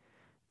Mara,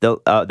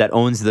 that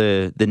owns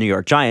the New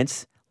York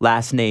Giants.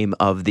 Last name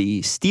of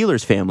the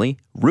Steelers family,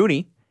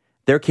 Rooney.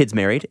 Their kid's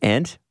married,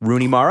 and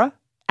Rooney Mara,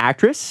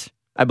 actress.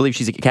 I believe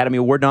she's Academy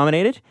Award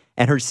nominated,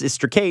 and her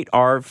sister Kate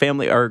are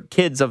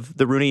kids of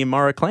the Rooney and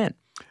Mara clan.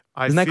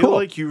 Isn't that feel cool?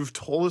 like you've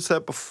told us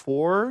that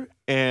before,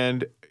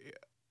 and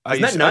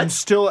Isn't that I'm nuts?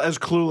 still as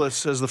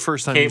clueless as the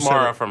first time you Kate said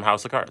Mara it. from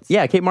House of Cards.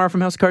 Yeah, Kate Mara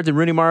from House of Cards and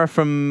Rooney Mara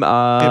from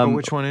but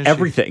which one is she?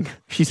 everything.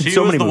 She's in She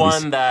so was many the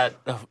movies. one that,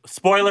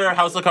 spoiler,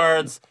 House of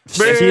Cards.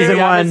 Season If you haven't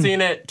one. seen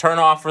it, turn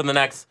off for the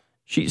next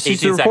She's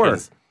 18 the reporter.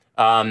 seconds.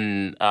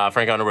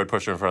 Frank Underwood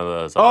pushed her in front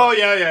of the Oh,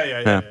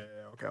 yeah.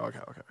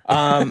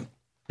 Okay.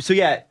 So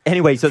yeah.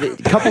 Anyway, so a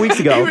couple weeks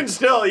ago,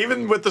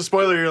 Even with the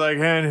spoiler, you're like,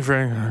 hey,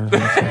 Frank.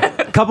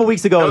 a couple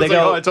weeks ago, they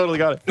go. I totally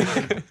got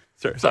it.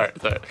 Sorry.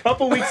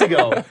 couple weeks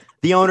ago,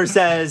 the owner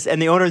says, and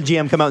the owner and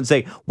GM come out and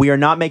say, we are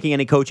not making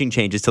any coaching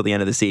changes till the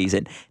end of the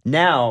season.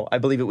 Now, I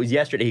believe it was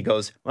yesterday, he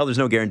goes, well, there's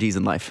no guarantees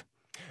in life.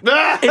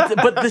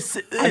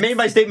 I made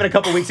my statement a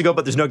couple weeks ago,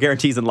 but there's no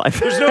guarantees in life.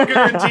 There's no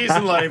guarantees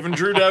in life, and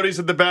Drew Doughty's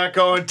at the back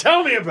going,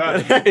 tell me about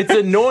it. It's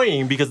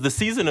annoying because the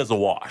season is a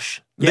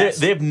wash. Yes.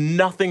 They have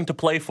nothing to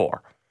play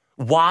for.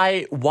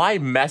 Why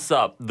mess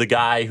up the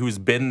guy who's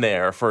been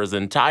there for his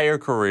entire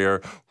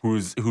career,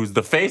 who's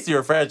the face of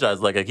your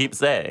franchise, like I keep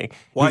saying,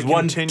 Why who's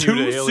won continue 2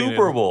 to alienate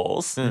Super him?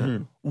 Bowls?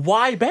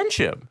 Why bench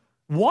him?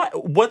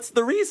 What's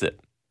the reason?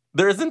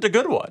 There isn't a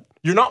good one.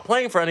 You're not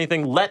playing for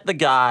anything. Let the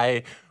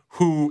guy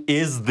who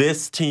is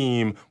this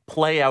team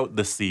play out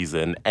the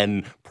season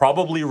and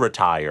probably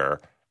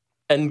retire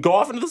and go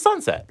off into the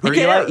sunset. Who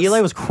cares? Eli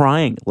was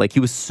crying. Like, he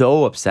was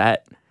so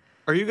upset.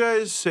 Are you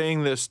guys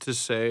saying this to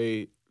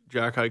say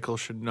Jack Eichel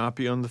should not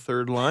be on the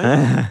third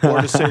line,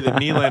 or to say that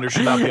Nylander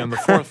should not be on the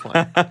fourth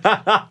line?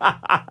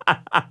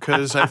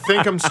 because I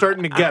think I'm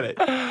starting to get it.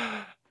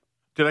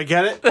 Did I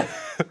get it?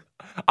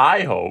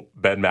 I hope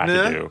Ben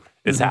McAdoo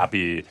is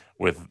happy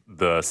with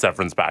the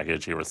severance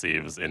package he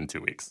receives in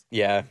 2 weeks.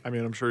 Yeah. I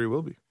mean, I'm sure he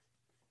will be.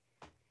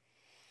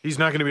 He's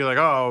not going to be like,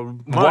 oh,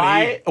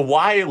 money.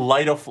 Why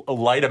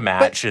light a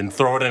match and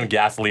throw it in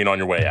gasoline on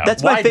your way out?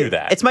 That's Why do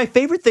that? It's my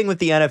favorite thing with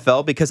the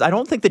NFL because I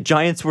don't think the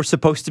Giants were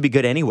supposed to be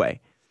good anyway.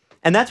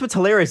 And that's what's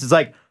hilarious. It's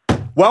like,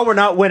 well, we're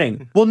not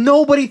winning. Well,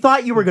 nobody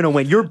thought you were going to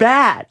win. You're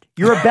bad.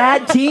 You're a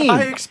bad team.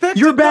 I expected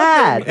You're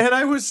bad. nothing, and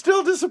I was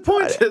still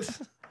disappointed.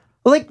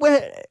 Like,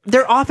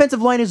 their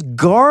offensive line is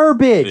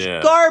garbage.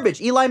 Yeah.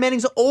 Garbage. Eli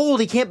Manning's old.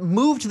 He can't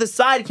move to the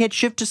side. He can't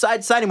shift to side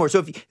to side anymore. So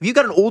if you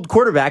got an old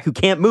quarterback who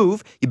can't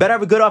move, you better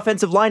have a good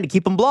offensive line to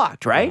keep him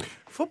blocked, right?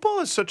 Football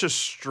is such a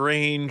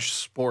strange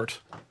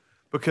sport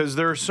because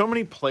there are so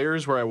many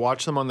players where I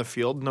watch them on the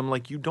field and I'm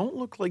like, you don't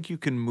look like you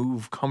can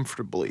move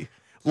comfortably.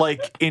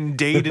 Like in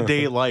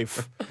day-to-day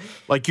life.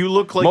 Like you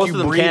look like Most you of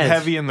them breathe can't.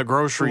 heavy in the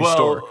grocery well,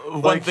 store.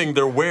 one thing,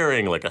 they're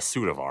wearing like a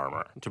suit of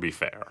armor, to be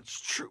fair.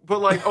 True,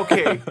 but like,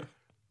 okay,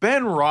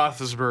 Ben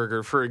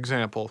Roethlisberger, for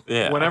example.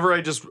 Yeah. Whenever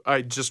I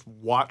just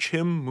watch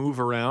him move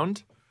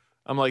around,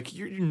 I'm like,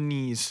 your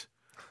knees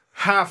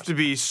have to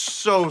be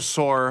so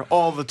sore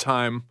all the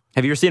time.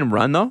 Have you ever seen him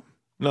run, though?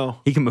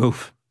 No. He can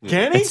move.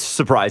 Can he? It's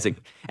surprising.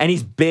 And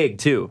he's big,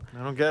 too.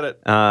 I don't get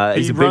it.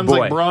 He's He a big runs boy.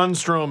 like Braun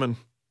Strowman.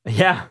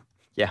 Yeah.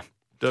 Yeah.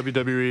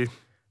 WWE.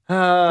 Wrestling.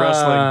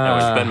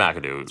 Wrestling. Ben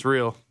McAdoo It's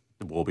real.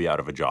 will be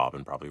out of a job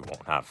and probably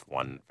won't have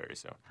one very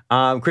soon.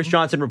 Chris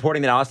Johnson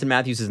reporting that Austin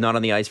Matthews is not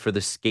on the ice for the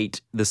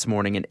skate this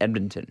morning in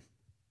Edmonton.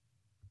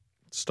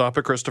 Stop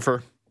it,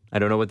 Christopher. I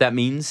don't know what that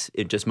means.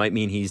 It just might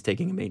mean he's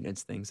taking a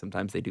maintenance thing.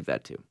 Sometimes they do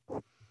that too.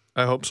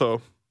 I hope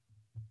so.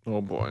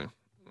 Oh, boy.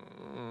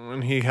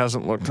 And he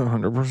hasn't looked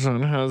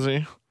 100%, has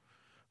he?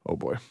 Oh,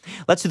 boy.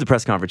 Let's do the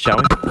press conference, shall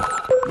we?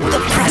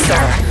 The Presser.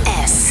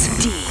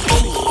 SDP.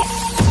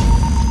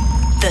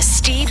 The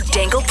Steve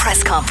Dangle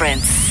Press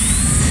Conference.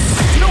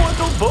 You know what,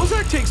 though?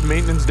 Bozak takes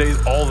maintenance days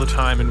all the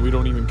time, and we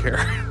don't even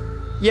care.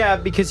 Yeah,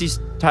 because he's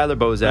Tyler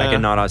Bozak Yeah.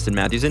 and not Austin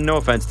Matthews. And no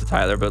offense to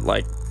Tyler, but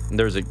like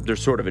there's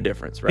sort of a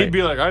difference, right? He'd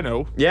be like, I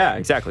know. Yeah,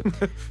 exactly.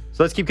 So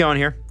let's keep going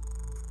here.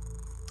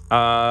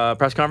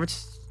 Press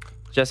conference,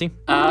 Jesse?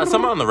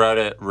 Someone on the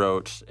Reddit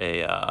wrote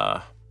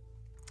a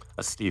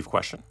Steve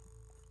question.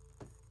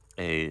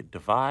 A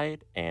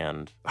divide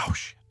and Oh,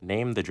 shit.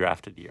 name the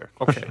drafted year.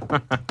 Okay.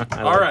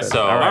 All right.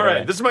 So- all all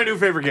right. This is my new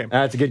favorite game.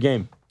 That's a good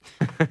game.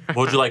 What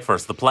would you like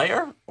first, the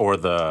player or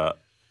the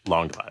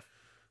long divide?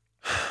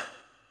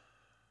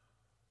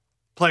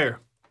 Player.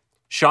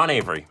 Sean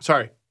Avery.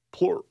 Sorry.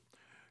 Plur.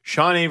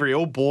 Sean Avery.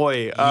 Oh,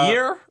 boy.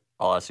 Year?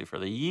 I'll ask you for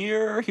the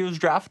year he was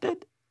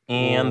drafted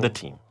and the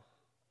team.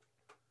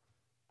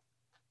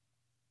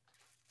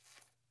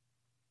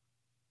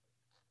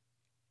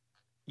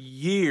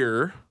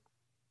 Year.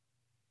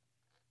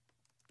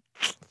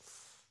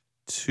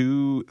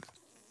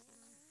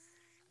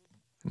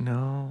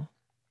 No.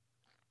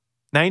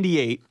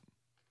 98.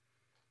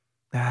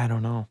 I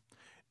don't know.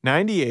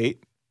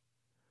 98.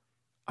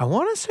 I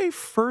want to say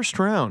first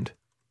round.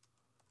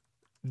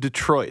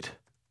 Detroit.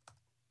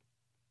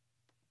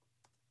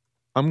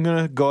 I'm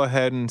going to go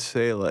ahead and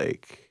say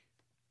like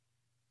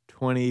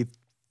 24th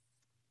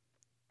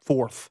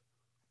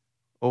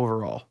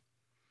overall.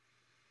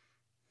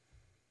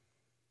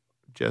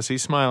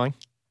 Jesse's smiling.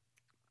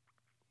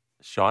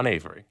 Sean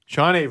Avery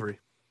Sean Avery.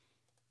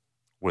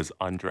 was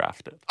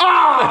undrafted.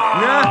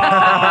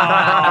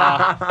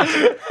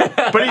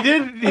 But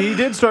he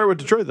did start with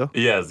Detroit though.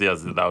 Yes, that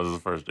was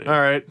his first year. All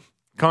right.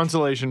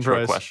 Consolation Trick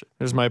prize. question.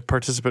 Here's my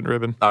participant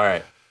ribbon. All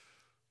right.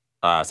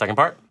 Second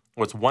part.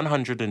 What's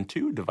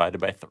 102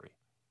 divided by 3?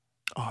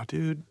 Oh,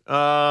 dude.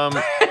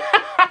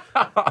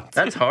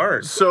 That's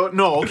hard. So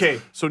no,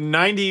 okay. So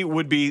 90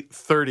 would be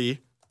 30.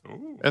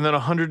 And then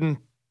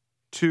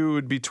 102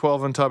 would be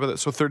 12 on top of that.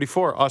 So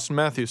 34. Austin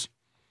Matthews.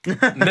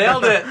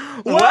 Nailed it.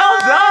 Well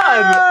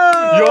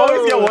done. You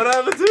always get 1 out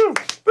of the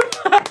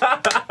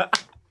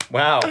 2.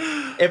 Wow.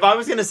 If I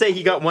was going to say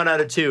he got 1 out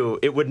of 2,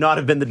 it would not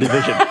have been the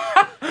division.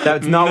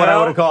 That's not what I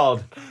would have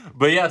called.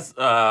 But yes,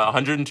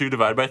 102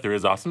 divided by 3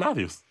 is Austin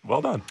Matthews.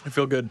 Well done. I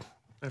feel good.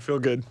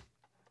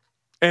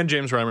 And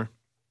James Reimer.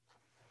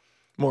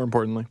 More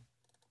importantly.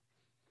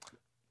 Oh,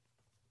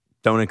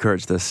 Don't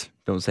encourage this.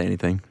 Don't say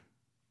anything.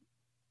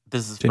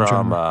 This is James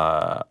from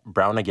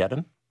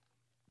Brownageddon.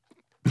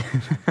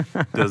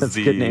 That's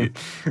a good name.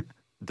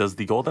 Does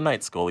the Golden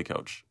Knights goalie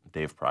coach,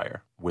 Dave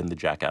Pryor, win the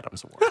Jack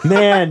Adams Award?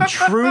 Man,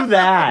 true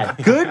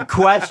that. Good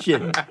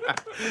question.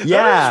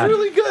 Yeah. That's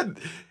really good.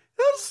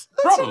 That's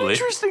an Probably.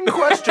 interesting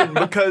question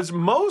because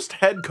most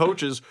head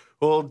coaches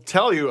will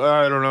tell you,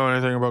 I don't know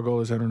anything about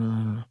goalies. I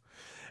don't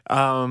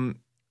know.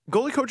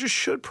 Goalie coaches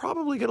should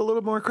probably get a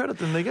little more credit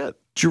than they get.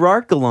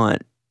 Gerard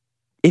Gallant,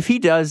 if he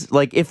does,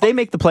 like, if they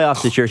make the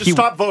playoffs this year, Just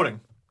stop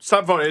voting.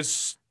 Stop voting.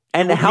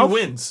 how he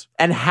wins.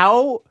 And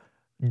how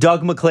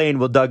Doug McLean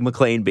will Doug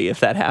McLean be if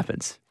that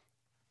happens?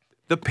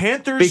 The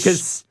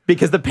Panthers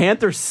because the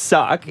Panthers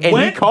suck, and he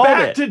went called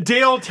back it. to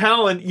Dale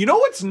Talon. You know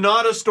what's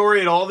not a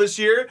story at all this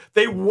year?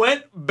 They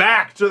went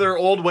back to their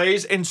old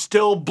ways and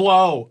still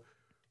blow.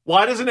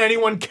 Why doesn't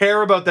anyone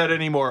care about that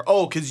anymore?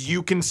 Oh, because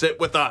you can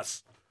sit with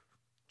us.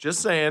 Just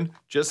saying.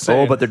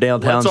 Oh, but they're Dale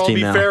Talon's Let's all team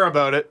be now. fair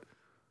about it.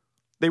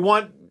 They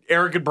want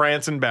Eric and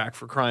Branson back,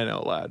 for crying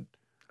out loud.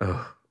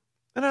 Ugh.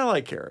 And I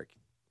like Eric,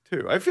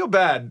 too. I feel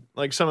bad,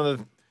 like some of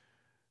the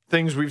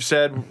things we've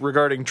said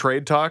regarding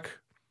trade talk.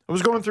 I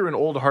was going through an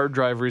old hard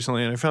drive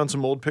recently, and I found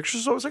some old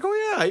pictures. So I was like,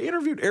 oh, yeah, I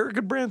interviewed Eric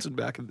and Branson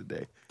back in the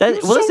day. It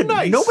was so Listen,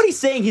 nice. nobody's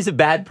saying he's a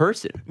bad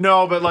person.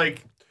 No, but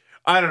like,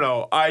 I don't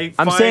know.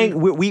 I'm saying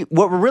we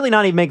what we're really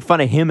not even making fun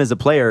of him as a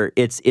player.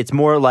 It's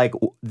more like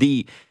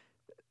the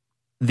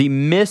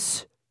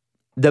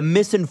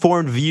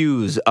misinformed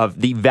views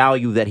of the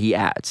value that he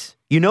adds.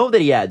 You know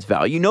that he adds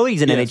value. You know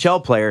he's an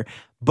NHL player,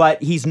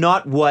 but he's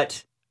not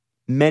what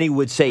many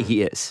would say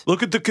he is.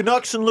 Look at the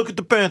Canucks and look at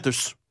the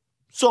Panthers.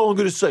 That's all I'm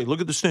going to say. Look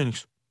at the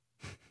standings.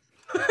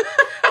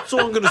 That's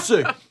all I'm going to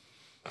say.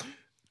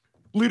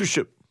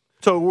 Leadership.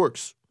 That's how it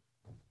works.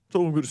 That's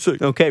all I'm going to say.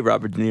 Okay,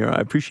 Robert De Niro, I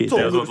appreciate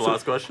That's that. all Was that the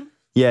last question?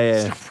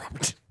 Yeah.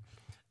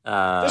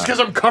 That's because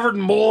I'm covered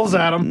in moles,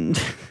 Adam.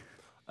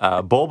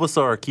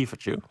 Bulbasaur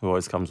Kifachu, who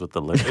always comes with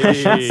the list.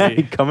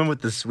 Coming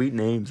with the sweet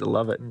names. I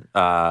love it.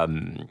 I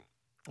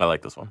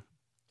like this one.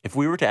 If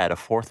we were to add a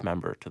fourth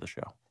member to the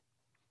show,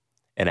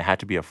 and it had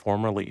to be a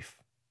former Leaf,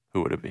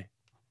 who would it be?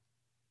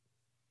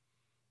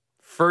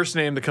 First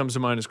name that comes to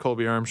mind is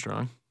Colby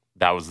Armstrong.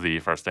 That was the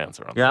first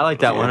answer. On Yeah, I like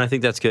that one. I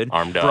think that's good.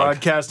 Arm dog.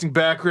 Broadcasting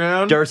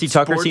background. Darcy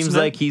Tucker Sportsnet. seems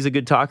like he's a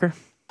good talker.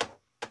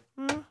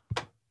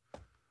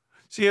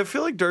 See, I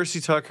feel like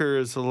Darcy Tucker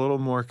is a little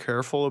more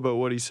careful about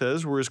what he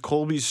says, whereas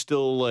Colby's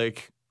still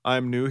like,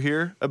 I'm new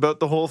here about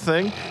the whole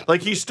thing.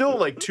 Like, he's still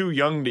like too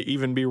young to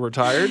even be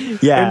retired.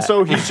 Yeah. And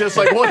so he's just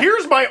like, well,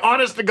 here's my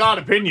honest to God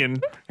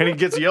opinion. And he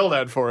gets yelled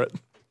at for it.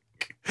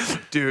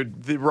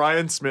 Dude, the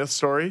Ryan Smith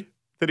story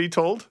that he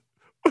told.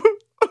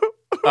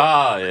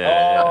 Oh,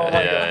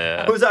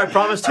 yeah. Who's that? I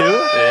promised who?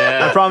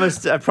 Yeah. I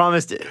promised. I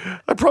promised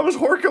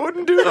Horka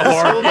wouldn't do this.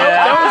 Horka.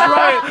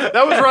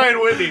 That was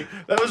Ryan Whitney.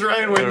 That was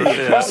Ryan Whitney.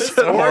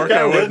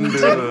 Horka wouldn't do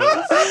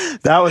this.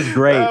 That was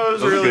great. That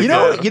was really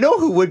You know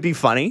who would be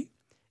funny?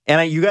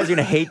 And you guys are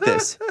gonna hate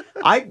this.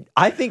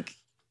 I think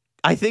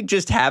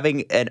just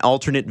having an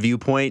alternate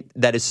viewpoint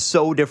that is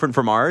so different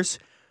from ours,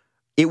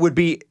 it would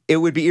be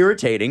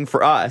irritating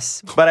for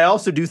us. But I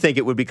also do think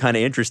it would be kind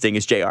of interesting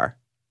as JR.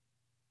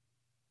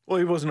 Well,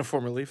 he wasn't a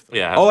former Leaf, though.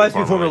 Yeah. Oh, that's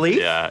before Leaf?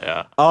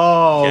 Yeah.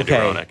 Oh, Andy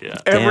okay. Roenick, yeah.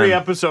 Every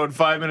Damn. episode,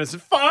 5 minutes.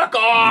 Fuck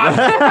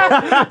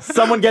off!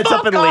 Someone gets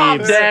up and off,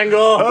 leaves.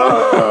 Dangle.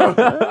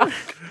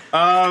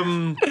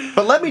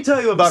 But let me tell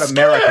you about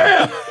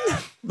America.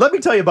 Let me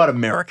tell you about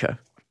America.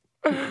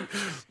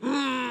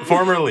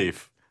 Former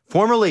Leaf.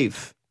 Former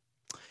Leaf.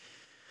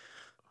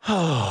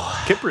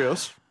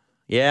 Kiprios.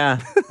 Yeah.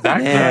 I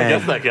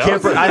guess that counts.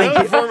 Kipper, I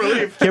think Former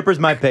Leaf. Kipper's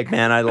my pick,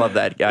 man. I love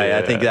that guy.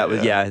 I think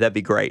Yeah, that'd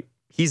be great.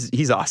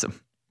 He's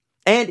awesome.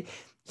 And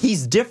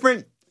he's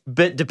different,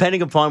 but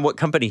depending upon what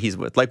company he's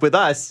with. Like with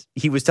us,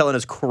 he was telling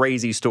us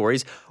crazy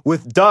stories.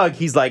 With Doug,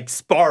 he's like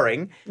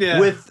sparring. Yeah.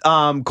 With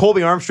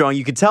Colby Armstrong,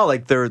 you could tell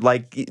like they're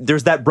like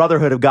there's that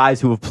brotherhood of guys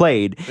who have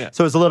played. Yeah.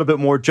 So it's a little bit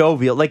more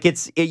jovial. Like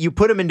you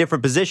put him in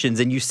different positions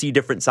and you see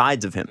different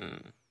sides of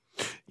him.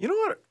 You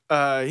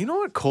know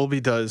what Colby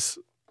does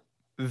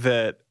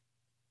that,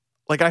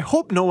 like, I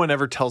hope no one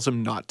ever tells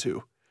him not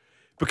to,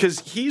 because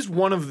he's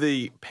one of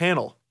the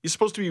panel. He's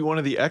supposed to be one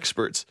of the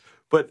experts,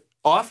 but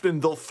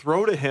often they'll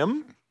throw to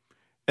him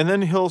and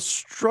then he'll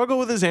struggle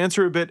with his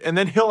answer a bit and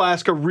then he'll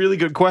ask a really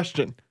good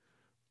question.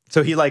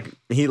 So he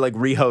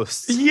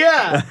rehosts.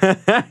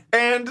 Yeah.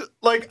 And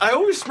like, I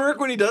always smirk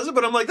when he does it,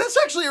 but I'm like, that's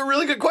actually a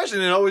really good question.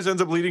 And it always ends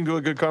up leading to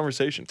a good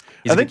conversation.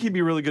 I think he'd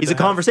be really good. He's a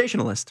to have.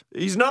 conversationalist.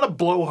 He's not a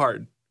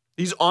blowhard.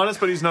 He's honest,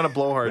 but he's not a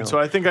blowhard. So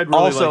I think I'd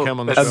really Also, like him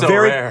on the a show. So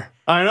very- rare.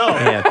 I know.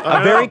 Yeah.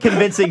 A very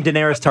convincing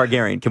Daenerys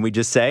Targaryen, can we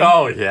just say?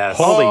 Oh, yes.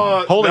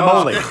 Holy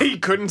moly. He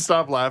couldn't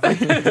stop laughing.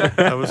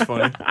 That was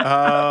funny.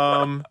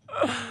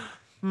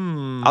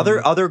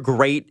 Other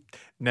great.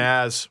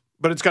 Naz.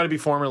 But it's got to be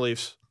former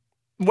Leafs.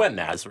 When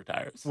Naz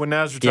retires. When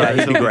Naz Yeah, retires,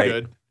 he'd be he'll great.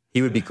 good.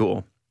 He would be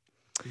cool.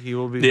 He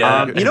will be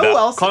Yeah. very good. You know who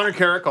else? Connor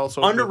Carrick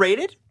also.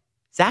 Underrated?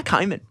 Zach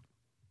Hyman.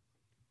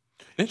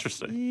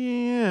 Interesting.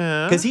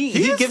 Yeah. Because he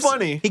is gives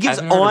funny. He gives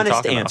I haven't heard him honest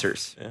talk enough.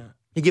 answers. Yeah.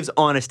 He gives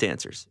honest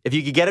answers. If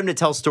you could get him to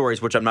tell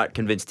stories, which I'm not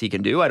convinced he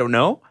can do, I don't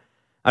know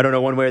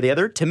one way or the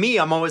other. To me,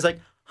 I'm always like,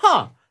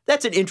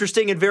 that's an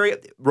interesting and very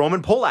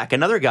Roman Polak,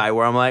 another guy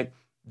where I'm like,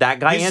 that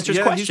guy answers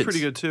questions. He's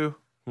pretty good too.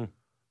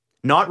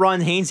 Not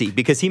Ron Hainsey,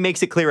 because he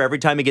makes it clear every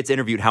time he gets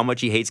interviewed how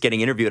much he hates getting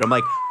interviewed. I'm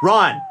like,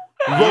 Ron,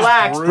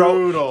 relax, bro.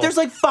 brutal. There's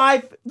like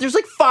five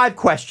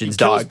questions,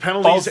 Kills dog.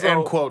 penalties Also,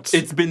 and quotes.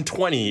 It's been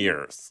 20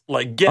 years.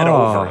 Like, get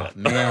over it.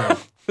 Man.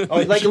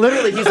 Like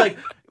literally, he's like,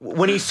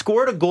 when he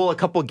scored a goal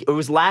it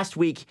was last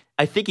week,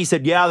 I think he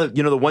said, yeah,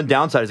 the one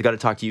downside is I got to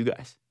talk to you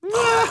guys.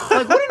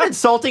 Like, what an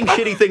insulting,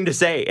 shitty thing to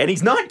say. And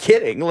he's not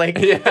kidding. Like,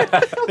 They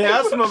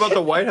asked him about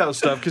the White House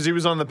stuff because he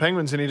was on the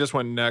Penguins and he just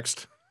went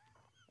next.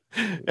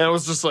 And it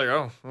was just like,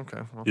 oh,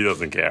 okay. Well, He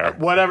doesn't care.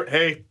 whatever.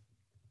 Hey,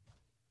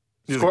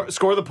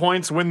 score the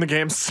points, win the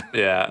games.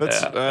 Yeah.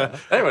 That's,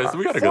 Anyways,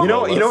 we got to go.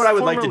 you know what I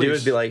would like to do Former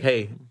is be like,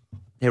 hey,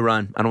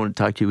 Ron, I don't want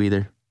to talk to you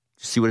either.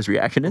 Just see what his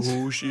reaction is.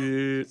 Oh,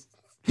 shit.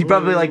 He's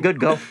probably like, good,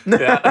 go.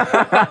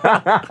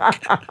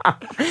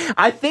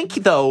 I think,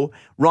 though,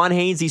 Ron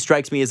Hainsey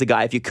strikes me as a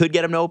guy, if you could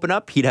get him to open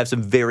up, he'd have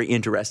some very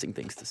interesting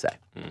things to say.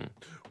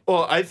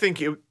 Well, I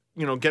think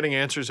getting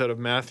answers out of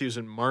Matthews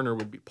and Marner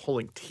would be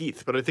pulling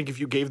teeth. But I think if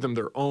you gave them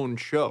their own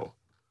show,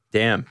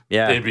 Damn.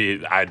 Yeah.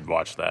 I'd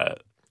watch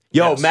that.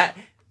 Yo, Yes. Matt.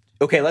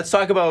 Okay, let's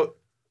talk about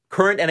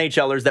current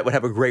NHLers that would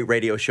have a great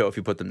radio show if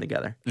you put them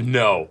together.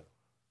 No.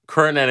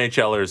 Current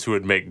NHLers who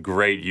would make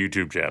great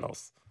YouTube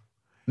channels.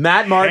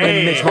 Matt Martin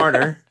and Mitch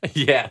Marner,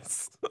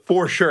 Yes.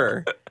 for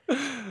sure.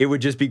 It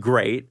would just be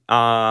great.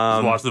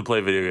 Just watch them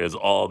play video games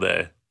all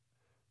day.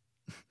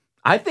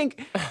 I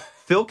think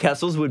Phil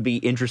Kessel's would be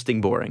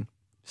interesting boring.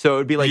 So it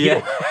would be like,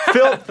 Yeah.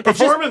 Phil, it's just-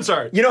 performance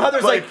art. you know how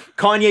there's like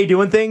Kanye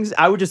doing things?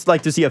 I would just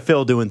like to see a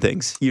Phil doing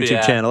things YouTube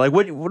Yeah. channel. Like,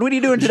 what are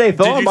you doing today,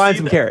 Phil? I'm buying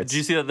some carrots. Did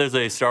you see that there's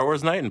a Star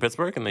Wars night in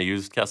Pittsburgh and they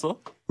used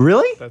Kessel?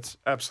 Really? That's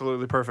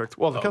absolutely perfect.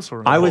 Well, the Kessel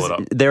Run. I pull was it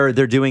up.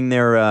 they're doing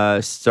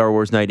their Star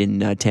Wars night in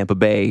Tampa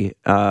Bay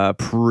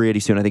pretty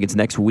soon. I think it's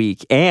next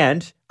week.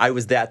 And I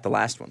was at the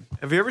last one.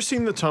 Have you ever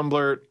seen the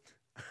Tumblr?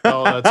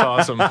 Oh, that's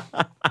awesome.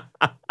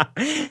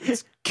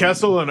 It's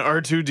Kessel and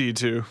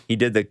R2D2. He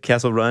did the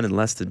Kessel Run in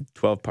less than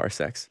 12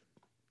 parsecs.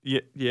 Yeah.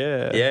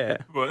 Yeah.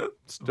 What?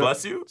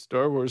 Bless you?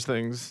 Star Wars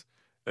things.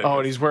 Oh,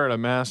 and he's wearing a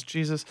mask.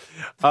 Jesus.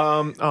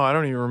 I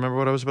don't even remember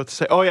what I was about to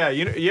say. Oh yeah,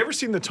 you ever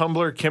seen the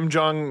Tumblr Kim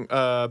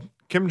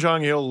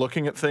Jong Il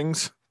looking at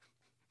things?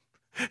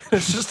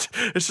 It's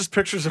just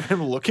pictures of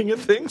him looking at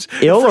things.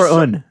 Il For or some-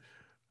 Un?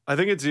 I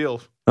think it's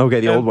Il.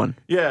 Okay, the old one.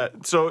 Yeah,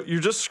 so you're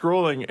just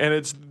scrolling and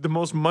it's the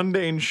most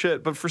mundane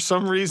shit, but for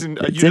some reason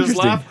you just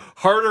interesting. laugh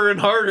harder and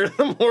harder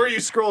the more you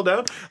scroll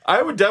down.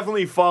 I would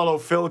definitely follow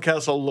Phil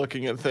Kessel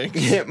looking at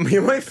things. Yeah,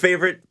 my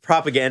favorite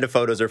propaganda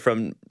photos are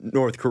from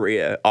North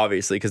Korea,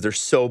 obviously, because they're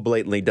so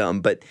blatantly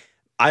dumb. But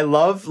I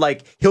love,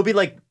 like, he'll be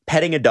like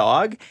petting a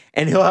dog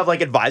and he'll have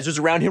like advisors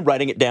around him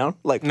writing it down.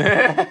 Like, He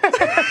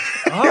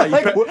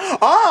like, pet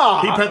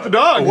ah, the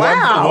dog.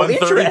 wow, 1:30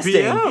 interesting.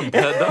 p.m.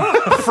 Pet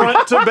dog.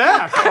 Front to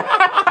back.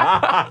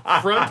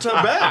 Front to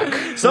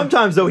back.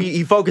 Sometimes, though,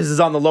 he focuses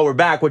on the lower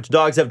back, which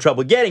dogs have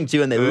trouble getting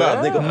to, and they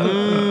love. They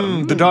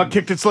go, The dog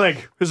kicked its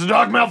leg. Is the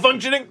dog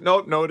malfunctioning?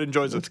 No, it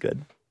enjoys it. that's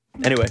good.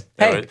 Anyway,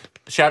 hey, Anyway,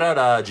 shout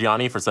out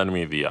Gianni for sending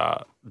me the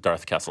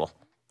Darth Kessel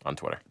on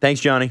Twitter.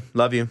 thanks, Johnny.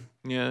 Love you.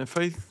 Yeah, if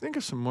I think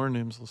of some more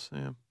names, I'll say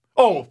him.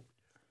 Oh,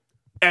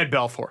 Ed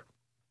Belfour.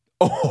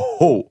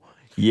 Oh,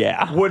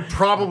 yeah. Would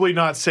probably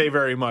not say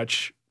very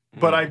much,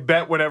 but I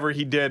bet whenever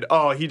he did,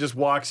 he just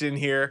walks in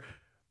here.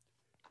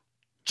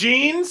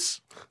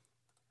 Jeans,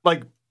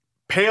 like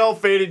pale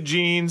faded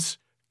jeans,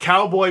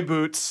 cowboy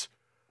boots,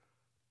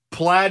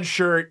 plaid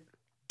shirt,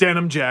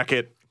 denim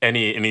jacket, And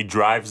he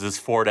drives his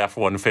Ford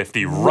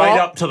F-150 right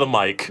up to the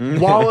mic.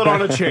 wallet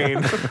on a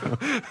chain,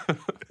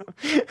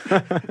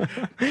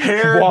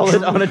 hair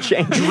Wallet on a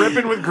chain.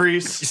 dripping with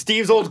grease.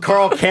 Steve's old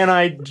Carl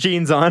Can-I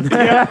jeans on.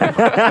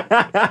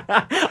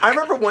 I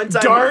remember one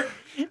time. Dart.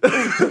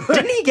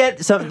 Didn't he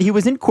get some? He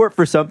was in court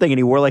for something, and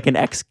he wore like an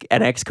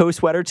Exco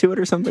sweater to it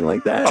or something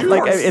like that.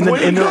 Like in the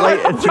When he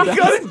late.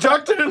 got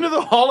inducted into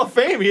the Hall of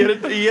Fame. He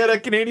had a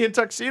Canadian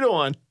tuxedo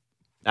on.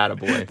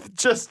 Attaboy.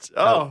 Just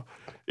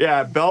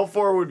yeah,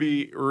 Belfour would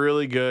be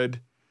really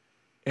good.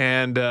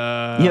 And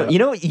You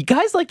know, you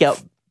guys like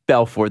out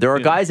Belfour. There are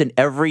guys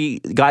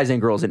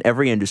and girls in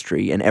every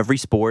industry and every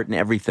sport and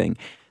everything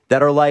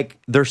that are like,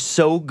 they're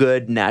so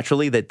good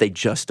naturally that they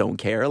just don't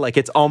care. Like,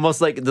 it's almost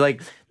like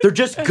they're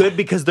just good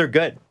because they're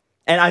good.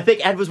 And I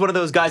think Ed was one of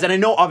those guys. And I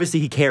know obviously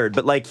he cared,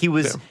 but like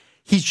he's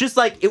just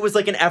like, it was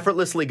like an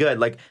effortlessly good.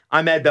 Like,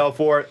 I'm Ed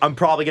Belfour. I'm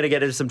probably gonna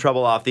get into some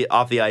trouble off the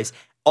ice.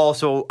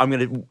 Also, I'm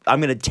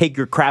gonna take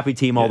your crappy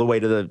team all the way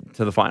to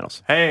the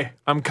finals. hey,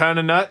 I'm kind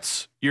of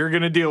nuts. You're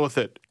gonna deal with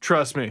it.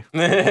 Trust me.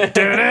 As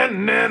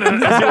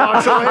he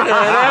walks away.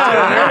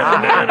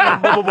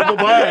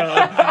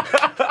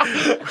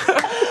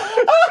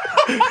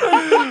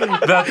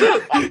 That's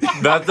it.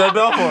 That's Ed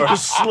Belfour.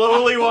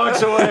 Slowly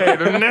walks away.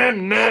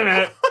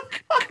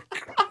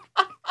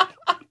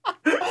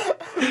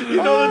 You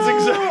know that's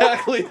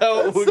exactly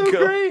how it would So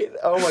go. great.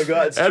 Oh my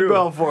God, it's Ed true.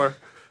 Belfour,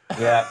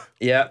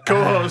 Yeah.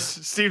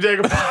 co-host Steve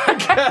Dangle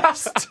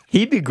podcast.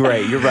 He'd be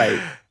great. You're right.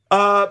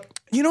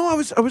 You know, I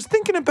was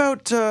thinking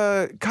about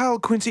Kyle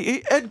Quincy.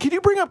 Hey, Ed, can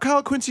you bring up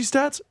Kyle Quincy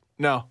stats?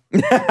 No.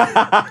 And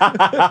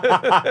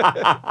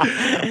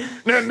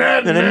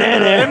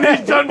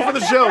he's done for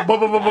the show.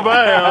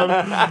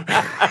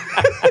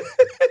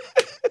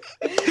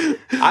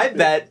 I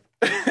bet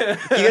you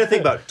got to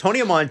think about Tony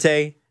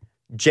Amonte,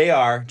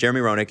 JR, Jeremy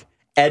Roenick,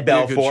 Ed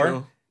a good Belfour,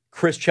 show.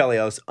 Chris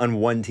Chelios on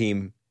one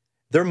team.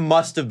 There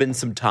must have been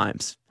some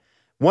times.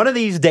 One of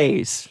these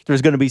days,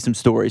 there's going to be some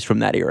stories from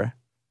that era.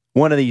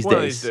 One of these One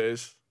of days. these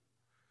days.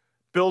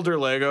 Builder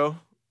Lego,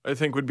 I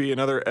think, would be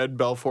another Ed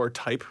Belfour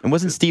type. And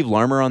wasn't Steve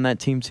Larmer on that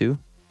team too?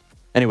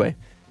 Anyway.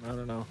 I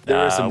don't know.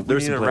 There was some we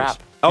players. need to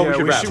wrap. Oh, Yeah, we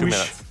should wrap. 2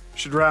 minutes.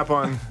 Should rap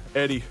on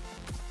Eddie.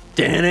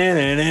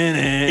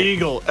 No,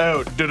 Eagle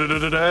out.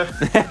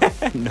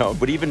 Da-da-da-da-da.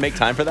 would he even make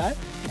time for that?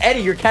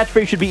 Eddie, your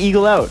catchphrase should be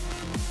eagle out.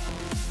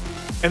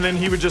 And then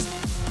he would just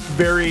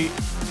very,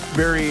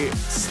 very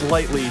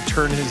slightly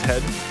turn his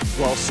head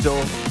while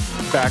still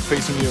back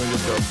facing you and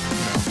just go,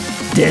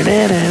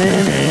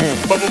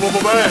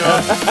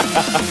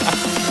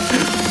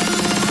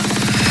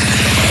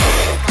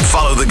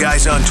 Follow the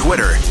guys on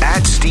Twitter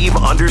at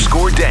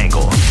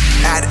Steve_Dangle,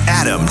 at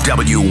Adam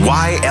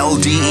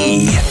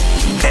WYLDE,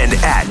 and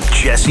at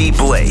Jesse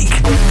Blake.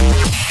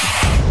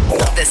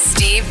 The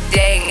Steve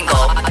Dangle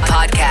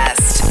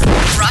Podcast.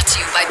 Brought to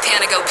you by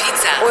Panago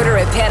Pizza. Order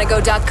at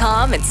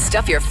panago.com and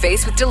stuff your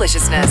face with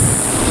deliciousness.